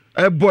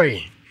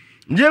boy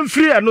nje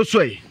free ano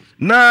soy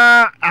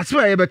na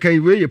asema ye be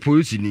kan we ye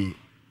police ni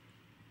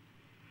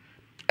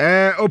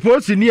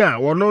opposing a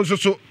wono nso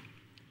so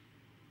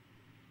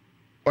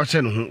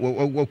wache no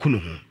ho wakunu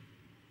ho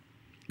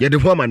ye de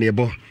ho amane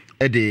ebo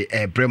e de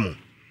bremo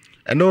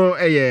eno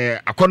eye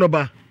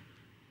akonoba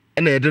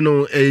ena ye de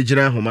no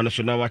ejina homa no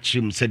so na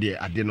wachim se de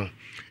ade no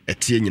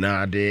etie nyina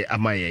ade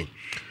amayen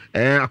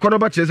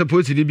akonoba che se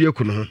police ni bi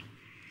ekunu ho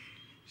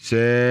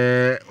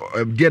se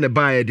de ne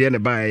bae ye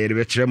de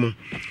be kiremu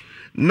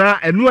na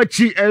enu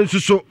achi enso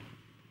so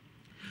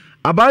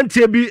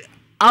abante bi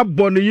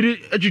abọ no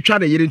yiri atwitwa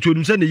na yiri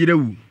ntonum se na yiri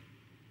wu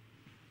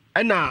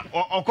ena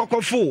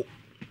okokofo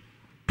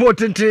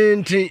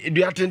potentin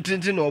dua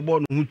tentin na obọ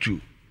no hutu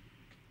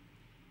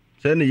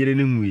se na yiri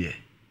ne huye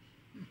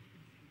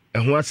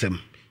ehu asem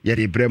ye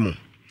de bremu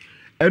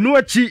enu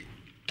achi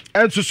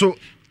enso so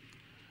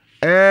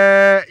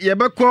ye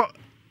bekọ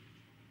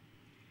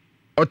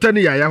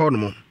ɔtani ya hɔ no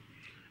mo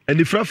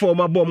anifrafo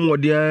ma bɔ mo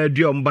de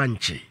aduom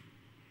banche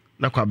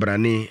na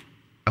kwabrane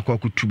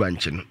akwakutu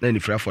banche no na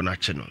anifrafo na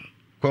che no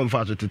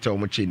kwamfa so tete o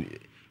mo che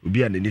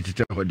obi a ne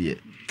tete hɔ de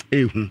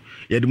ehu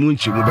yɛde mu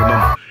nchi mu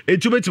bɛma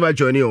etubetima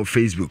join on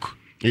Facebook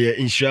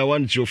Insha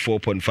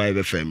 104.5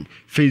 FM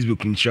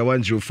Facebook Insha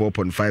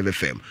 104.5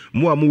 FM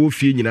mo amu wo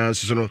fie nyina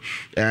so no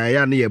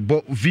ya na ye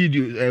bo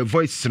video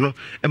voice no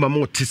e ma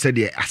mo te se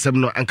de asem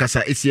no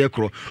ankasa esi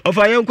ekro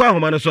ofa ye nkwa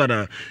ahoma no so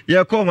ana ye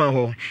kɔ hwan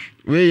ho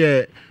we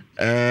ye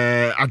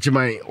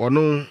agiman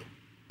ono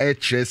e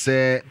kire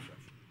se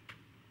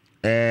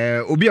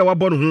obi a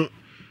wabɔ no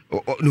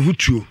ho ne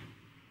hutuo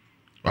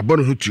wabɔ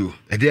no hutuo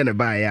e de na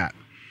ba ya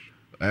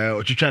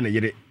otwitwa ne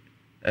yere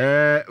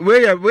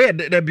we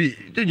that be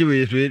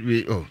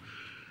we oh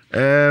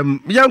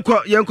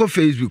yanko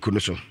Facebook no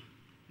so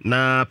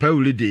na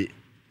pawuli de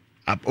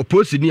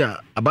opposi ni a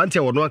abante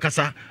a wono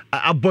akasa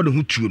abɔ ne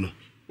ho tuo no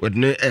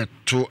wedne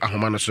eto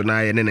ahoma no so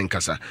na ye ne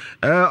nkasa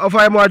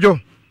ofa mo adwo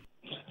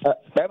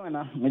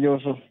na mejo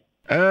so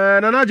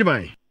na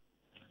najiman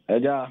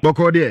eja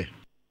boko de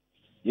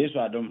Yesu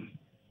adom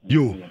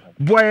yo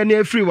boy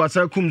na free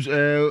wasa kums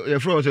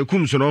free wasa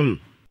kums no ho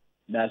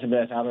that's the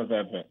best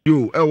pepe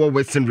yo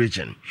Western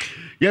region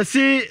you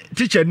see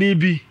teacher ni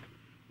bi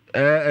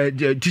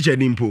teacher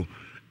ni mpo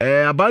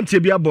abante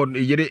bi abɔ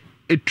yere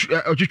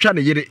otwitwa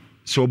ne yere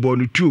so bɔ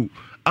no tu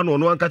ano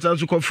no ankasa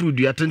nso kɔ fruit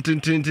ya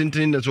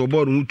tintintintin na so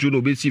bɔ no tu no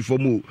obesi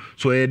fomu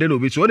so de no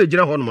obesi one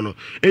gyina hɔ no no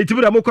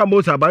etibi da mokwa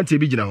mo sa abante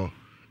bi gyina hɔ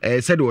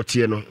said what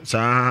ye no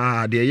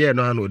saa de ye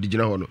no ha no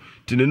digina ho no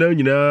tinena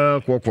nyina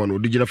kwokwo no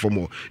digina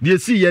fomo de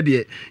si ye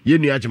de ye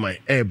nu agiman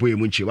boy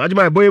mu nchi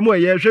agiman boy mu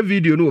ye hwe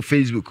video no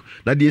Facebook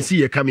na de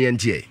si ye kam ye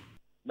ntie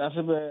that's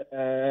be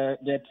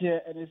de tie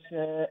any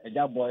say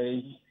eja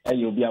boy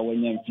ayi obi a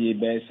wanya mfie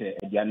be se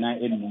aduana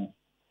enu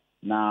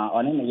na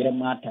one ne yere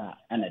mata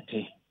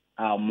anete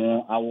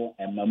amo awo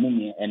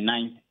emamumi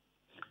enan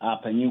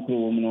apanyin kuro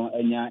wo mu no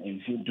anya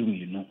mfie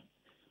dumi no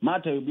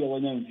mata obi a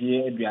wanya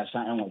mfie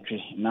aduasa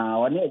enwotwe na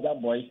one eja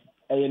boy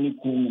eye ni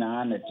ku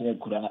nyina na te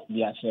kura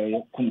bia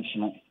se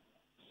kumsno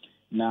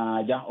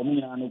na ja omu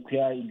nyina no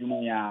kua idwuma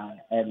ya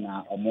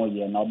na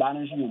omoye na oba no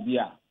nso obi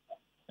a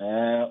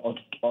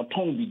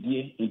oton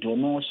bidie into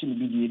no him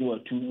bidie ri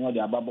watu no de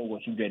ababo wo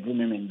su dwedru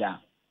memenda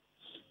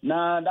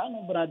na da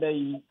no brada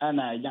yi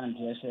ana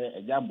jante se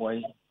eja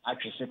boy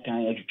atwese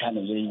kan atwitwa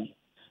na yeri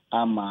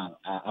ama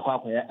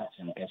akwakoya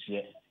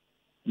asemkese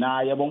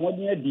na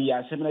yebomodin adi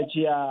asem na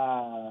chi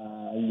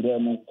a yire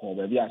mu ko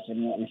ba bi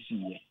asem na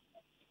esiye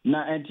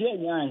na entie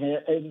nya he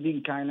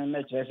edin kan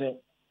na chese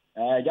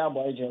eja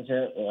boy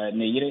chese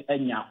na yire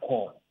anya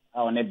ko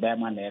a one be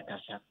ma na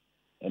ekasa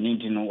eni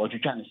no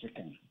otwitwa ne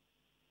sekan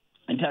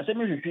nti asem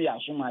hwehwe ya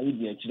so ma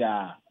yi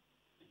akira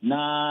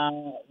na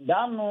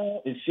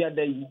dano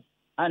efiada yi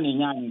ani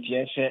nya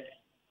ntie hwe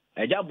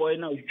eja boy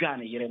na otwitwa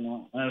ne yire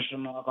no nso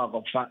no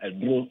akakɔfa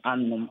aduro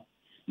anom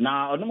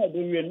na onum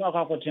aduro no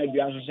akakɔtena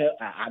bia so se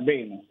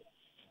abe no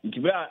nti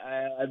bra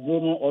aduro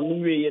no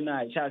onum wie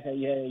na sha sha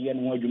ye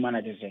no adwuma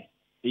na tese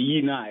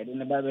eyi na ede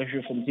ne ba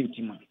hwe fom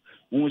tetima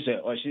wo se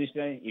o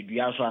hyehyɛ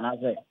edua so ana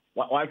se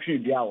watwe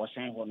edua a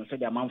wɔsen ho no se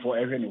de amanfo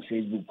ehwe no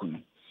Facebook no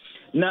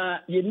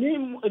na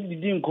yenim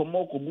edidi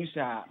nkomo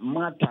kobusa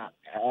mata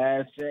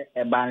se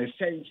eban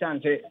se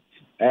chance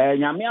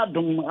nyame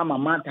adom ama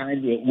mata ne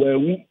de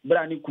wawu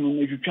bra ne kunu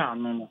no twitwa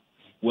ano no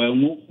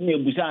wawu na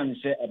ebusa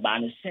nse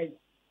eban se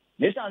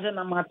ne sanse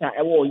na mata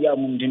ewo ya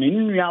mu ndine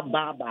nua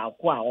ba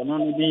ko a ono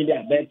no bi de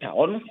abeta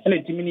ono na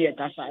timi ne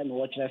yakasa na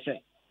wo kyerɛ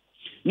se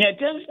ne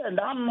etense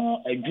da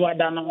no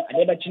adwada no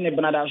ade ba chine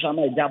bnada so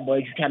ama eja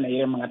boy twitwa na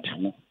yere mata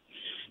no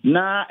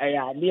na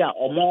ya dia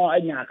omo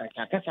anya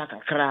akakasa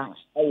kakra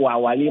ewo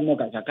awale mu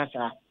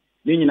kakasa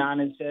ne nyina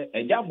ne se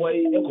eja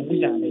boy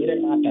ekobuja na yere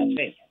mata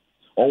se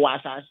o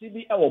wasase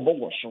bi ewo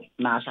bogo so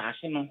na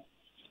asase no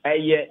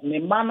eye ne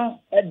ma no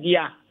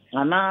edia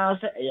ana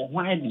se eye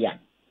hwan dia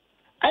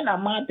ana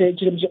mata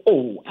ekyirem se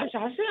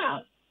asase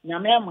a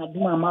nyame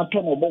amadum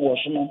amato no bogo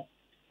so no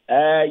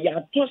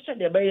ya to se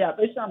de be ya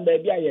pesam ba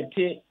bia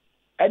yete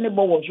ene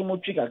bogo so mo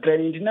twi kakra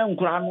ni na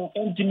nkura no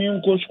entimi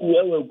nko school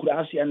ewa nkura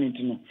ase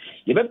anenti no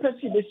ye be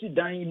pesi be si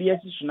dan bi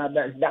esi suna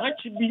da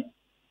achi bi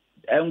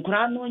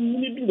nkura no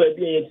nyini bi ba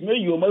bia yete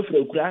me yo mafura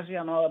nkura ase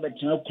na ba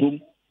tena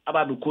krom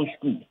aba be ko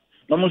school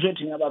no mo so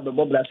tinya ba be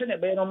bobla se ne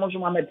be no mo so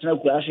ma tena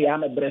nkura ase ya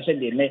me brese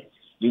de ne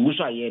ye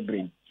guso aye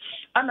brain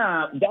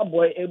ana that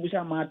boy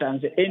ebusa mata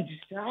nse enti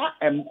sa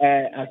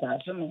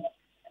asase no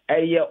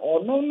eye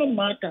ono no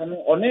mata no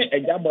one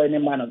eja boy ne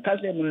ma no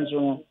kase mu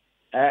nso no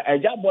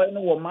eja boy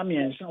no wo mama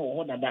ensa wo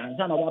ho dada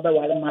ansa na ba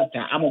wale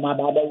mata amoma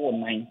ba wo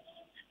nan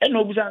ena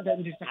obusa nse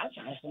enti sa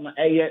asase no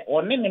eye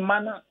one ne ma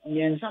na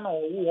ensa na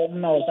wo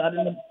na o sa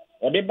de no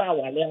ode ba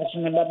wale aso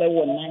ne ba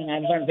wo nan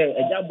ansa nse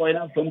eja boy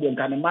na from the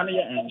kan ma no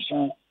ye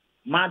enso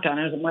mata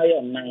no ma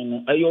ye nan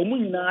no eye omu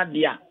nyina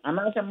ade a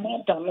anasa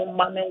mata no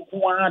ma ne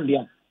nko ade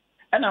a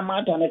ena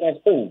mata ne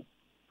ka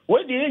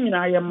we di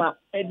nyina ye ma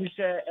edi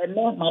se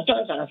eno mata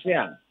asase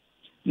a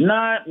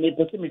na me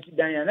pese me ti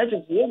dan ya na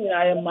che ye ni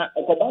aye ma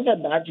ko ba sa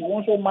da ti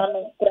won so ma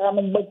no kra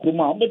no ba kru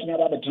ma obetumi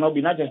ba betena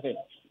obi na che se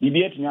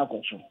bibi etumi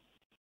akọso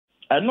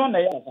eno na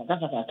ya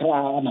kaka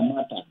kra na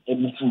mata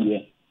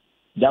ebufuye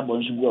jabo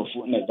nsu bi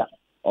ofu na da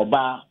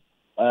oba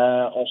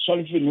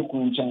osolfi ni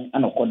kunchen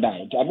ana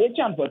kodai ti abe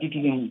champa tutu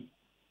ni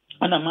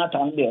ana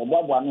mata nde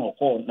ogbagba na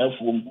okọ na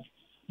fuom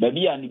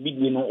baby a ni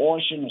bidwe no o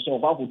hye no so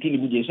kwa kotu ni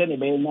bidwe se ne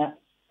be na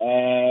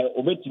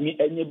obetumi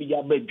anya bi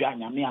ya ba dwa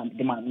nyame a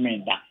de ma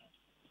menda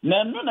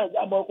na no na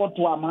jabo ko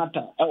to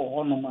amata e wo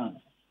ho no ma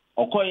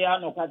okoya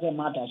no ka se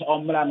mata so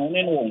omra no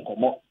ne no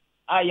nkomo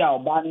aya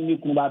oba ni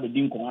kunu ba be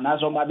din nkomo na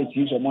so ba be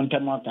ti so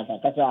montema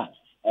kasa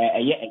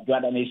eye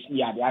edwada na esi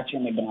ya de ache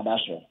ne benada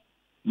so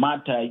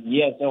mata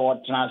yes e wo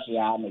trans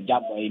ya no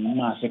jabo e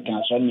ma se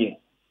kan so ne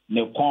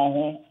kon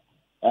ho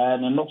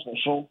ne no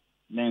so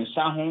ne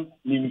nsa ho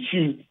ne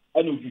mfim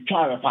ene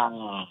twitwa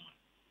pa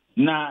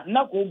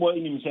na ko boy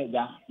ni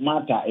mseja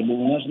mata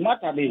ebonus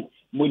mata be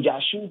moja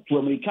to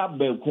America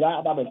be kura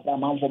aba be fa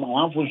manfo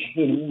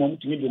so ni mo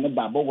mtimi de ne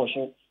ba bogo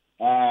so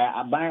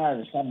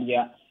abaya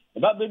sabia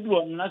ba be du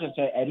on na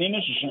se eni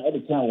ne susun e de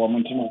kan wo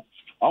mtimo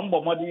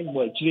ombo modern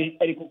boy chire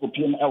e de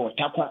kokopiem e wo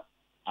takwa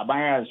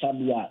abaya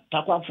sabia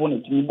takwa fo ne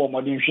timi bo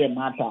modern hwe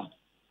mata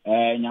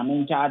nyame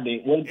ncha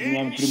de wo timi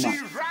amfirima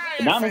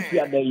na no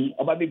fia dai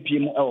oba be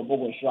piem e wo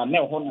bogo so na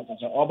ho na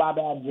se oba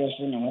ba address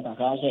ne ho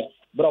kaka se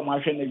bro ma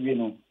hwe na wie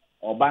no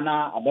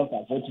obana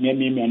adoka fotimi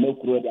emi na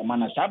kuro de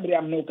mana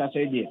sabriam no ka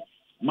se die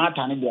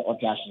mata ne de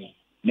otiase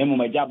ne mu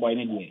maja boy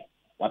ne de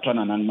wato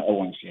na nan e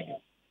won se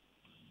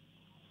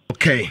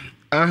okay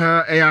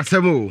e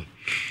asemo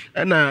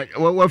na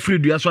wa free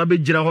dua so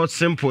abegira ho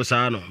simple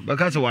saa no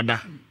baka se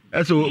wada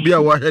eso obi a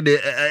wa hede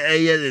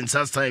eye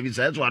insasta bi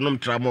sa eso anom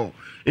tramo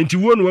enti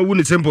wo no wawu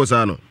ne simple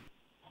saa no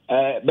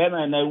be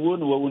ma na wo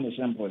no wawu ne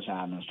simple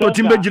saa no so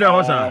timbe gira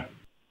ho saa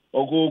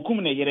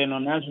ogokum ne yere no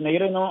nanso ne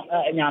yere no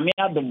nyame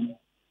adom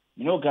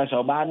no ka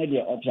so ba ne de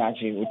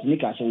otiache otimi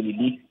ka so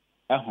didi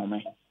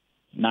ehome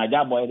na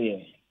ja boy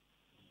de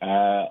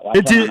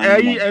eti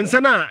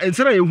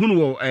ensana yehunu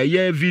wo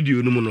ye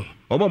video no mu no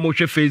oba mo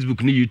hwe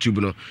Facebook ni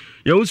YouTube no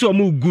yehu se o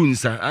mu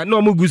gunsa na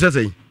o mu gusa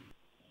sei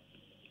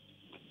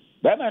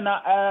ba na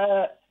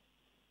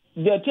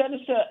de tell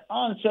se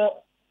answer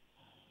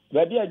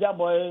ba dia ja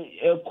boy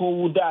ko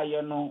wuda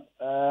ye no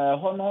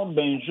hono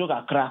benjo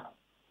kakra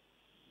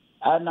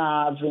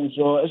ana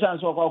finso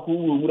esanso kwa ku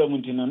wura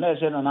mutino na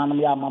ese no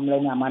nanum ya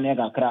mamle nya mane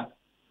kakra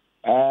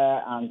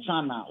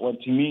ansana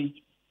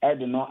watimi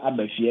ede no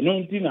abafie no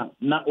ntina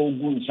na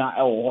ogu nsa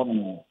e wo ho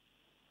no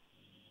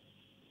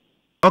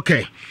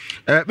okay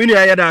mini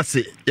yada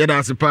ase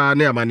pa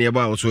na amane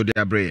ba wo so de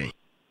abre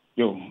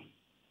yo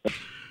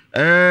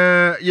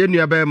ye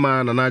nua ba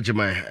ma na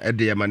najima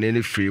ede amane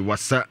ne free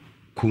wasa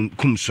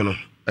kumso no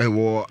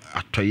wo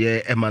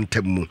atoye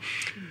emantamu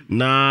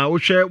na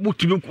wohwe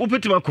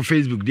wopetima ko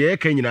Facebook de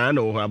ka nyina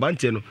na wo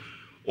abante no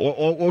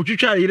o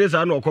twitwa yire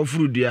sa na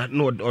okofuru dua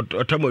na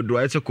otamaduru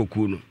ayese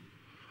koku no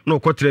na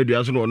okotre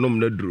dua so na onom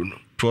na duru no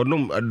to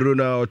onom aduru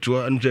na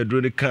oto ante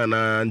duru ne kan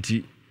na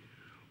anti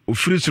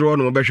ofiri soro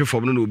no behwe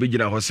fom no na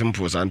obegina ho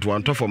simple sa anto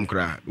anto fom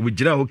kra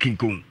obegina ho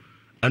kinkon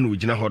ana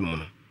ogina ho no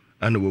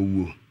ana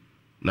wawuo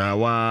na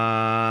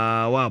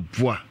wa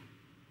boa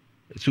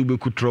so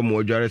bekutro mo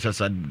odware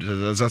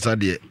sasa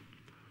de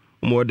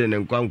mo de ne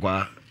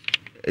nkwankwa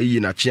eyi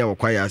na chia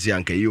wakwa ya ase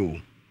anka yo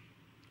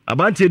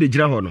abante de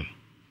gira ho no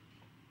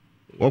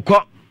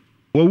wokọ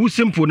wo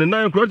simple ne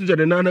nan kro to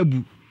de nan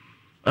abu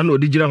ana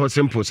odi gira ho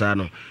simple sa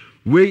no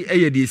we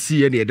eye de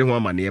si ye ne de ho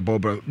amane e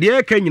bobro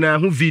de ka nyina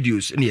ho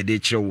videos ne de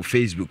kire wo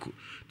Facebook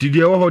ti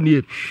de wo ho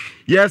ne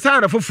ye sa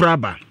na foforo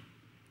aba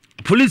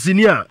police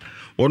ni a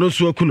wono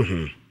so akunu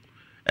ho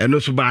eno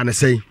so ba ne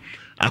sei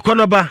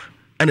akono ba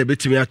ana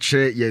betimi a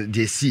kire ye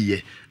de si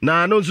ye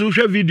na no so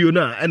hwe video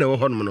na ana wo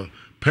ho no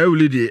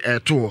Pauli de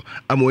to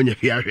amonya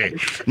hwiahwe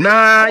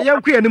na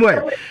yanku anim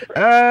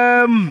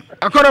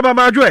akoroba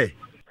madwe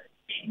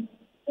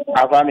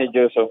afa me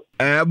joso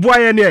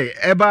boaye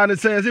ne ba ne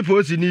se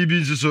posi ni bi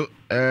nsuso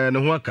ne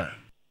ho aka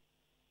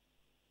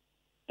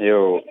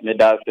yo me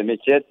da se me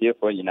cheti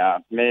fo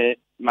nyina me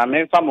ma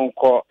me fa mo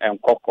nko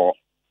enkoko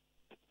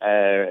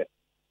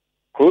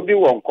ko bi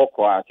wo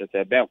nkoko a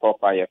tete be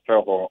nkoko a ye fe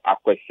ho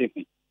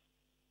akwasibi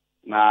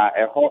na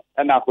eho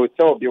na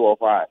hotel bi wo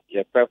ho a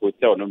ye fe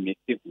hotel no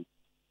misibu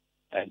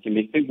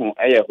Timisihu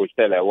eye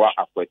hotel wa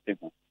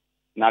akwasihu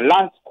na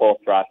lance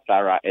corporal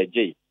Sarah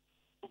Eje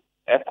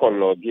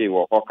ekologi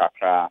wo ho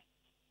kakra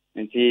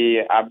nti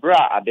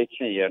abra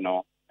adekyin ye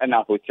no na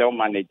hotel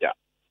manager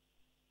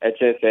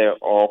se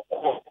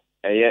okọ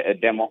eye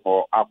edemo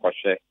ho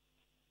akọhwe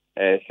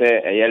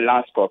se eye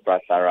lance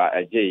corporal Sarah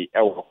Eje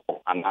ewo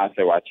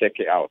anase wa check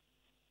it out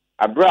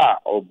abra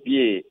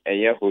obi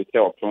eye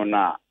hotel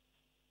prona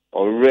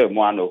ore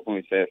mu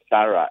anohun se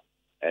Sarah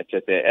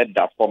se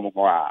eda form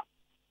ho a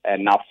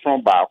na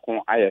from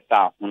baako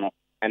ayesa hono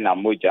na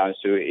moja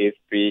nso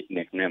efri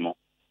nehnemo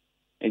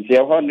nti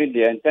ho no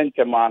de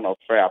ententema no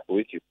fra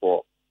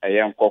aposifo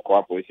eye nkokọ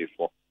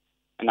aposifo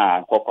na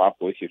nkokọ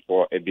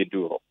aposifo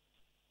ebidu ho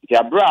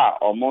Diabra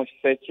almost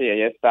search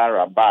a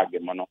star bag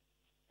mono.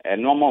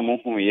 And no more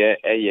moving ye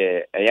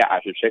I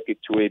should check it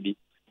to a be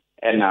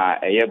and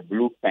a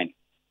blue pen.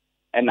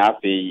 And a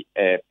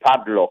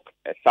padlock,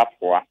 a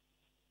sapphire,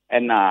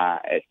 and a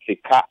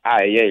sika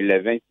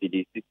 11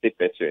 CD 60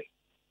 pesos.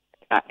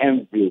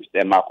 Envelopes, the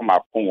Makoma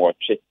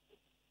watch it.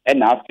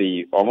 And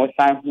after almost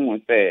time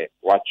who say,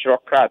 what your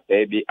crowd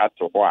baby at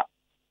what.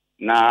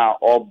 Now,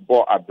 all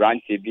bought a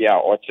branch be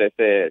or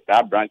say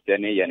that branch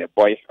any and a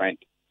boyfriend.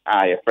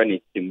 A friend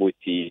is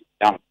Timothy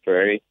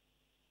Damperry.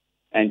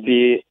 And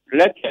the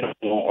letter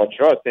or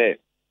sure say,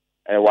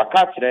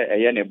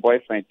 Wakatre a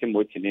boyfriend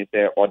Timothy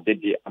say or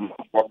did the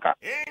Amafoka.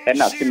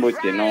 And a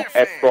Timothy no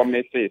a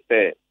promise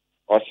say,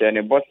 or she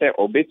any boss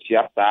obey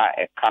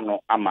a cano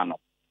amano.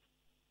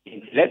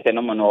 Letter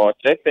no man or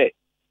say,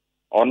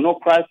 or no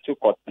Christ to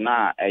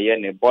Cotana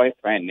a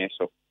boyfriend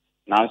so.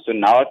 Now so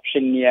now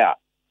Chinia.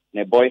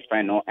 Ne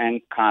boyfriend no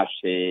enka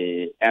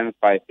she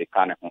M5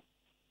 sikano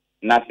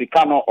na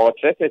sikano or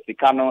trese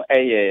sikano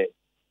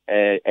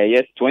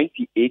yes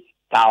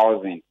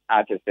 28,000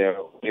 at say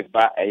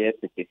eba yes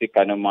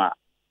sikano ma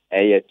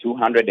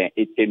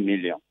 280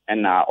 million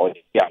and na or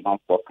the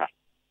amount foka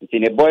nti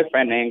ne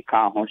boyfriend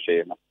enka ho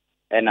she no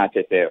and at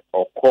say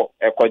okọ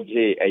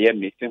ekoje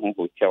missing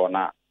hotel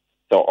na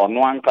so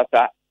ono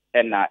ankata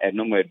and na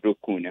enum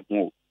edroku ne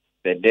ho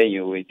the day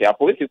you with the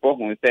police for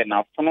who say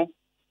na fono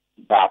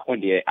baako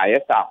de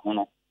ayesa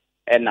hono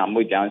na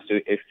mojan so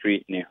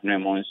efri ne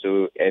hwemon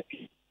so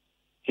epi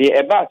ti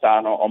eba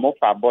sa no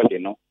omofa body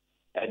no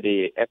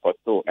de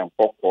ekoto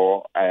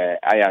empoko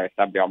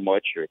ayaresa bia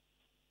mortuary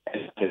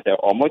the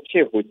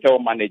omoche hotel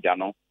manager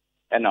no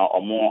na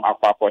omo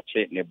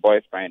akwakoche ne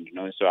boyfriend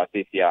no so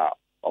atisia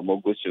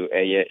omogusu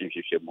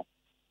nhwehwemu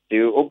ti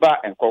oba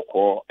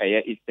enkoko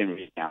eastern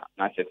region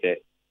na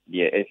chete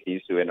de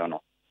esi so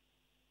no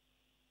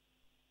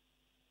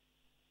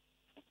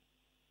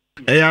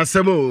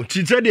Asemo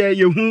tite de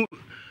yehu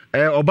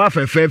oba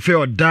fefefe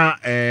oda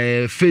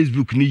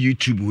Facebook ni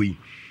YouTube wi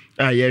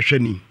ye hwe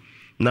ni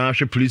na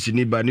hwe police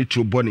ni ba ni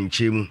to boni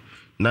nchemu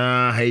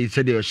na hay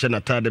said de hwe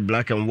na tade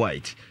black and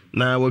white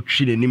na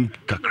watwi nenim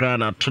kakra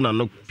na to na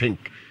no pink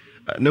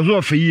ne ho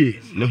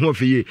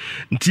afeye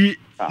nti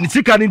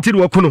sika ni ntiri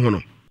wakono ho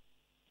no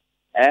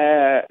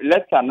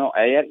letter no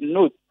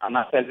note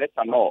ana say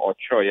letter no o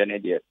chro ye ne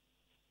de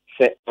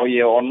se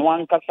oye ono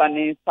ankasa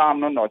ni sa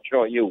no no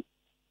chro ye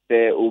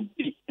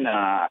obi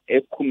na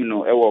ekum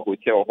no ewo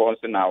hotel ho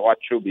so na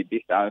watcho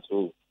bibi san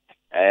so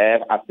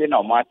afi na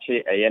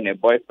omache ne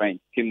boyfriend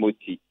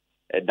Timothy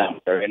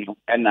Dampere no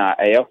na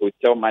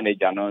hotel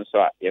manager no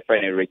so ye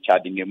friend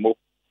Richard Ngemo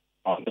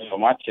so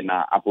much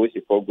na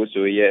aposi for go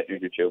so ye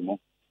nhwehwemu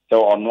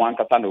so ono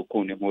ankasa na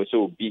okun ne ho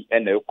so obi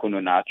na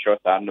ekunu na atro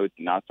sa note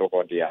na so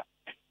ho dia.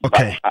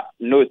 Okay.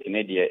 Note in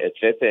the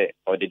say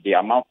or the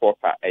amount for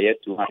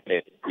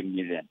 200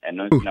 million and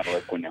no na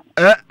wakuna.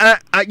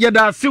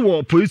 Yada si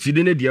wo police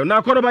ni dia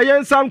na kono ba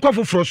yensa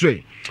nkofo fro so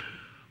e.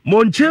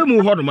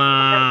 Monchemu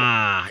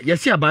hodoma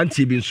yesi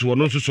abanti bi nso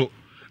no so.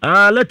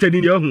 Let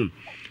any hu.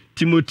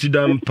 Timothy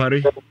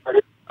Dampare.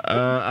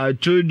 I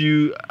told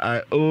you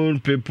I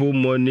own people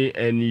money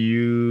and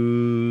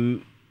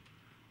you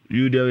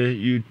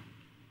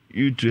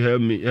to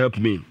help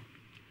me.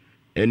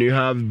 And you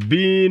have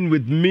been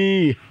with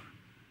me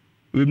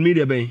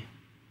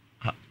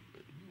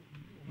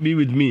be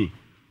with me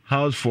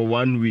house for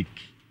 1 week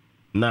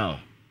now,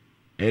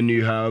 and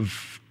you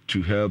have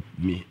to help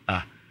me.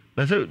 I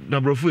said, na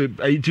brofu,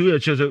 I too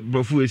church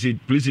brofu is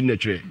please in the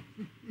tray.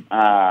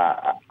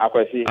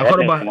 Akwasi.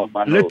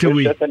 Let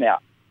away.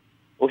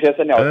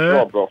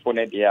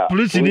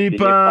 Please in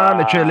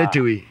the tray let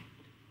away.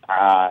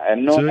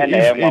 So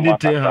if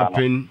anything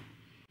happen,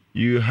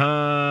 you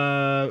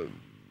have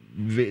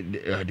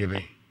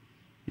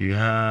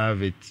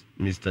it,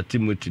 Mr.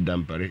 Timothy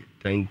Dampare.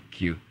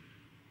 Thank you.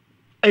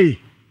 Hey,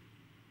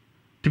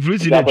 the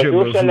police in the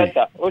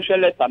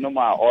letter no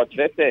ma or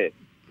say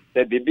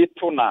the baby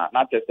tuna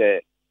not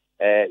say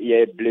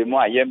ye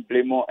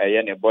blemo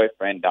a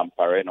boyfriend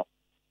Dampare no.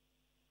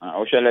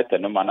 Letter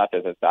no ma not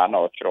say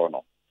no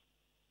trono.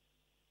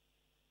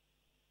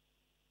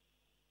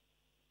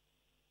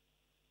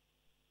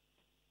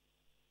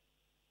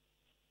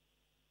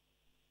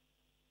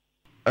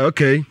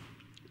 Okay.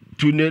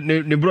 To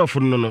ne brother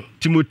no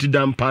Timothy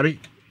Dampare.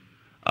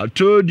 I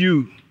told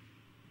you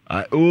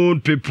I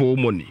own people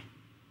money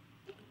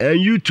and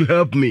you to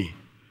help me,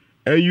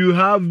 and you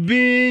have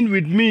been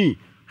with me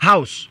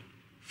house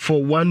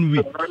for 1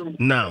 week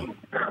now,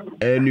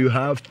 and you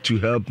have to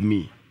help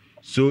me.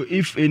 So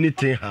if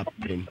anything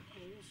happen,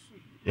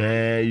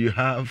 you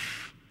have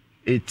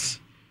it,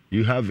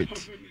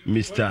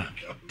 Mr.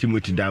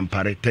 Timothy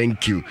Dampare.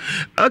 Thank you.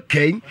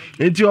 Okay,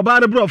 into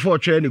about the bro for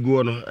training go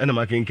on, and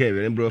I'm can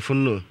carry and bro for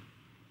no.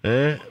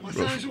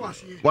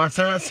 What's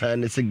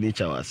the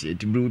signature was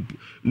it? No,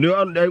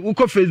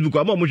 uko Facebook,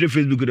 I'm on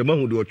Facebook, the man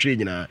who do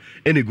training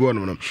any go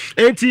on.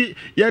 Enti,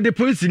 yeah, the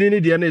police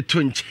in the ane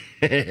tunch.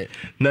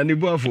 Nani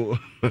buafo.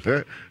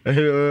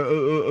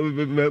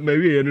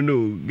 Maybe I don't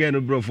know, get a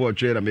bro for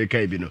trainer, make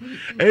a bino.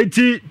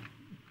 Enti,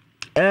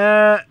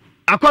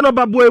 akɔnɔ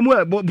ba boa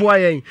mu boa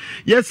yɛn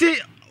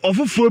yɛsi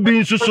ɔfoforɔ bi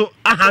nso so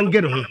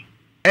ahange ne ho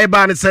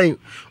ɛba ne sɛn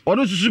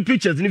ɔno nso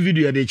pictures ne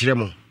video de kyerɛ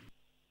mo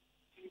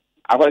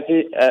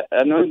akwasi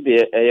ɛno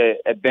de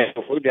ɛbɛn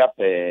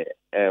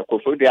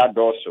kofodua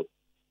dɔɔso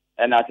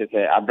ɛna te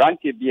sɛ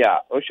aberante bi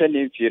a ɔhwɛ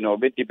ne mfie no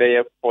ɔbɛdi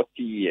bɛyɛ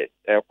 40 years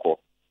ɛkɔ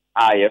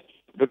a yɛ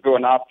dodoɔ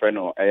no afrɛ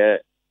no ɛyɛ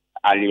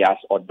alias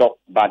ɔdɔ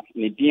but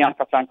ne din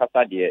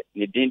ankasa deɛ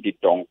ne din de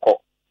dɔnkɔ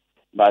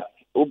but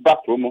uba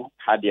promo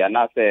hadia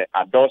na se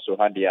adoso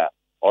hadia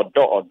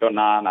odo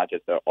na te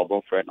se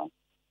obofre no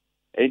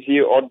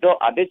enti odo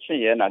adechi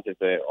ye na te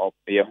se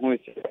ye hu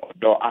se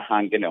odo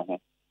ahange ne ho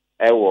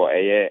ewo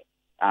eye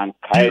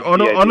ankai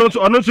ono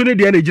so ne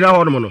de na gira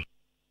ho no no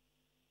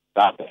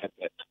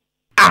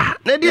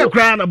na de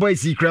kra na boy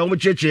si kra mo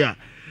cheche a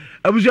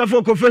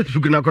abusuafo ko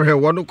Facebook na ko he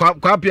wono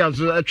kwa pia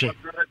so atwe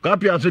kwa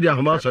pia so de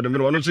ahoma so de me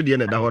wono so de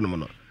na da ho no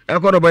no e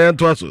ko do boy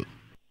nto aso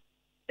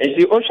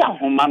enti o sha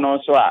ahoma no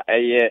so a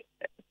eye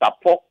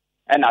sapo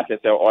ena te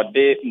se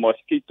ode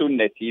mosquito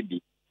net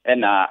bi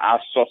ena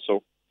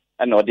asoso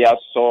ena ode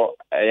aso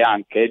ya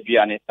nka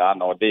aduane ta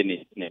na ode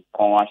ni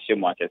kon ahye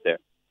mu atete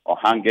o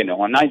hange ne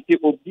ho na nti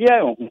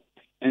obia ho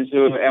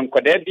nso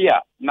enkoda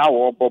bia na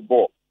wo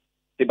bobo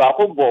ti ba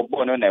ko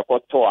bobo no na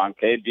ekoto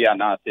anka aduane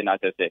na ase na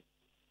tete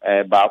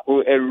ba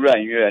ko ewura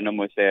nwe no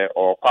mo se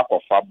o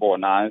kwakofa bo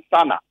na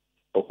nsana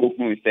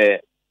okuhu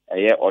se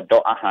eye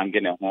odo ahange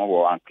ne ho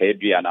wo anka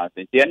aduane na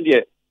ase ti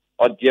ende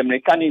odi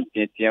American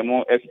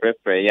tietiemu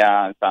efrefre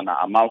ya sana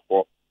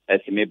amanfo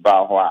esimi ba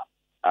ho a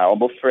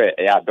obofre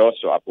ya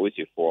adoso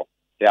aposifo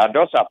te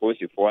adoso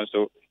aposifo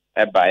nso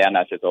eba ya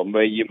na seto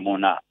mbayi mu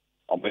na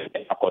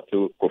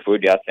akoto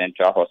Kofodia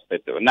Central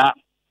Hospital na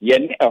ye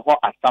ni eho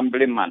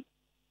assemblyman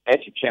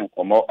etchen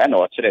komo na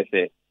o kire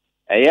se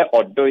eye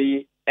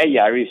odoyi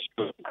eyare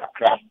stu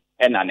kakra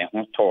na ne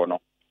ho to no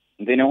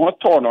ndi ne ho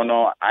to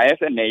no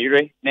ayese na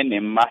yire ne ne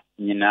mma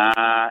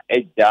nyina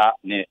eja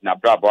ne na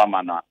brabo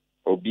amana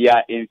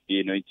obia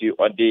enfi no nti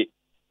ode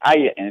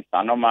aye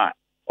ensanoma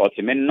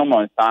otime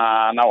nomo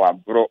nsa na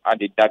wabro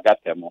ade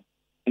dagatemo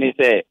ni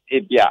se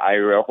ebia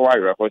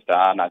ayreho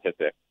sa na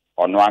tete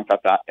ono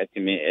ankasa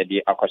etime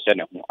edi akɔhyɛ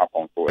ne ho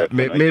akonfo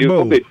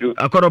mebo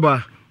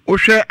akoroba o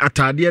hwɛ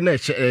atade na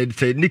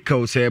se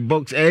nickel se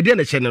box de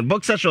na channel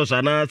boxer shorts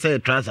ana se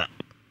trouser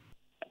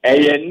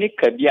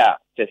nika bia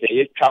tese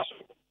ye twaso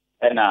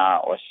na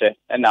o hwɛ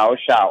na o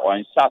hwɛ a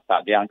on short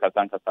atade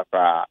ankasa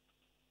fra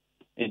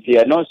nti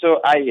eno so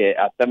aye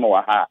asem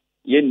wa ha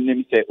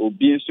yennim se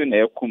obi nso na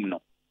ekum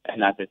no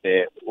na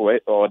tete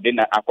o de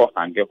na akɔ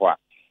hange ho a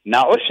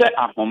na o hwɛ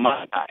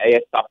ahoma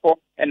sapo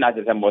na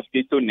tete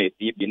mosquito net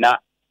bi na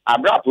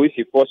abra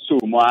polisi for so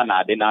mu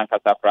na de na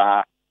nkasa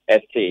fra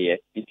STE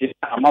nti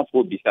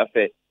amafo bi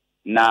safe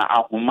na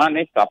ahoma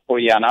ne sapo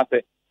ya na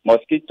se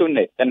mosquito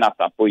net na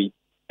sapo yi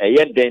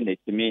de na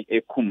timi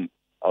ekum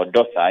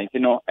odosa nti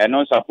no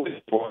eno sapo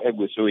for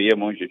eguso ye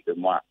mo hwehwɛ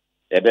mu a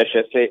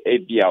ebehwe se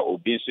ebia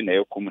obi nso na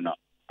ekum no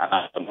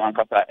ana no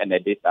ankasa ene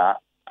data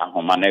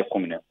ahoma na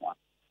ekum ne ho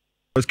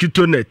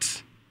mosquito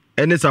net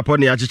ene support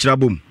ne achichira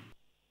bom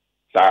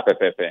sa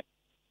pepepe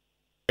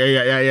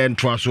ya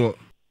ntwaso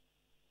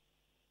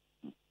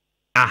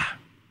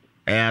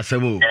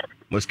asemo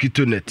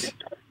mosquito net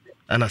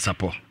ana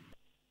support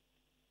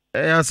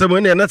asemo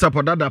ne na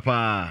support dada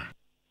pa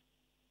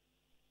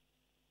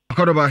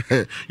akodoba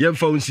ye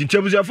fa unsi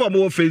chebusia fa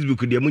mo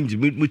Facebook de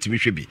mutimi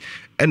hwe bi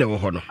ene wo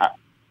ho no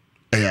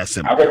yes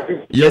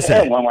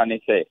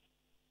sir.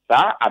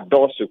 Sa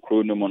adoso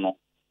krono mu no.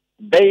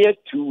 Beye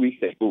 2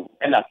 weeks ago,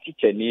 and a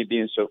teacher ni bi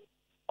nso.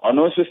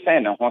 Ono so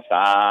send ho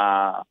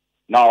sa.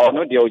 Na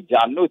ono de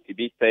oja no to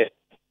be say,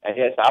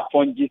 yes, a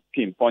ponji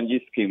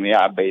scheme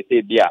ya be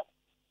say bia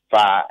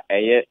fa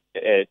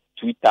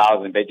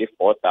 2000 beje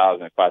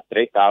 4000 fa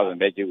 3000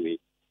 beje we.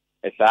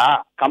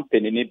 Esa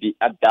company ni bi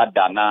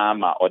adada na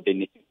ma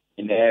odeni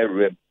in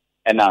room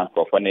and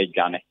for na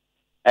dwane.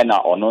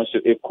 Ena ono so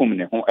ekum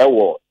ne ho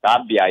ewo ta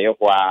bia ye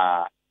ho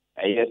a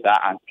sa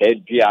anka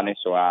dua ne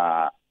so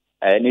a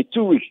ni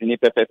 2 weeks ni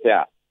pepepe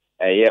a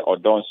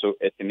odon so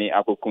etimi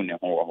akokum ne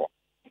ho wo ho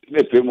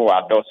me premu wa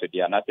adoso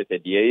dia na tete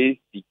dia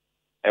esi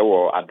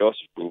ewo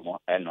adoso premu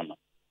eno no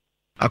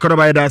akodo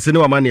ba da se ne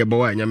wa ma ne bo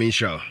wa nyame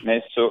insha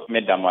me so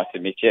me da ma se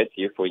me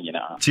cheti fo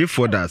nyina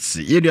tifo da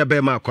se ye dua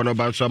ba ma akono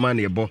ba so ma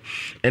ne bo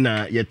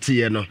ena yete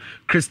ye no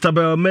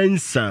Christabel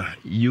Mensa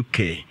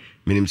UK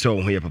minim se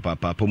wo ho ye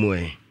papa mu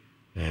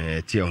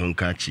tia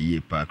honka chi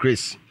pa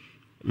Chris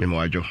me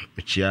mawajo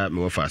chia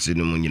me wafase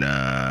no mu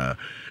nyina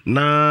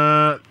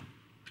na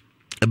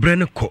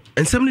ebrene ko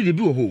ensem ne de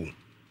bi wo ho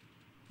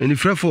eni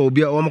frefo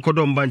obi o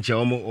makodo mba nche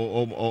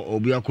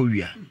obi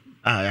akowia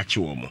ya chi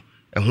wo mo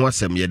eho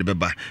asem ye de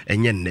beba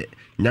enye nne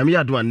nyame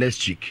yado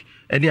next week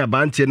eni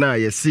abante na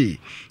ye see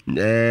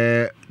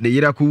ne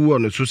yira ko wo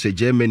no so se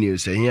Germany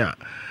se hia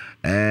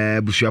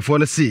busuafo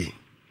no see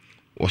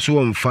wo so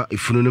wo mfa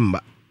ifunu no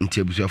mba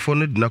nti busuafo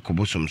no dina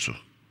kobosom so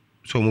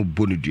mo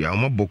bonu dua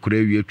mo bokora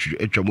wi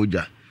atwa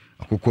moja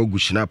akokọ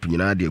gushina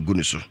nyina de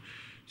agunu so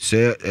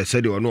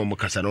se de ono mo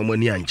kasa na mo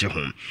ni anje ho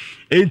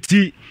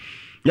enti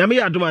nyame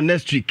yɛ adom a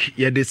next week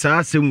yɛde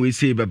saa asɛm wei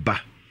sɛ bɛba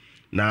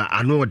na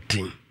ano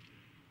ɔden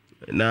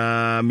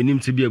na menim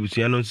sɛ bi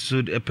abusua no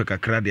nso ɛpɛ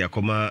kakra de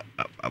akɔma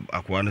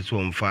akoa no so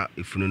ɔmfa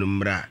efunu no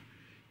mmra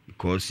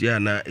because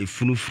yɛ na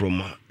efunu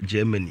from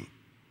Germany,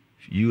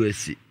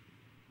 USA,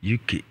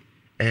 UK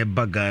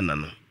ɛba Ghana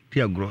no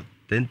tiagro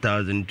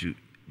 10,000 to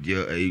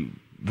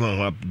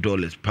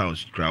 $100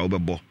 pounds kra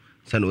wobɛbɔ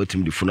sana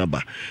watim de funu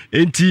ba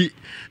enti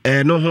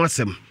no ho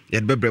asɛm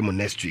yɛbɛbrɛ mo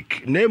next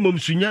week na emom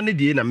sunya ne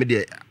de na me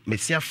de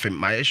mesia fem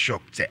my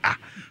shock say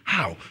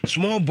how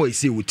small boy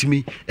say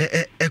wotimi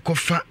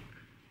ekofa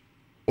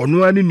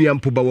ono anu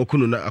nuampo ba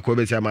wakunu na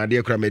akobesi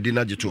amade kra medi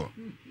na gyeto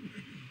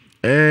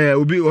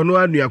obi ono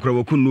anu akra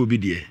wakunu no obi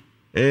de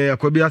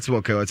akobi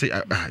atimo kai say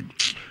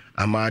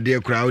amade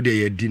kra wo de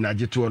yedi na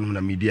gyeto no na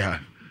media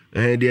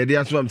de de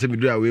aso am se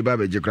medu awe ba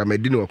be kra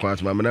medi no kwa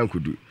asoma na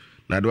nkudu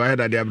na do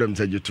aheda de abram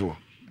se gyeto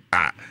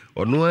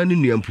ono anu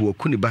nuampo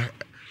wakunu ba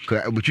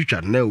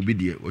obutwitwa na obi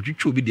de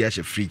otwitwa obi de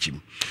ahye fridge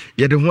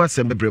yede ho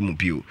asem bebre mu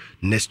bio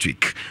next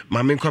week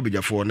ma me nkwa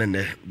bejafo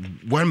ne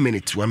 1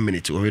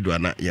 minute owedo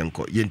ana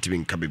yenko yentimi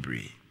nka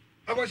bebre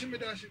akwasi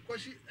medasi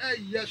kwasi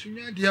ya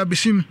sunya de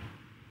abesim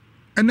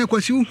ene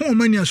kwasi hu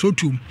mani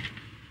asotum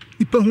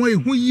ipa ho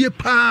ehu yie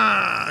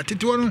pa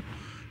tete wono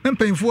na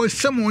mpanfo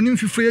sam onim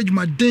fifre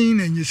adwuma den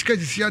na nyesika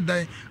sisi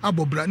adan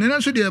abobra na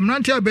nanso de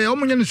mrante abe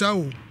omonye ne saa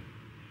o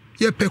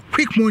ye pe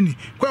quick money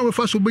kwa we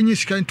fa so benye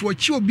sika nti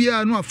wachi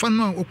obia no afa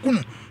no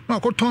okuno na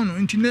akoton no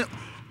nti ne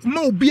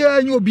ma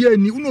obia nya obia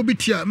ni uno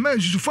bitia ma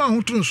susufa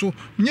ho to so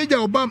nyeja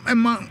oba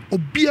ema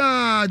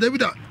obia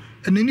davida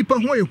ene nipa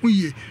ho ye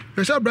huye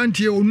pesa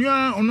brantie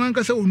onua ono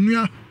ankasa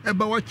onua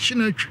eba wachi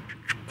na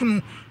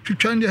kuno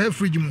twitwa ndi ha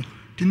fridge mu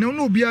ti ne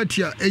no obia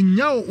tia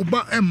enya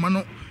oba ema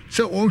no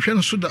se onhwe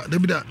no so da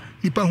davida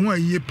nipa ho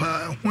aye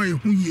pa ho ye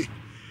huye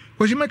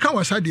kwasi meka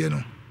wasade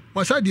no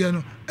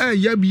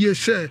ya biye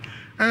se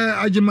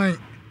ajiman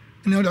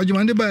na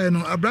ajiman de ba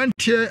no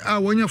abrantie a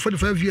wonya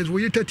 45 years wo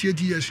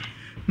 38 years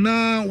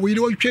na we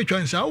do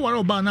twetwa nsa wo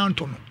wara ba na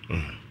anto no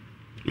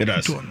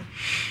medase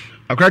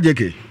akra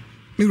jeke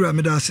mira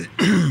medase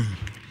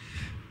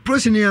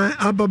prosinia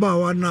ababa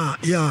wa na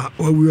ya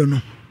wawo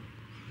no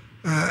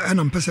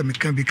ana mpesa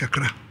meka bi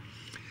kakra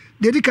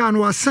dedika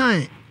no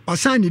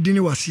wasan ni dini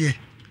wase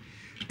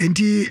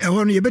enti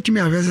ehɔ no yebetimi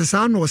ahwese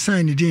saa no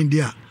wasan ni dini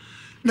dia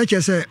na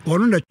kyese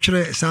wono na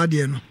twere saa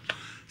de no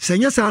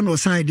senya saa no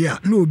san dia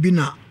na obi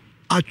na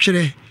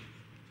atwere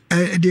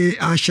de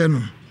ahye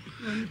no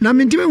na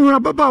mentime hu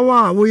ababa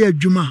wa wo ya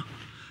adwuma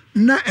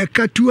na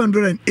eka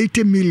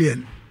 280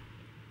 million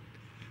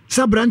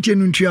sabrante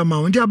no ntua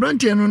ma ndi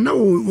abrante no na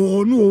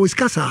wo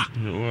skasa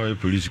wo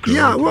police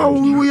ya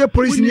wo ye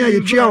police ni ya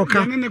tua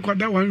oka ne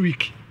kwada 1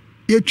 week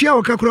ye tua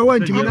oka kura wa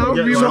ntimi na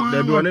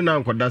da do ne na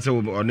nkwada se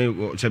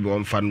one se be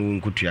on fa no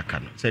nkutua ka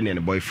no se ne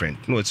boyfriend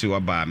no o si wa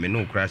ba me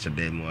no crash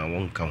dem a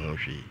won ka ho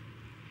hwe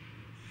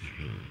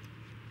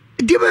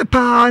dibe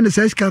pa na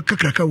sai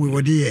kakraka we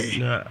wodi ye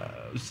na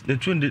the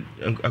 200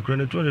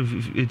 akrona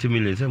 280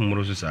 million say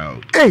muro so sao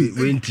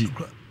 20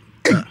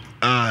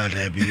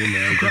 da bi ne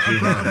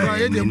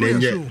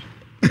nenye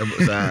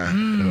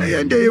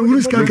yende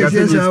yuru ska ka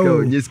sia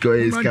sao nisko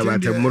iska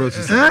bata muro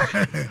so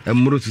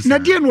na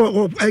die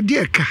no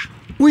die ka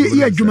we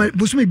ya juma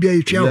busumi bia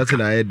yitua ya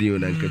na ya dio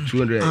na nka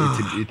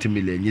 280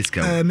 million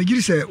niska me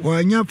giri se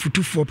wanya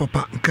futufo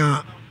papa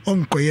nka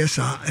onkoye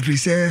sa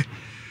afise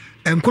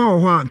enkwa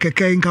ho a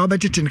keke nka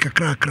obetete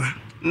nkakrakra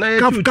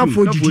kaf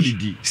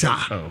odidi sa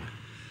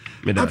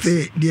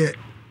ape de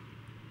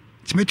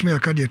timetime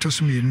akade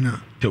tosumi na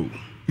to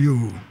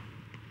yo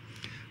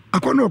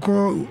akono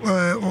ko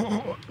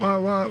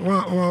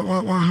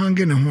wa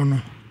hange ne ho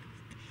no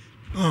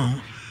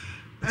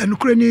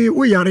enukure ni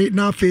wo yare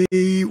na afe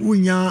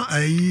wunya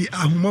ayi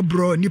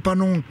ahomobro nipa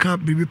no nka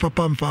bibi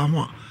papa mfa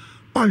ho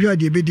a hwa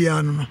de bedi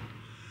anu no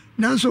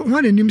nanso ho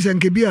anim se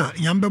nke bia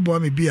nyambebo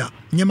ame bia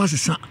nyema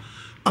sesa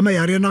ama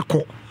yare na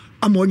ko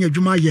ama onya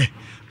dwuma ye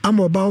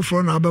ama oba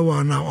ofro na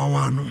abewa na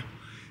wawa no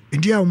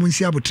ndi a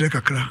munsi abotre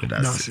kakra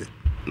dase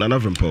na na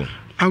vrempo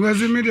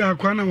agwazi media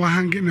akwana wa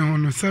hange ne ho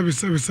no sabi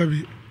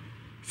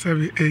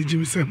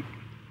ejimsem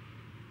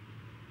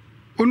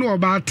onu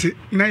obate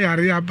na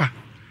yare aba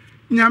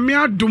nyame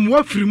adom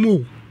wafiri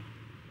mu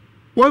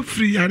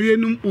wafiri yare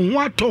enum ohu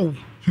atɔ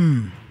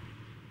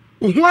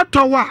ohu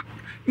atɔwa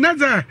na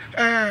ze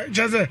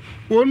jaze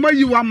won ma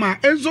yiwa ma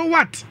enzo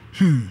what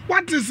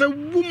what is a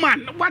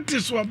woman what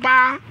is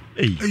oba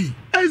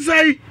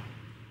ezai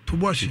to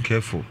be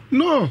careful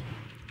no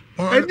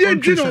edi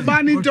enti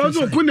oba ni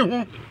jozo kuni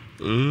ho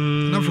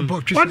na for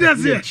pop what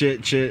is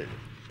it che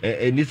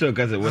ni so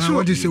kaza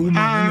what is a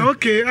woman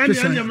okay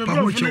anya me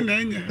bro fun na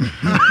anya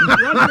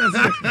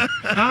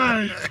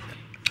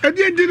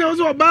edi enti na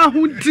so oba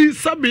hu nti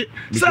sabe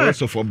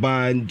because of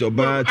oba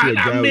njoba ti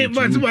eja me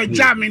but wa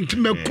jam nti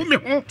me kumi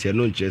ho tie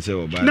no nche se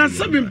oba na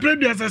sabe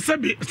previous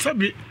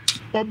sabe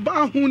oba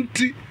hu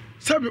nti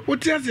sabe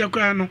oti ase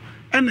yakwa no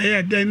na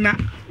ye den na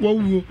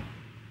wawuo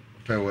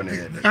fa wona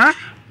ye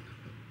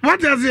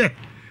what is it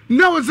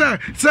no say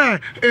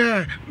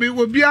me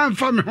will be an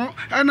family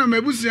and I'm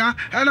a busia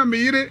and I'm a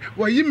yere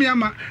or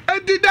yimiama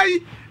and did I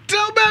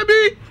tell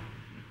baby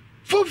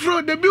for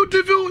the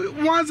beautiful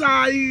ones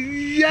I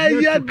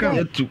yet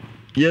born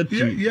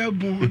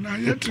I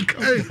yet to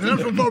come. Not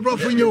from Bob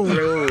for you.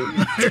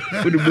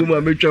 Put the boom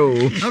on me show.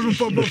 Not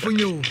from Bob for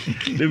you.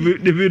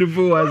 The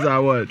beautiful ones I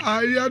want.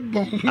 I yet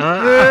born.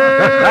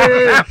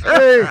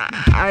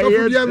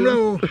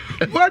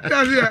 What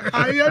does it?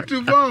 I yet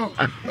to born.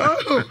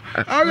 Oh,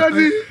 I got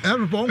it.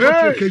 I'm born.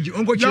 Uncle tree.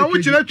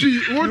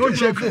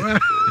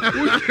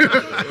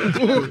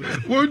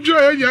 Won't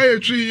join your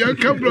tree. I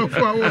come up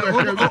for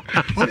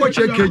Uncle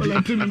Check.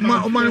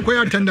 Man,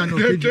 quite attendant.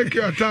 Take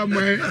your time,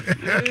 man.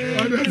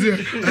 In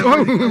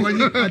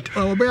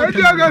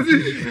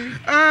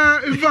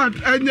fact,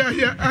 and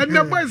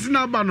the boys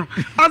now, Bano,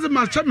 as a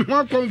master, me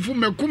walk on for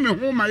me, come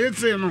home, I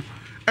say no.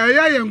 I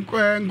am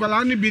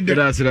Golani be there.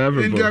 That's in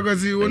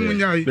Jagazi, 1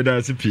 minute. But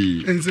that's a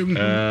P.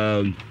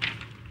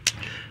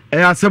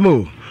 Some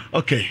more.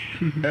 Okay.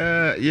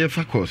 Yeah,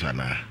 for course,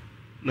 Anna.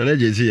 No, I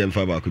just see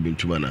Mfa back in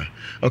Tumana.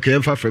 Okay,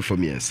 Mfa free for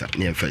me and sir.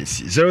 Near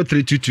fancy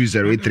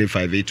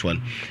 0322083581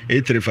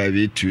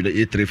 83582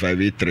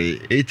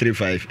 83583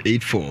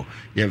 83584.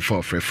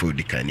 Mfa free for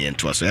the Canyon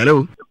to us.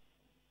 Hello.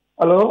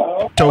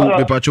 Hello. Tell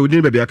me, Pacho,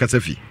 didn't be a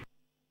casafi.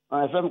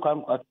 I am